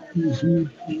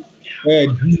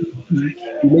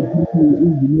electrical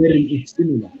engineering is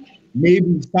similar.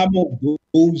 Maybe some of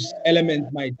those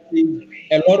elements might save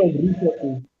a lot of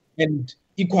resources and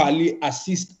equally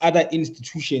assist other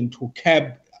institutions to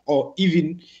curb or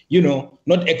even,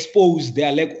 not expose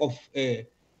their lack of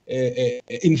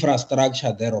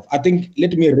infrastructure thereof. I think,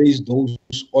 let me raise those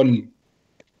only.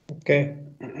 Okay.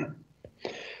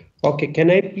 Okay, can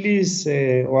I please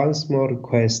once more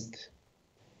request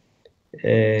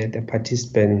the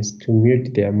participants to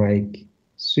mute their mic,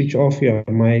 switch off your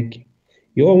mic.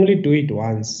 You only do it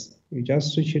once. You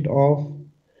just switch it off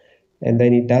and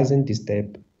then it doesn't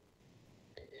disturb.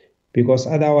 Because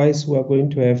otherwise we are going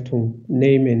to have to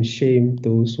name and shame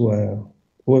those who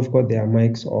have got their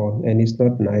mics on, and it's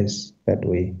not nice that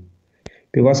way.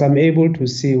 Because I'm able to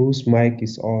see whose mic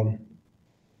is on.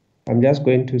 I'm just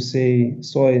going to say,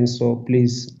 so and so,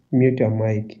 please mute your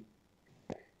mic.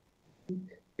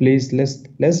 Please,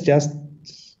 let's just,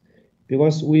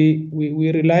 because we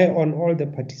rely on all the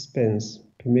participants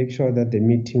to make sure that the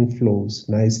meeting flows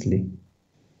nicely.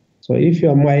 So if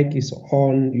your mic is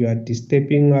on, you are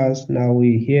disturbing us. Now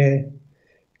we hear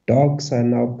dogs are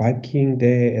now barking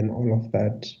there and all of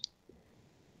that.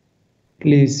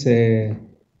 Please,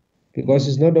 because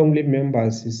it's not only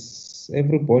members, it's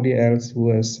everybody else who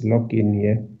has logged in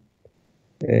here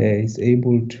is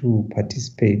able to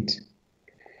participate.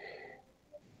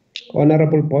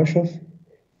 Honorable Boshoff.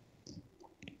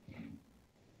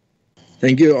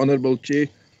 Thank you, Honorable Chair.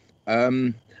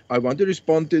 I want to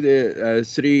respond to the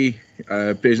three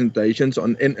presentations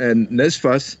on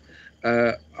NSFAS.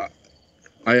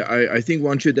 I think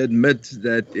one should admit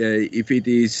that if it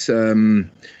is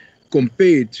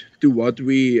compared to what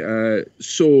we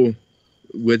saw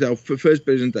with our first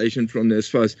presentation from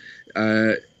NSFAS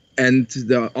and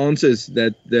the answers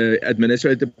that the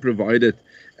administrator provided,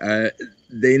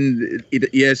 then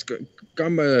it has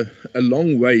come a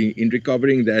long way in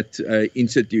recovering that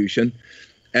institution.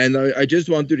 And I just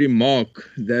want to remark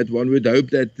that one would hope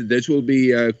that this will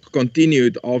be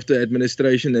continued after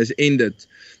administration has ended,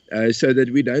 so that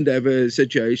we don't have a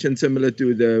situation similar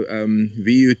to the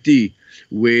VUT,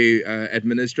 where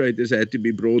administrators had to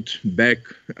be brought back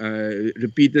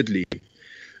repeatedly.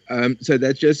 So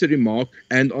that's just a remark.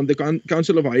 And on the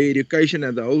Council of Higher Education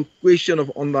and the whole question of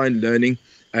online learning,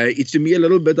 it's to me a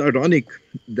little bit ironic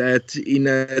that in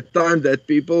a time that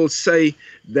people say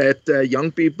that young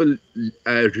people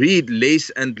read less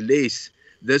and less,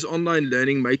 this online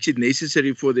learning makes it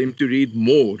necessary for them to read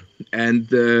more. And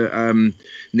the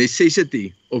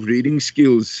necessity of reading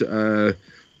skills,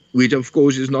 which of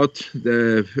course is not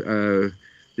the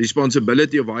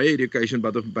responsibility of higher education,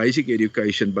 but of basic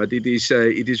education, but it is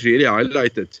really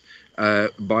highlighted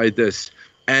by this.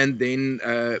 And then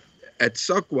at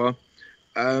SAQA,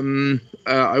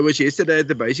 I was yesterday at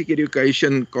the Basic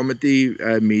Education Committee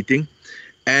meeting,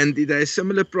 and it has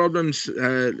similar problems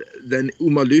than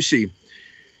Umalusi,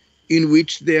 in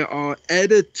which there are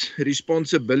added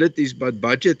responsibilities but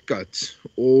budget cuts,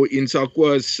 or in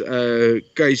SAQA's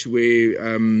case where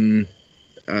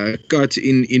cuts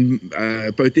in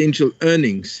potential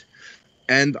earnings.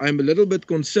 And I'm a little bit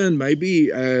concerned, maybe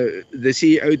the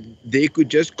CEO there could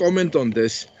just comment on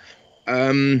this.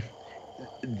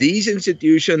 These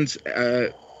institutions,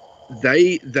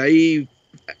 they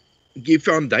give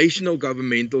foundational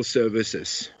governmental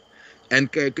services,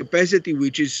 and capacity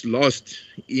which is lost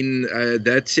in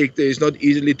that sector is not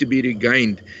easily to be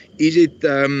regained. Is it,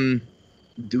 do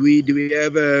we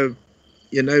have a,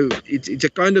 it's a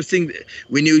kind of thing,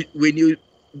 when you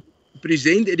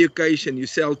present education, you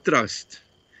sell trust.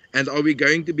 And are we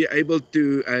going to be able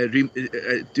to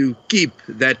keep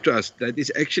that trust? That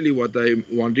is actually what I'm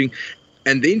wondering.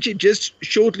 And then she just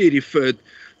shortly referred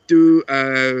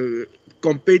to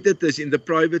competitors in the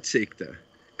private sector.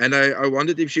 And I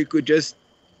wondered if she could just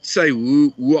say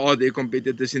who are their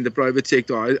competitors in the private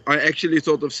sector. I actually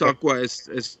thought of SAQA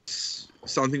as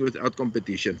something without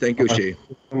competition. Thank you, Chair. Thank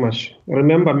you so much.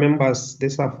 Remember, members,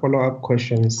 these are follow-up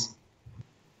questions,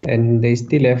 and they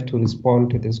still have to respond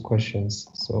to these questions.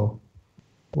 So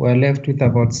we're left with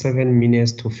about 7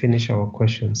 minutes to finish our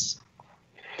questions.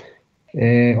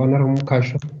 Honorable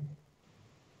Mukasho.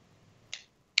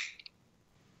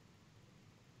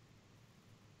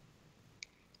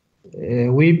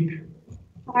 Whip.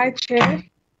 Hi, Chair.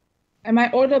 Am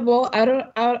I audible?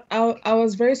 I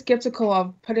was very skeptical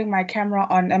of putting my camera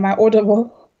on. Am I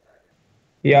audible?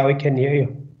 Yeah, we can hear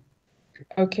you.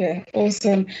 Okay,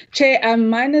 awesome. Chair,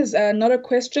 mine is not a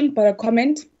question, but a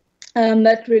comment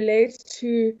that relates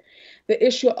to the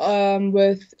issue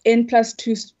with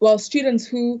N+2, well, students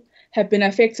who have been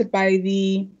affected by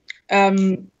the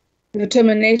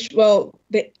termination. Well,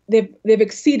 they've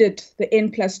exceeded the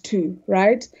N+2,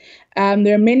 right?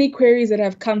 There are many queries that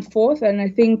have come forth, and I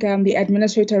think the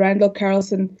Administrator Randall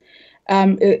Carlson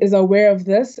is aware of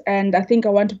this, and I think I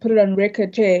want to put it on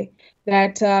record, Chair,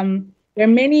 that there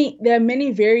are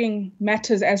many varying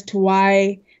matters as to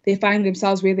why they find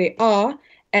themselves where they are,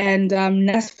 and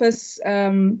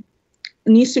NSFAS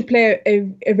needs to play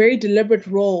a very deliberate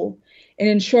role in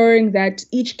ensuring that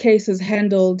each case is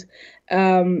handled,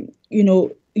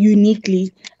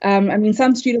 uniquely. I mean,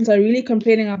 some students are really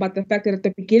complaining about the fact that at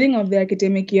the beginning of the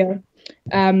academic year,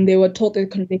 they were told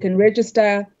they can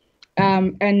register,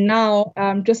 and now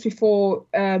just before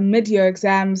mid-year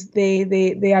exams,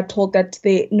 they are told that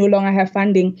they no longer have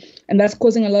funding, and that's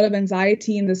causing a lot of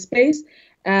anxiety in the space.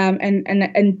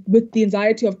 And with the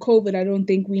anxiety of COVID, I don't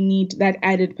think we need that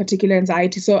added particular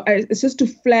anxiety. So it's just to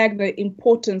flag the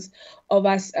importance of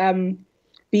us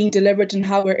being deliberate in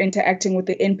how we're interacting with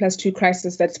the N+2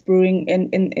 crisis that's brewing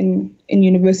in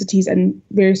universities and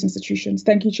various institutions.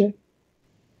 Thank you, Chair.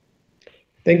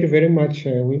 Thank you very much,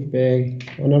 with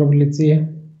Honorable Letsia.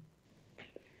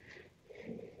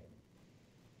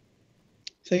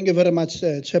 Thank you very much,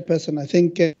 Chairperson. I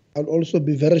think I'll also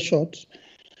be very short.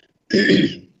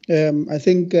 I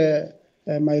think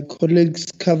my colleagues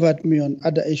covered me on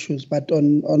other issues, but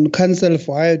on Council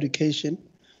for Higher Education,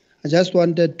 I just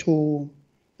wanted to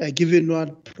given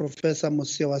what Professor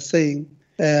Mosia was saying,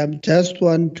 just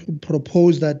want to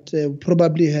propose that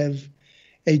probably have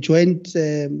a joint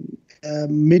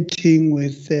meeting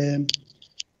with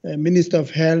Minister of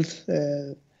Health,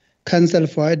 Council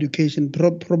for Higher Education,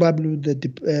 probably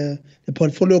the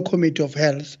Portfolio Committee of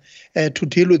Health, to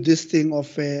deal with this thing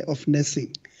of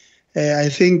nursing. I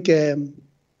think a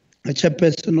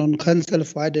chairperson on Council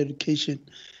for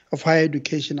Higher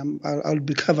Education, I'll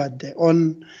be covered there.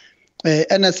 On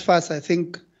NSFAS, I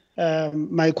think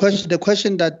the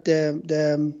question that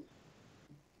the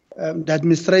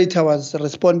administrator was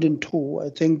responding to, I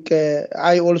think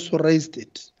I also raised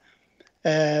it,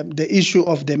 the issue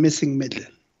of the missing middle.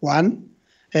 One,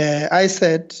 I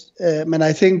said, and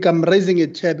I think I'm raising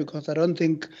it, Chair, because I don't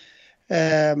think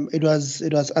it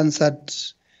was answered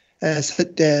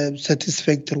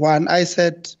satisfactory. One, I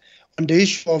said on the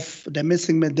issue of the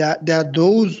missing middle, there are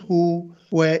those who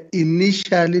were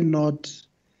initially not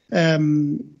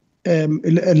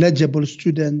eligible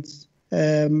students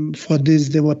for this.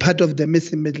 They were part of the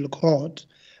missing middle cohort,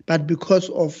 but because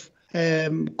of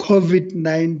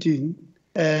COVID-19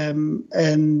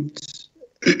 and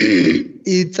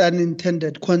its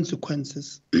unintended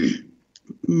consequences,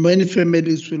 many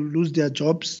families will lose their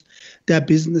jobs, their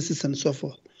businesses, and so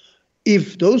forth.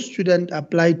 If those students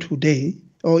apply today,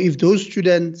 or if those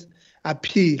students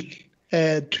appeal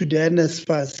to the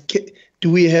NSFAS,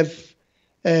 do we have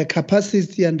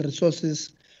capacity and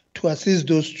resources to assist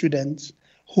those students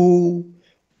who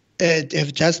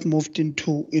have just moved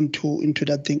into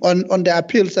that thing? On the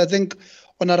appeals, I think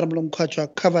Honorable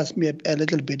Mkwacha covers me a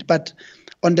little bit, but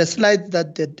on the slide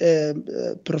that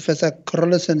Professor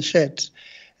Carolson shared,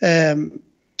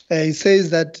 he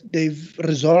says that they've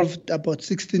resolved about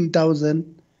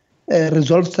 16,000,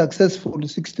 resolved successfully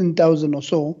 16,000 or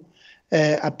so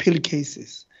appeal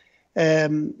cases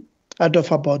out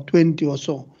of about 20 or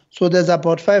so. So there's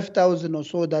about 5,000 or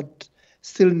so that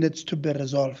still needs to be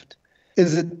resolved.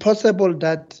 Is it possible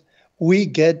that we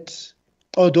get,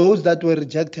 or those that were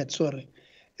rejected, sorry,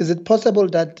 is it possible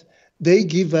that they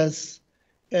give us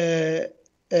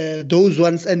those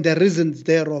ones and the reasons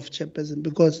thereof, Chairperson?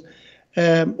 Because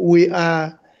we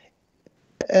are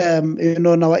in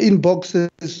our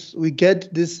inboxes, we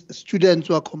get these students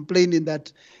who are complaining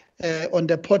that on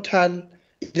the portal,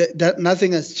 that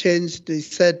nothing has changed. They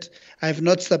said, I've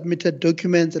not submitted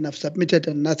documents and I've submitted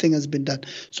and nothing has been done.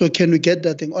 So can we get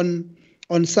that thing? On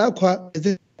SAQA, I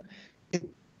think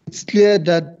it's clear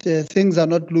that things are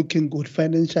not looking good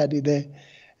financially there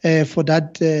for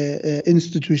that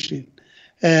institution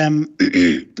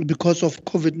because of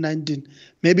COVID-19.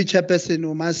 Maybe Chairperson,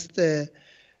 we must,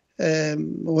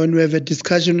 when we have a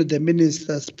discussion with the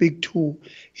minister, speak to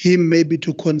him maybe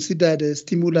to consider the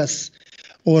stimulus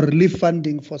or relief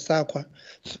funding for SAQA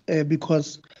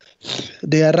because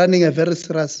they are running a very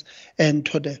serious end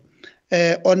to them.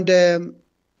 On the,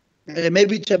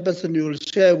 maybe Chairperson, you will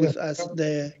share with us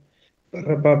the...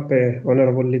 Wrap up,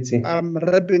 Honorable Litsi. I'm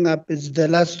wrapping up, it's the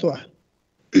last one.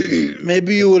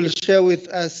 Maybe you will share with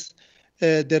us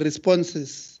the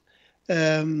responses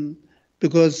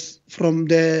because from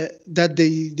that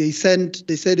they said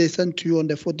they sent to you on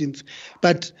the 14th.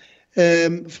 But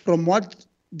from what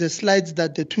the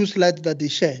two slides that they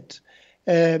shared,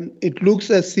 it looks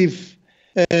as if,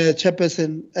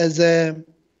 Chairperson, as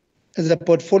a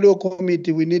portfolio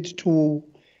committee, we need to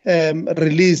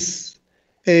release,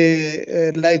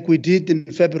 like we did in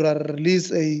February,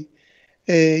 release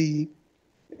a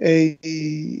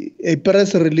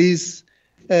press release,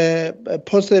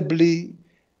 possibly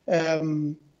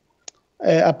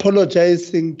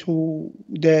apologizing to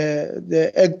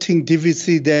the acting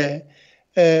DVC there,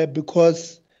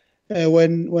 because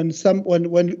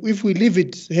if we leave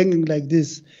it hanging like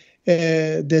this,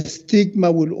 the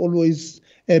stigma will always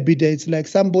be there. It's like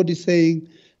somebody saying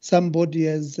somebody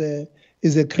is a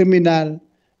criminal,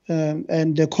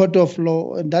 and the court of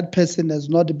law, and that person has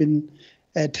not been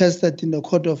tested in the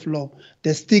court of law.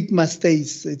 The stigma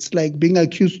stays. It's like being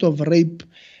accused of rape.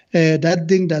 That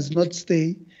thing does not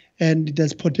stay, and it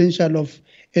has potential of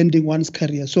ending one's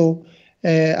career. So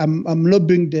I'm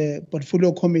lobbying the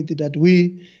portfolio committee that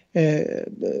we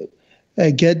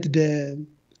get the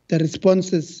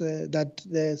responses that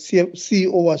the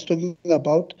CEO was talking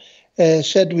about,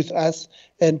 shared with us,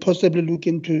 and possibly look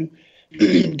into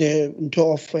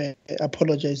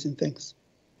apologizing. Thanks.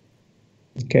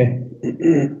 Okay.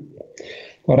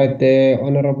 All right, the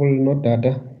Honorable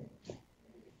Nodada,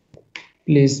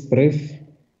 please brief.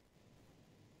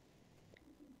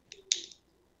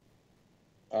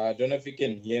 I don't know if you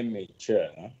can hear me,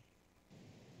 Chair.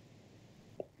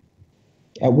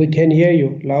 We can hear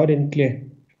you loud and clear.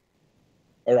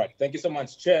 All right, thank you so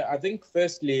much, Chair. I think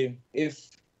firstly, if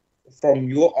from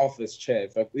your office, Chair,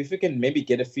 if we can maybe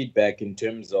get a feedback in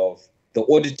terms of the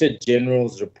Auditor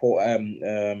General's report,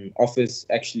 office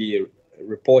actually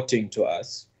reporting to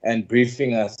us and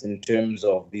briefing us in terms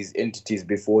of these entities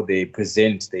before they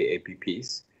present their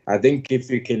APPs. I think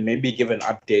if you can maybe give an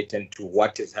update into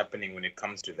what is happening when it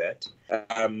comes to that.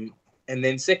 And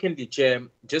then secondly, Chair,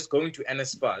 just going to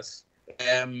NSFAS,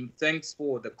 thanks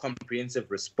for the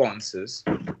comprehensive responses.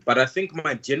 But I think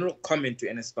my general comment to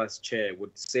NSFAS, Chair,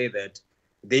 would say that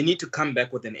they need to come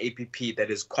back with an APP that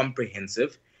is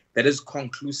comprehensive, that is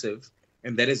conclusive,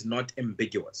 and that is not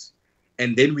ambiguous.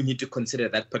 And then we need to consider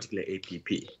that particular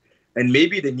APP. And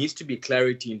maybe there needs to be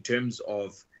clarity in terms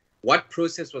of what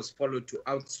process was followed to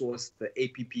outsource the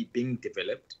APP being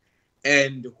developed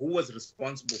and who was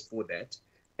responsible for that,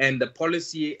 and the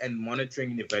policy and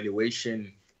monitoring and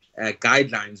evaluation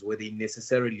guidelines were they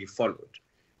necessarily followed.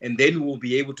 And then we'll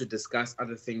be able to discuss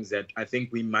other things that I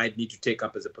think we might need to take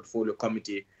up as a portfolio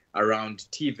committee around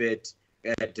TVET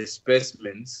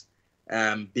disbursements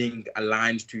being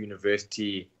aligned to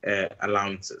university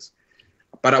allowances.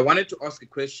 But I wanted to ask a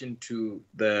question to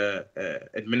the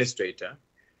administrator.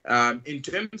 In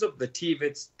terms of the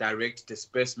TVET's direct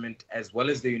disbursement as well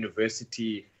as the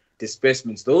university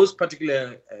disbursements, those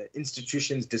particular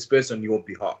institutions disperse on your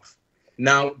behalf.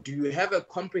 Now, do you have a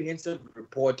comprehensive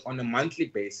report on a monthly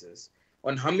basis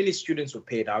on how many students were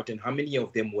paid out and how many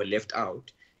of them were left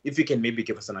out? If you can maybe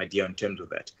give us an idea in terms of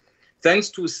that. Thanks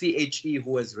to CHE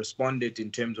who has responded in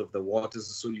terms of the Walter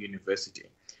Sisulu University.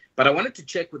 But I wanted to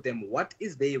check with them, what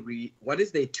is their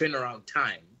turnaround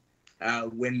time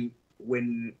when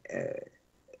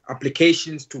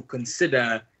applications to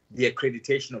consider the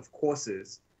accreditation of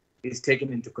courses is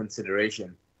taken into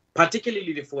consideration,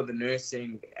 particularly for the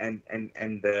nursing and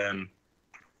the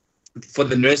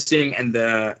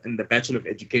Bachelor of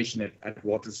Education at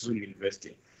Walter Sisulu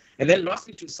University. And then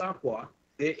lastly to SAQA,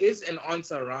 there is an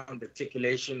answer around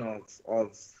articulation of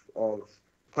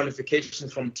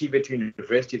qualifications from TVET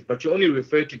universities, but you only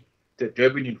refer to the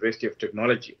Durban University of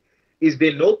Technology. Is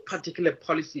there no particular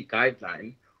policy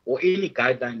guideline or any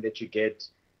guideline that you get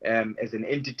as an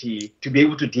entity to be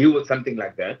able to deal with something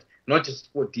like that, not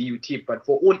just for DUT, but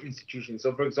for all institutions.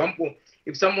 So, for example,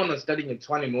 if someone is studying in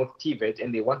Tshwane North TVET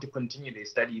and they want to continue their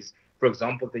studies, for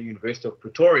example, at the University of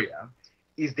Pretoria,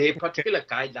 is there a particular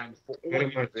guideline for all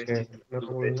universities to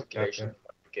do with articulation?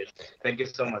 Thank you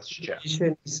so much, Chair.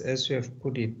 As you have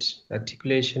put it,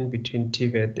 articulation between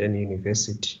TVET and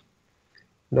university.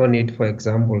 No need for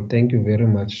example. Thank you very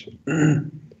much.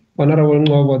 Honorable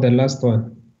Ngobo, the last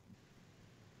one.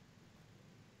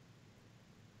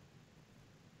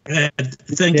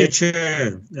 Thank you,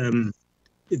 Chair.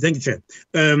 Thank you, Chair.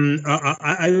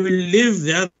 I will leave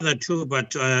the other two,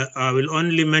 but I will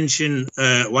only mention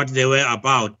what they were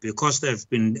about because they've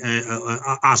been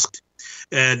asked.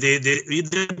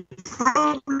 The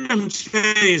problem,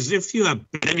 Chair, is if you are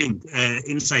planning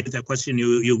inside the question,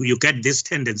 you get this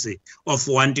tendency of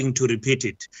wanting to repeat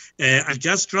it. I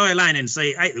just draw a line and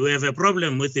say, we have a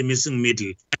problem with the missing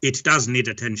middle. It does need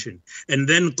attention. And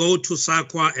then go to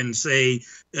SAQA and say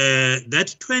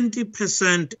that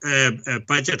 20%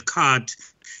 budget cut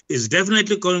is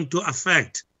definitely going to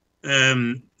affect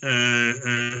the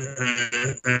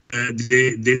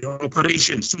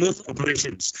operations, smooth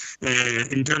operations,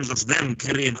 in terms of them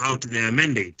carrying out their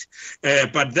mandate.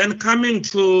 But then coming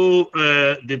to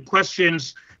the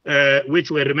questions which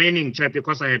were remaining, Chair,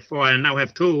 because I had 4, I now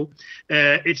have 2.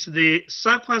 It's the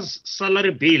SAQA's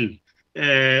salary bill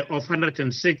of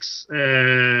 106,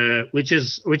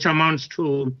 which amounts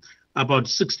to about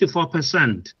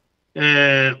 64%.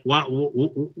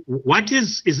 What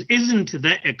isn't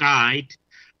there a guide?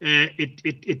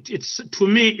 It's to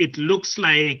me it looks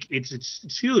like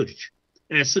it's huge,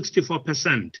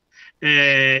 64%.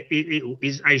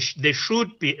 There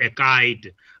should be a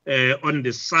guide on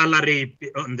the salary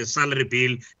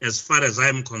bill as far as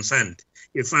I'm concerned.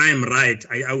 If I'm right,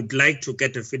 I would like to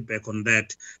get a feedback on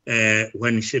that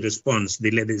when she responds, the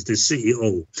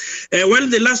CEO. Well,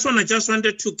 the last one, I just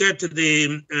wanted to get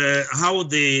the how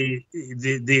they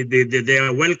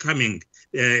are welcoming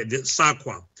the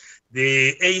SAQA,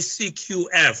 the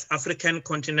ACQF, African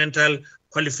Continental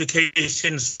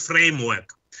Qualifications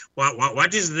Framework.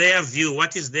 What is their view?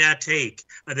 What is their take?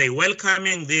 Are they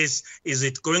welcoming this? Is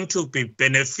it going to be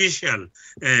beneficial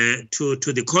to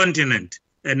the continent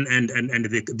and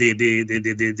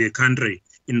the country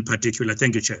in particular?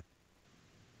 Thank you, Chair.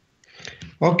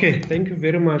 Okay, thank you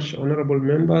very much, honorable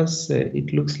members.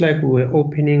 It looks like we were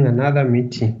opening another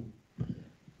meeting.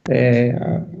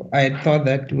 I thought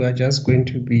that we were just going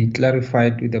to be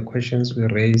clarified with the questions we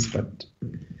raised, but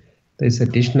there's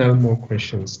additional more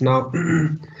questions. Now,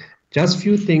 just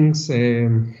few things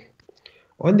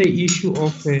on the issue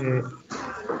of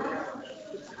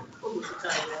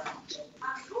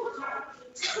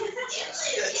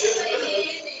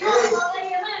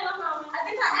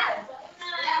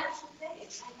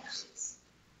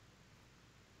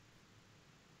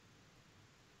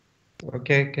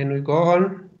okay, can we go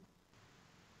on?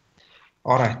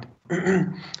 All right.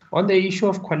 On the issue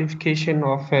of qualification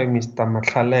of Mr.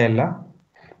 Matlalela,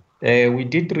 we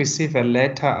did receive a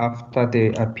letter after the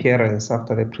appearance,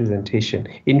 after the presentation.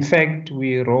 In fact,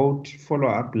 we wrote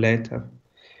follow-up letter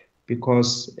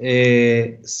because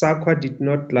SAQA did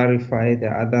not clarify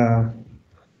the other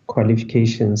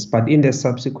qualifications, but in the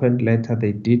subsequent letter,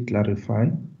 they did clarify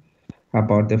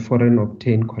about the foreign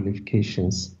obtained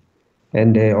qualifications.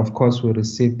 And of course, we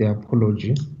received the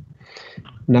apology.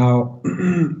 Now,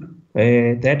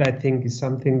 that I think is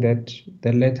something that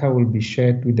the letter will be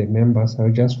shared with the members. I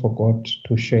just forgot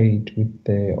to share it with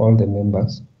all the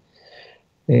members.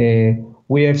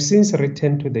 We have since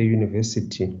written to the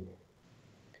university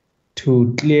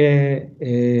to clear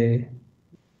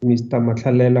Mr.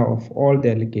 Matlalela of all the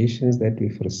allegations that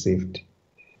we've received.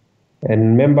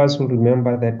 And members will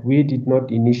remember that we did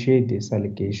not initiate these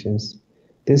allegations.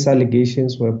 These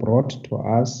allegations were brought to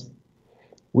us.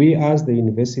 We asked the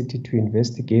university to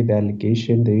investigate the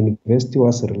allegation. The university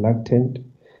was reluctant.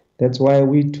 That's why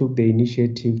we took the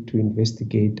initiative to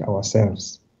investigate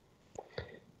ourselves.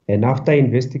 And after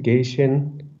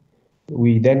investigation,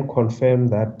 we then confirmed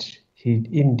that he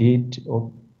indeed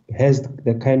has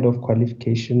the kind of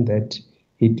qualification that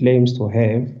he claims to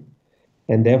have,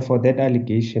 and therefore that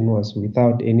allegation was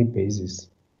without any basis.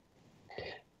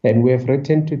 And we have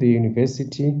written to the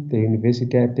university. The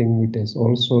university, I think, it has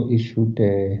also issued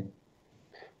a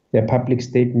public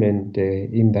statement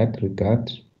in that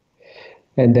regard.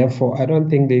 And therefore, I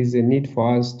don't think there is a need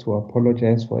for us to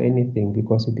apologize for anything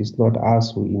because it is not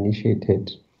us who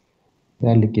initiated the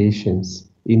allegations.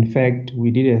 In fact,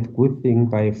 we did a good thing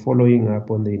by following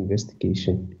up on the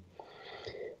investigation.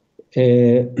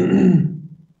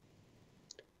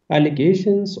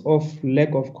 Allegations of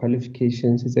lack of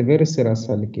qualifications is a very serious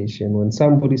allegation. When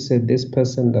somebody said this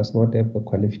person does not have the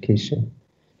qualification,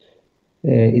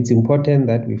 it's important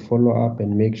that we follow up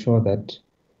and make sure that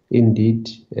indeed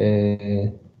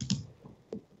the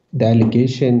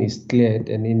allegation is cleared.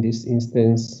 And in this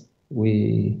instance,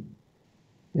 we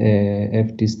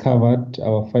have discovered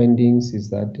our findings is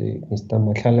that Mr.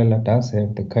 Mahlalela does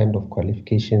have the kind of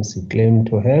qualifications he claimed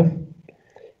to have.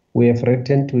 We have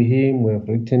written to him, we have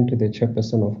written to the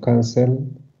chairperson of council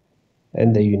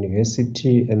and the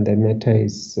university, and the matter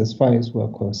is, as far as we are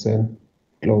concerned,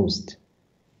 closed.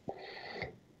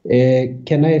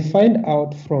 Can I find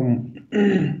out from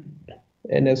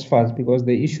NSFAS, because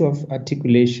the issue of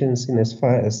articulations in as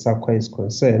far as SAQA is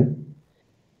concerned,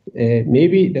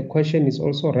 maybe the question is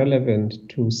also relevant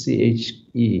to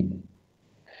CHE.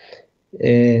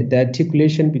 The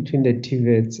articulation between the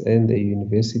TVETs and the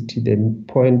university, the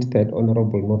point that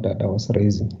Honorable Nodada was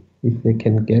raising, if they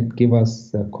can give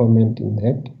us a comment in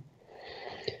that.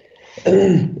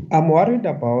 I'm worried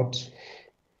about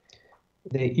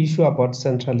the issue about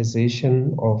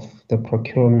centralization of the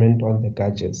procurement on the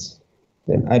gadgets.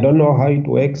 And I don't know how it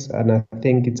works, and I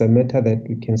think it's a matter that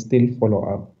we can still follow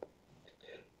up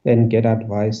and get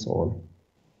advice on.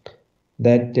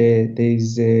 That there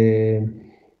is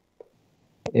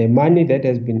money that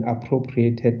has been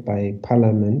appropriated by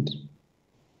Parliament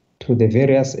to the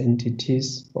various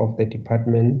entities of the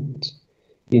department,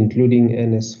 including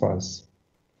NSFAS.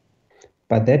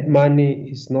 But that money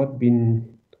is not been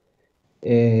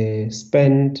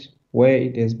spent where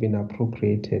it has been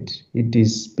appropriated. It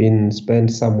is been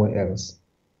spent somewhere else.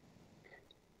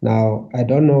 Now, I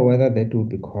don't know whether that will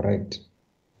be correct,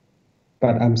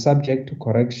 but I'm subject to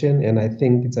correction, and I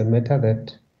think it's a matter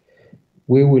that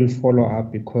we will follow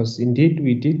up, because indeed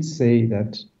we did say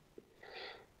that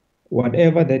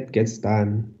whatever that gets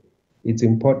done, it's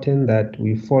important that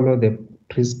we follow the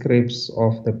prescripts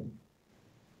of the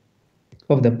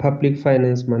Public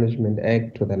Finance Management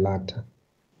Act to the latter.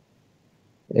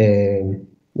 And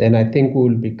I think we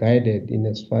will be guided in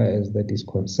as far as that is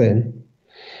concerned.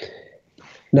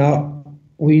 Now,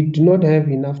 we do not have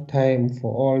enough time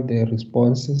for all the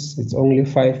responses. It's only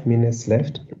 5 minutes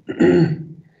left.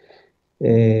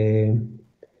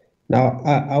 Now,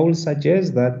 I will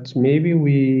suggest that maybe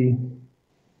we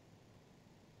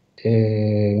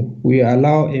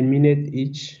allow a minute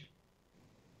each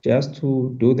just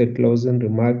to do the closing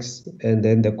remarks, and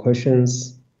then the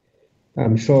questions,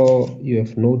 I'm sure you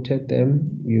have noted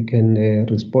them. You can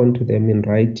respond to them in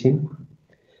writing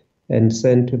and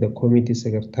send to the committee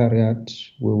secretariat.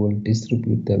 We will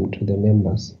distribute them to the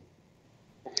members.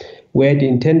 We had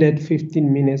intended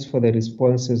 15 minutes for the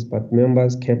responses, but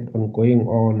members kept on going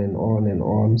on and on and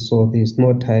on, so there's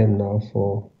no time now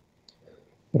for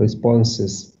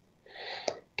responses.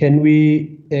 Can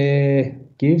we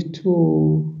give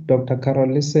to Dr.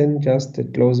 Carol Listen just the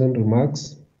closing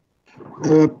remarks?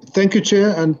 Thank you,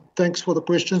 Chair, and thanks for the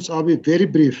questions. I'll be very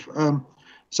brief.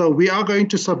 So we are going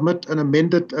to submit an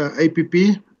amended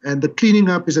APP, and the cleaning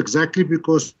up is exactly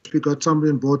because we got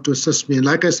somebody on board to assist me. And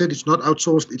like I said, it's not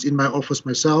outsourced, it's in my office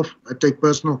myself. I take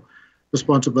personal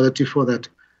responsibility for that.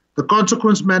 The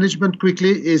consequence management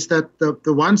quickly is that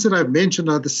the ones that I've mentioned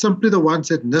are simply the ones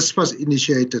that NSFAS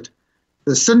initiated.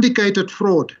 The syndicated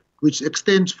fraud, which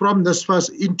extends from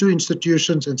NSFAS into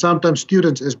institutions and sometimes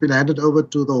students, has been handed over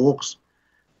to the Hawks,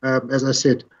 as I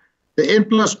said. The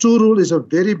N+2 rule is a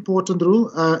very important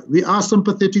rule. We are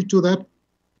sympathetic to that,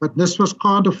 but NSFAS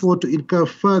can't afford to incur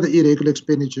further irregular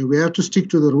expenditure. We have to stick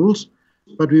to the rules,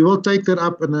 but we will take that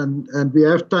up, and we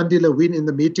have Tandi Lewin in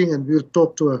the meeting, and we'll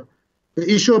talk to her.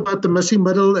 The issue about the missing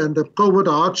middle and the COVID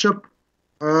hardship,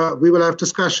 we will have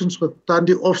discussions with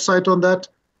Tandi offsite on that,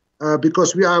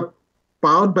 because we are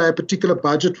bound by a particular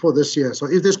budget for this year. So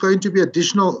if there's going to be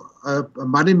additional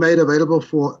money made available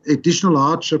for additional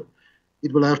hardship,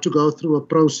 it will have to go through a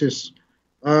process.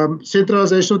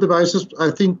 Centralization of devices,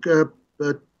 I think,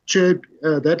 Chair,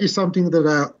 that is something that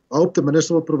I hope the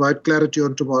Minister will provide clarity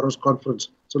on tomorrow's conference.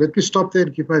 So let me stop there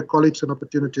and give my colleagues an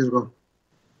opportunity as well.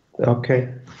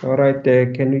 Okay. All right.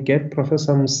 Can we get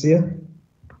Professor Musia?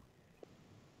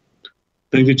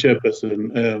 Thank you,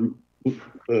 Chairperson.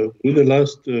 With the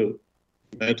last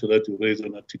matter that you raised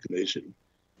on articulation,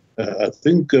 I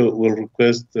think we'll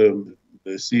request the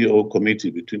CEO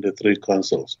committee between the three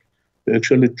councils to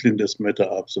actually clean this matter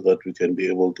up so that we can be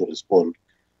able to respond,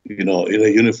 in a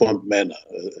uniform manner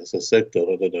as a sector,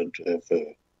 rather than to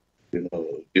have,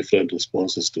 different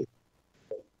responses to.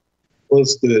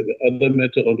 First, the other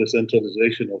matter on the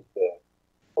centralization of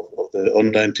the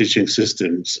online teaching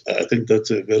systems, I think that's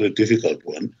a very difficult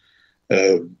one.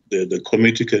 the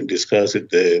committee can discuss it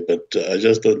there, but I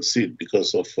just don't see it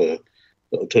because of the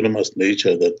autonomous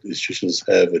nature that institutions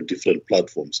have and different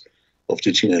platforms of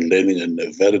teaching and learning and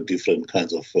very different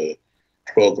kinds of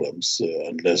programs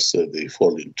unless they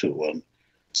fall into one.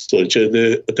 So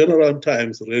the turnaround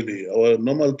times, really, our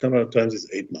normal turnaround times is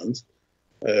 8 months,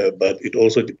 but it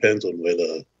also depends on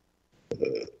whether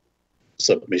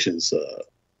submissions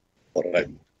are right,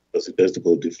 because it has to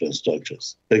go different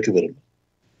structures. Thank you very much.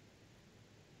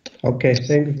 Okay,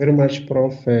 thank you very much,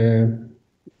 Prof.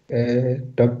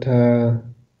 Dr.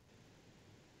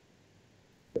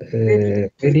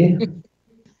 Reddy.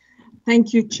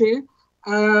 Thank you, Chair.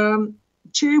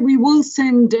 Chair, we will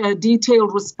send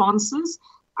detailed responses.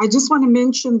 I just want to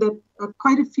mention that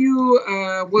quite a few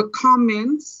were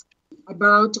comments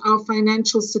about our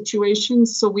financial situation,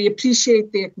 so we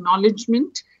appreciate the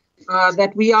acknowledgement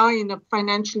that we are in a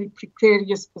financially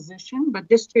precarious position, but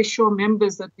just to assure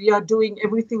members that we are doing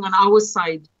everything on our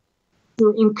side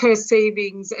to incur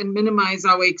savings and minimize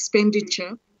our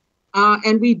expenditure.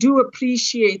 And we do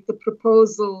appreciate the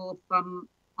proposal from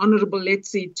Honorable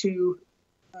Letzi to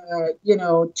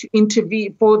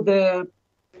intervene, for the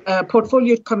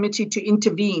portfolio committee to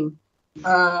intervene,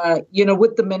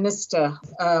 with the minister.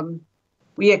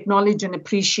 We acknowledge and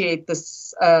appreciate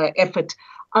this effort.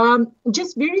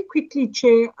 Just very quickly,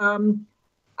 Chair,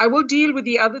 I will deal with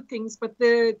the other things, but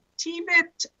the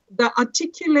TVET, the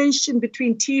articulation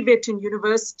between TVET and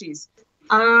universities,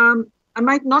 I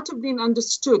might not have been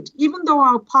understood. Even though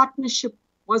our partnership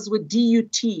was with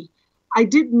DUT, I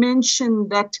did mention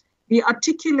that the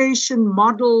articulation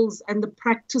models and the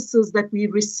practices that we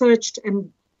researched and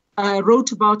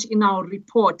wrote about in our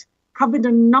report covered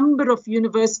a number of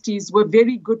universities where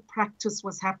very good practice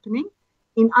was happening.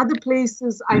 In other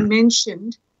places, I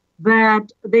mentioned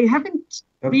that they haven't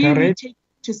really taken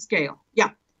to scale.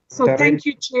 Yeah. So thank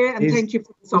you, Chair, and thank you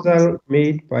for this opportunity.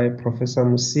 Made by Professor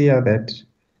Musia that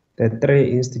the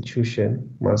 3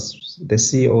 institutions the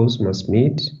CEOs must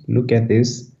meet, look at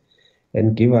this,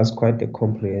 and give us quite a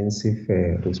comprehensive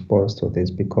response to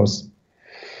this, because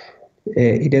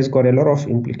it has got a lot of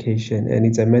implication and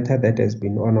it's a matter that has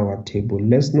been on our table.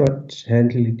 Let's not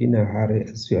handle it in a hurry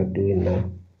as we are doing now.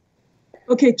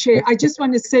 Okay, Chair, I just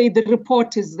want to say the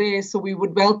report is there, so we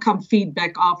would welcome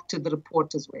feedback after the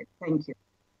report as well. Thank you.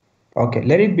 Okay,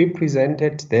 let it be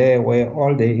presented there where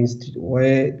all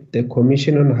where the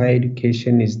Commission on Higher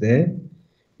Education is there,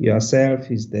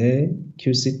 yourself is there,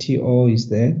 QCTO is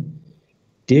there.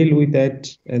 Deal with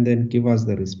that and then give us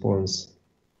the response.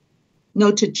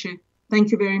 Noted, Chair.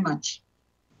 Thank you very much.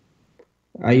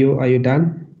 Are you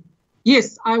done?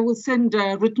 Yes, I will send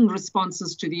written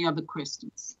responses to the other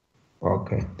questions.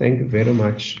 Okay, thank you very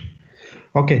much.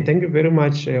 Okay, thank you very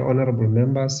much, honorable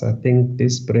members. I think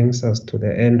this brings us to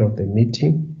the end of the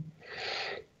meeting.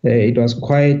 It was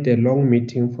quite a long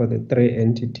meeting for the 3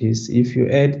 entities. If you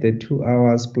add the 2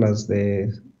 hours plus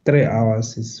the 3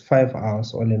 hours, it's 5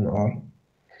 hours all in all.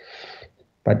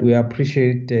 But we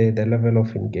appreciate the level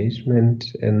of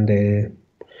engagement, and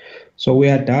so we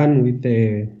are done with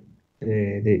the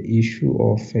issue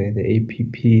of the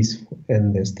APPs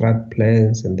and the strat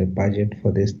plans and the budget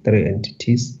for these 3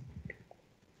 entities.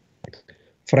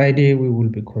 Friday we will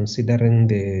be considering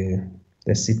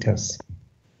the sitters.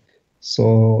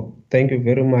 So thank you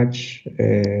very much,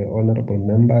 honorable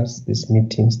members. This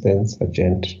meeting stands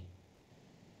adjourned.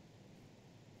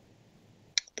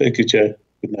 Thank you, Chair.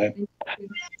 Good night.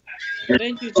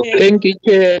 Thank you, Chair. Thank you,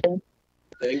 Chair.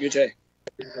 Thank you, Chair.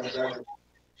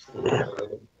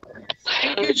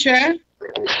 Thank you, Chair.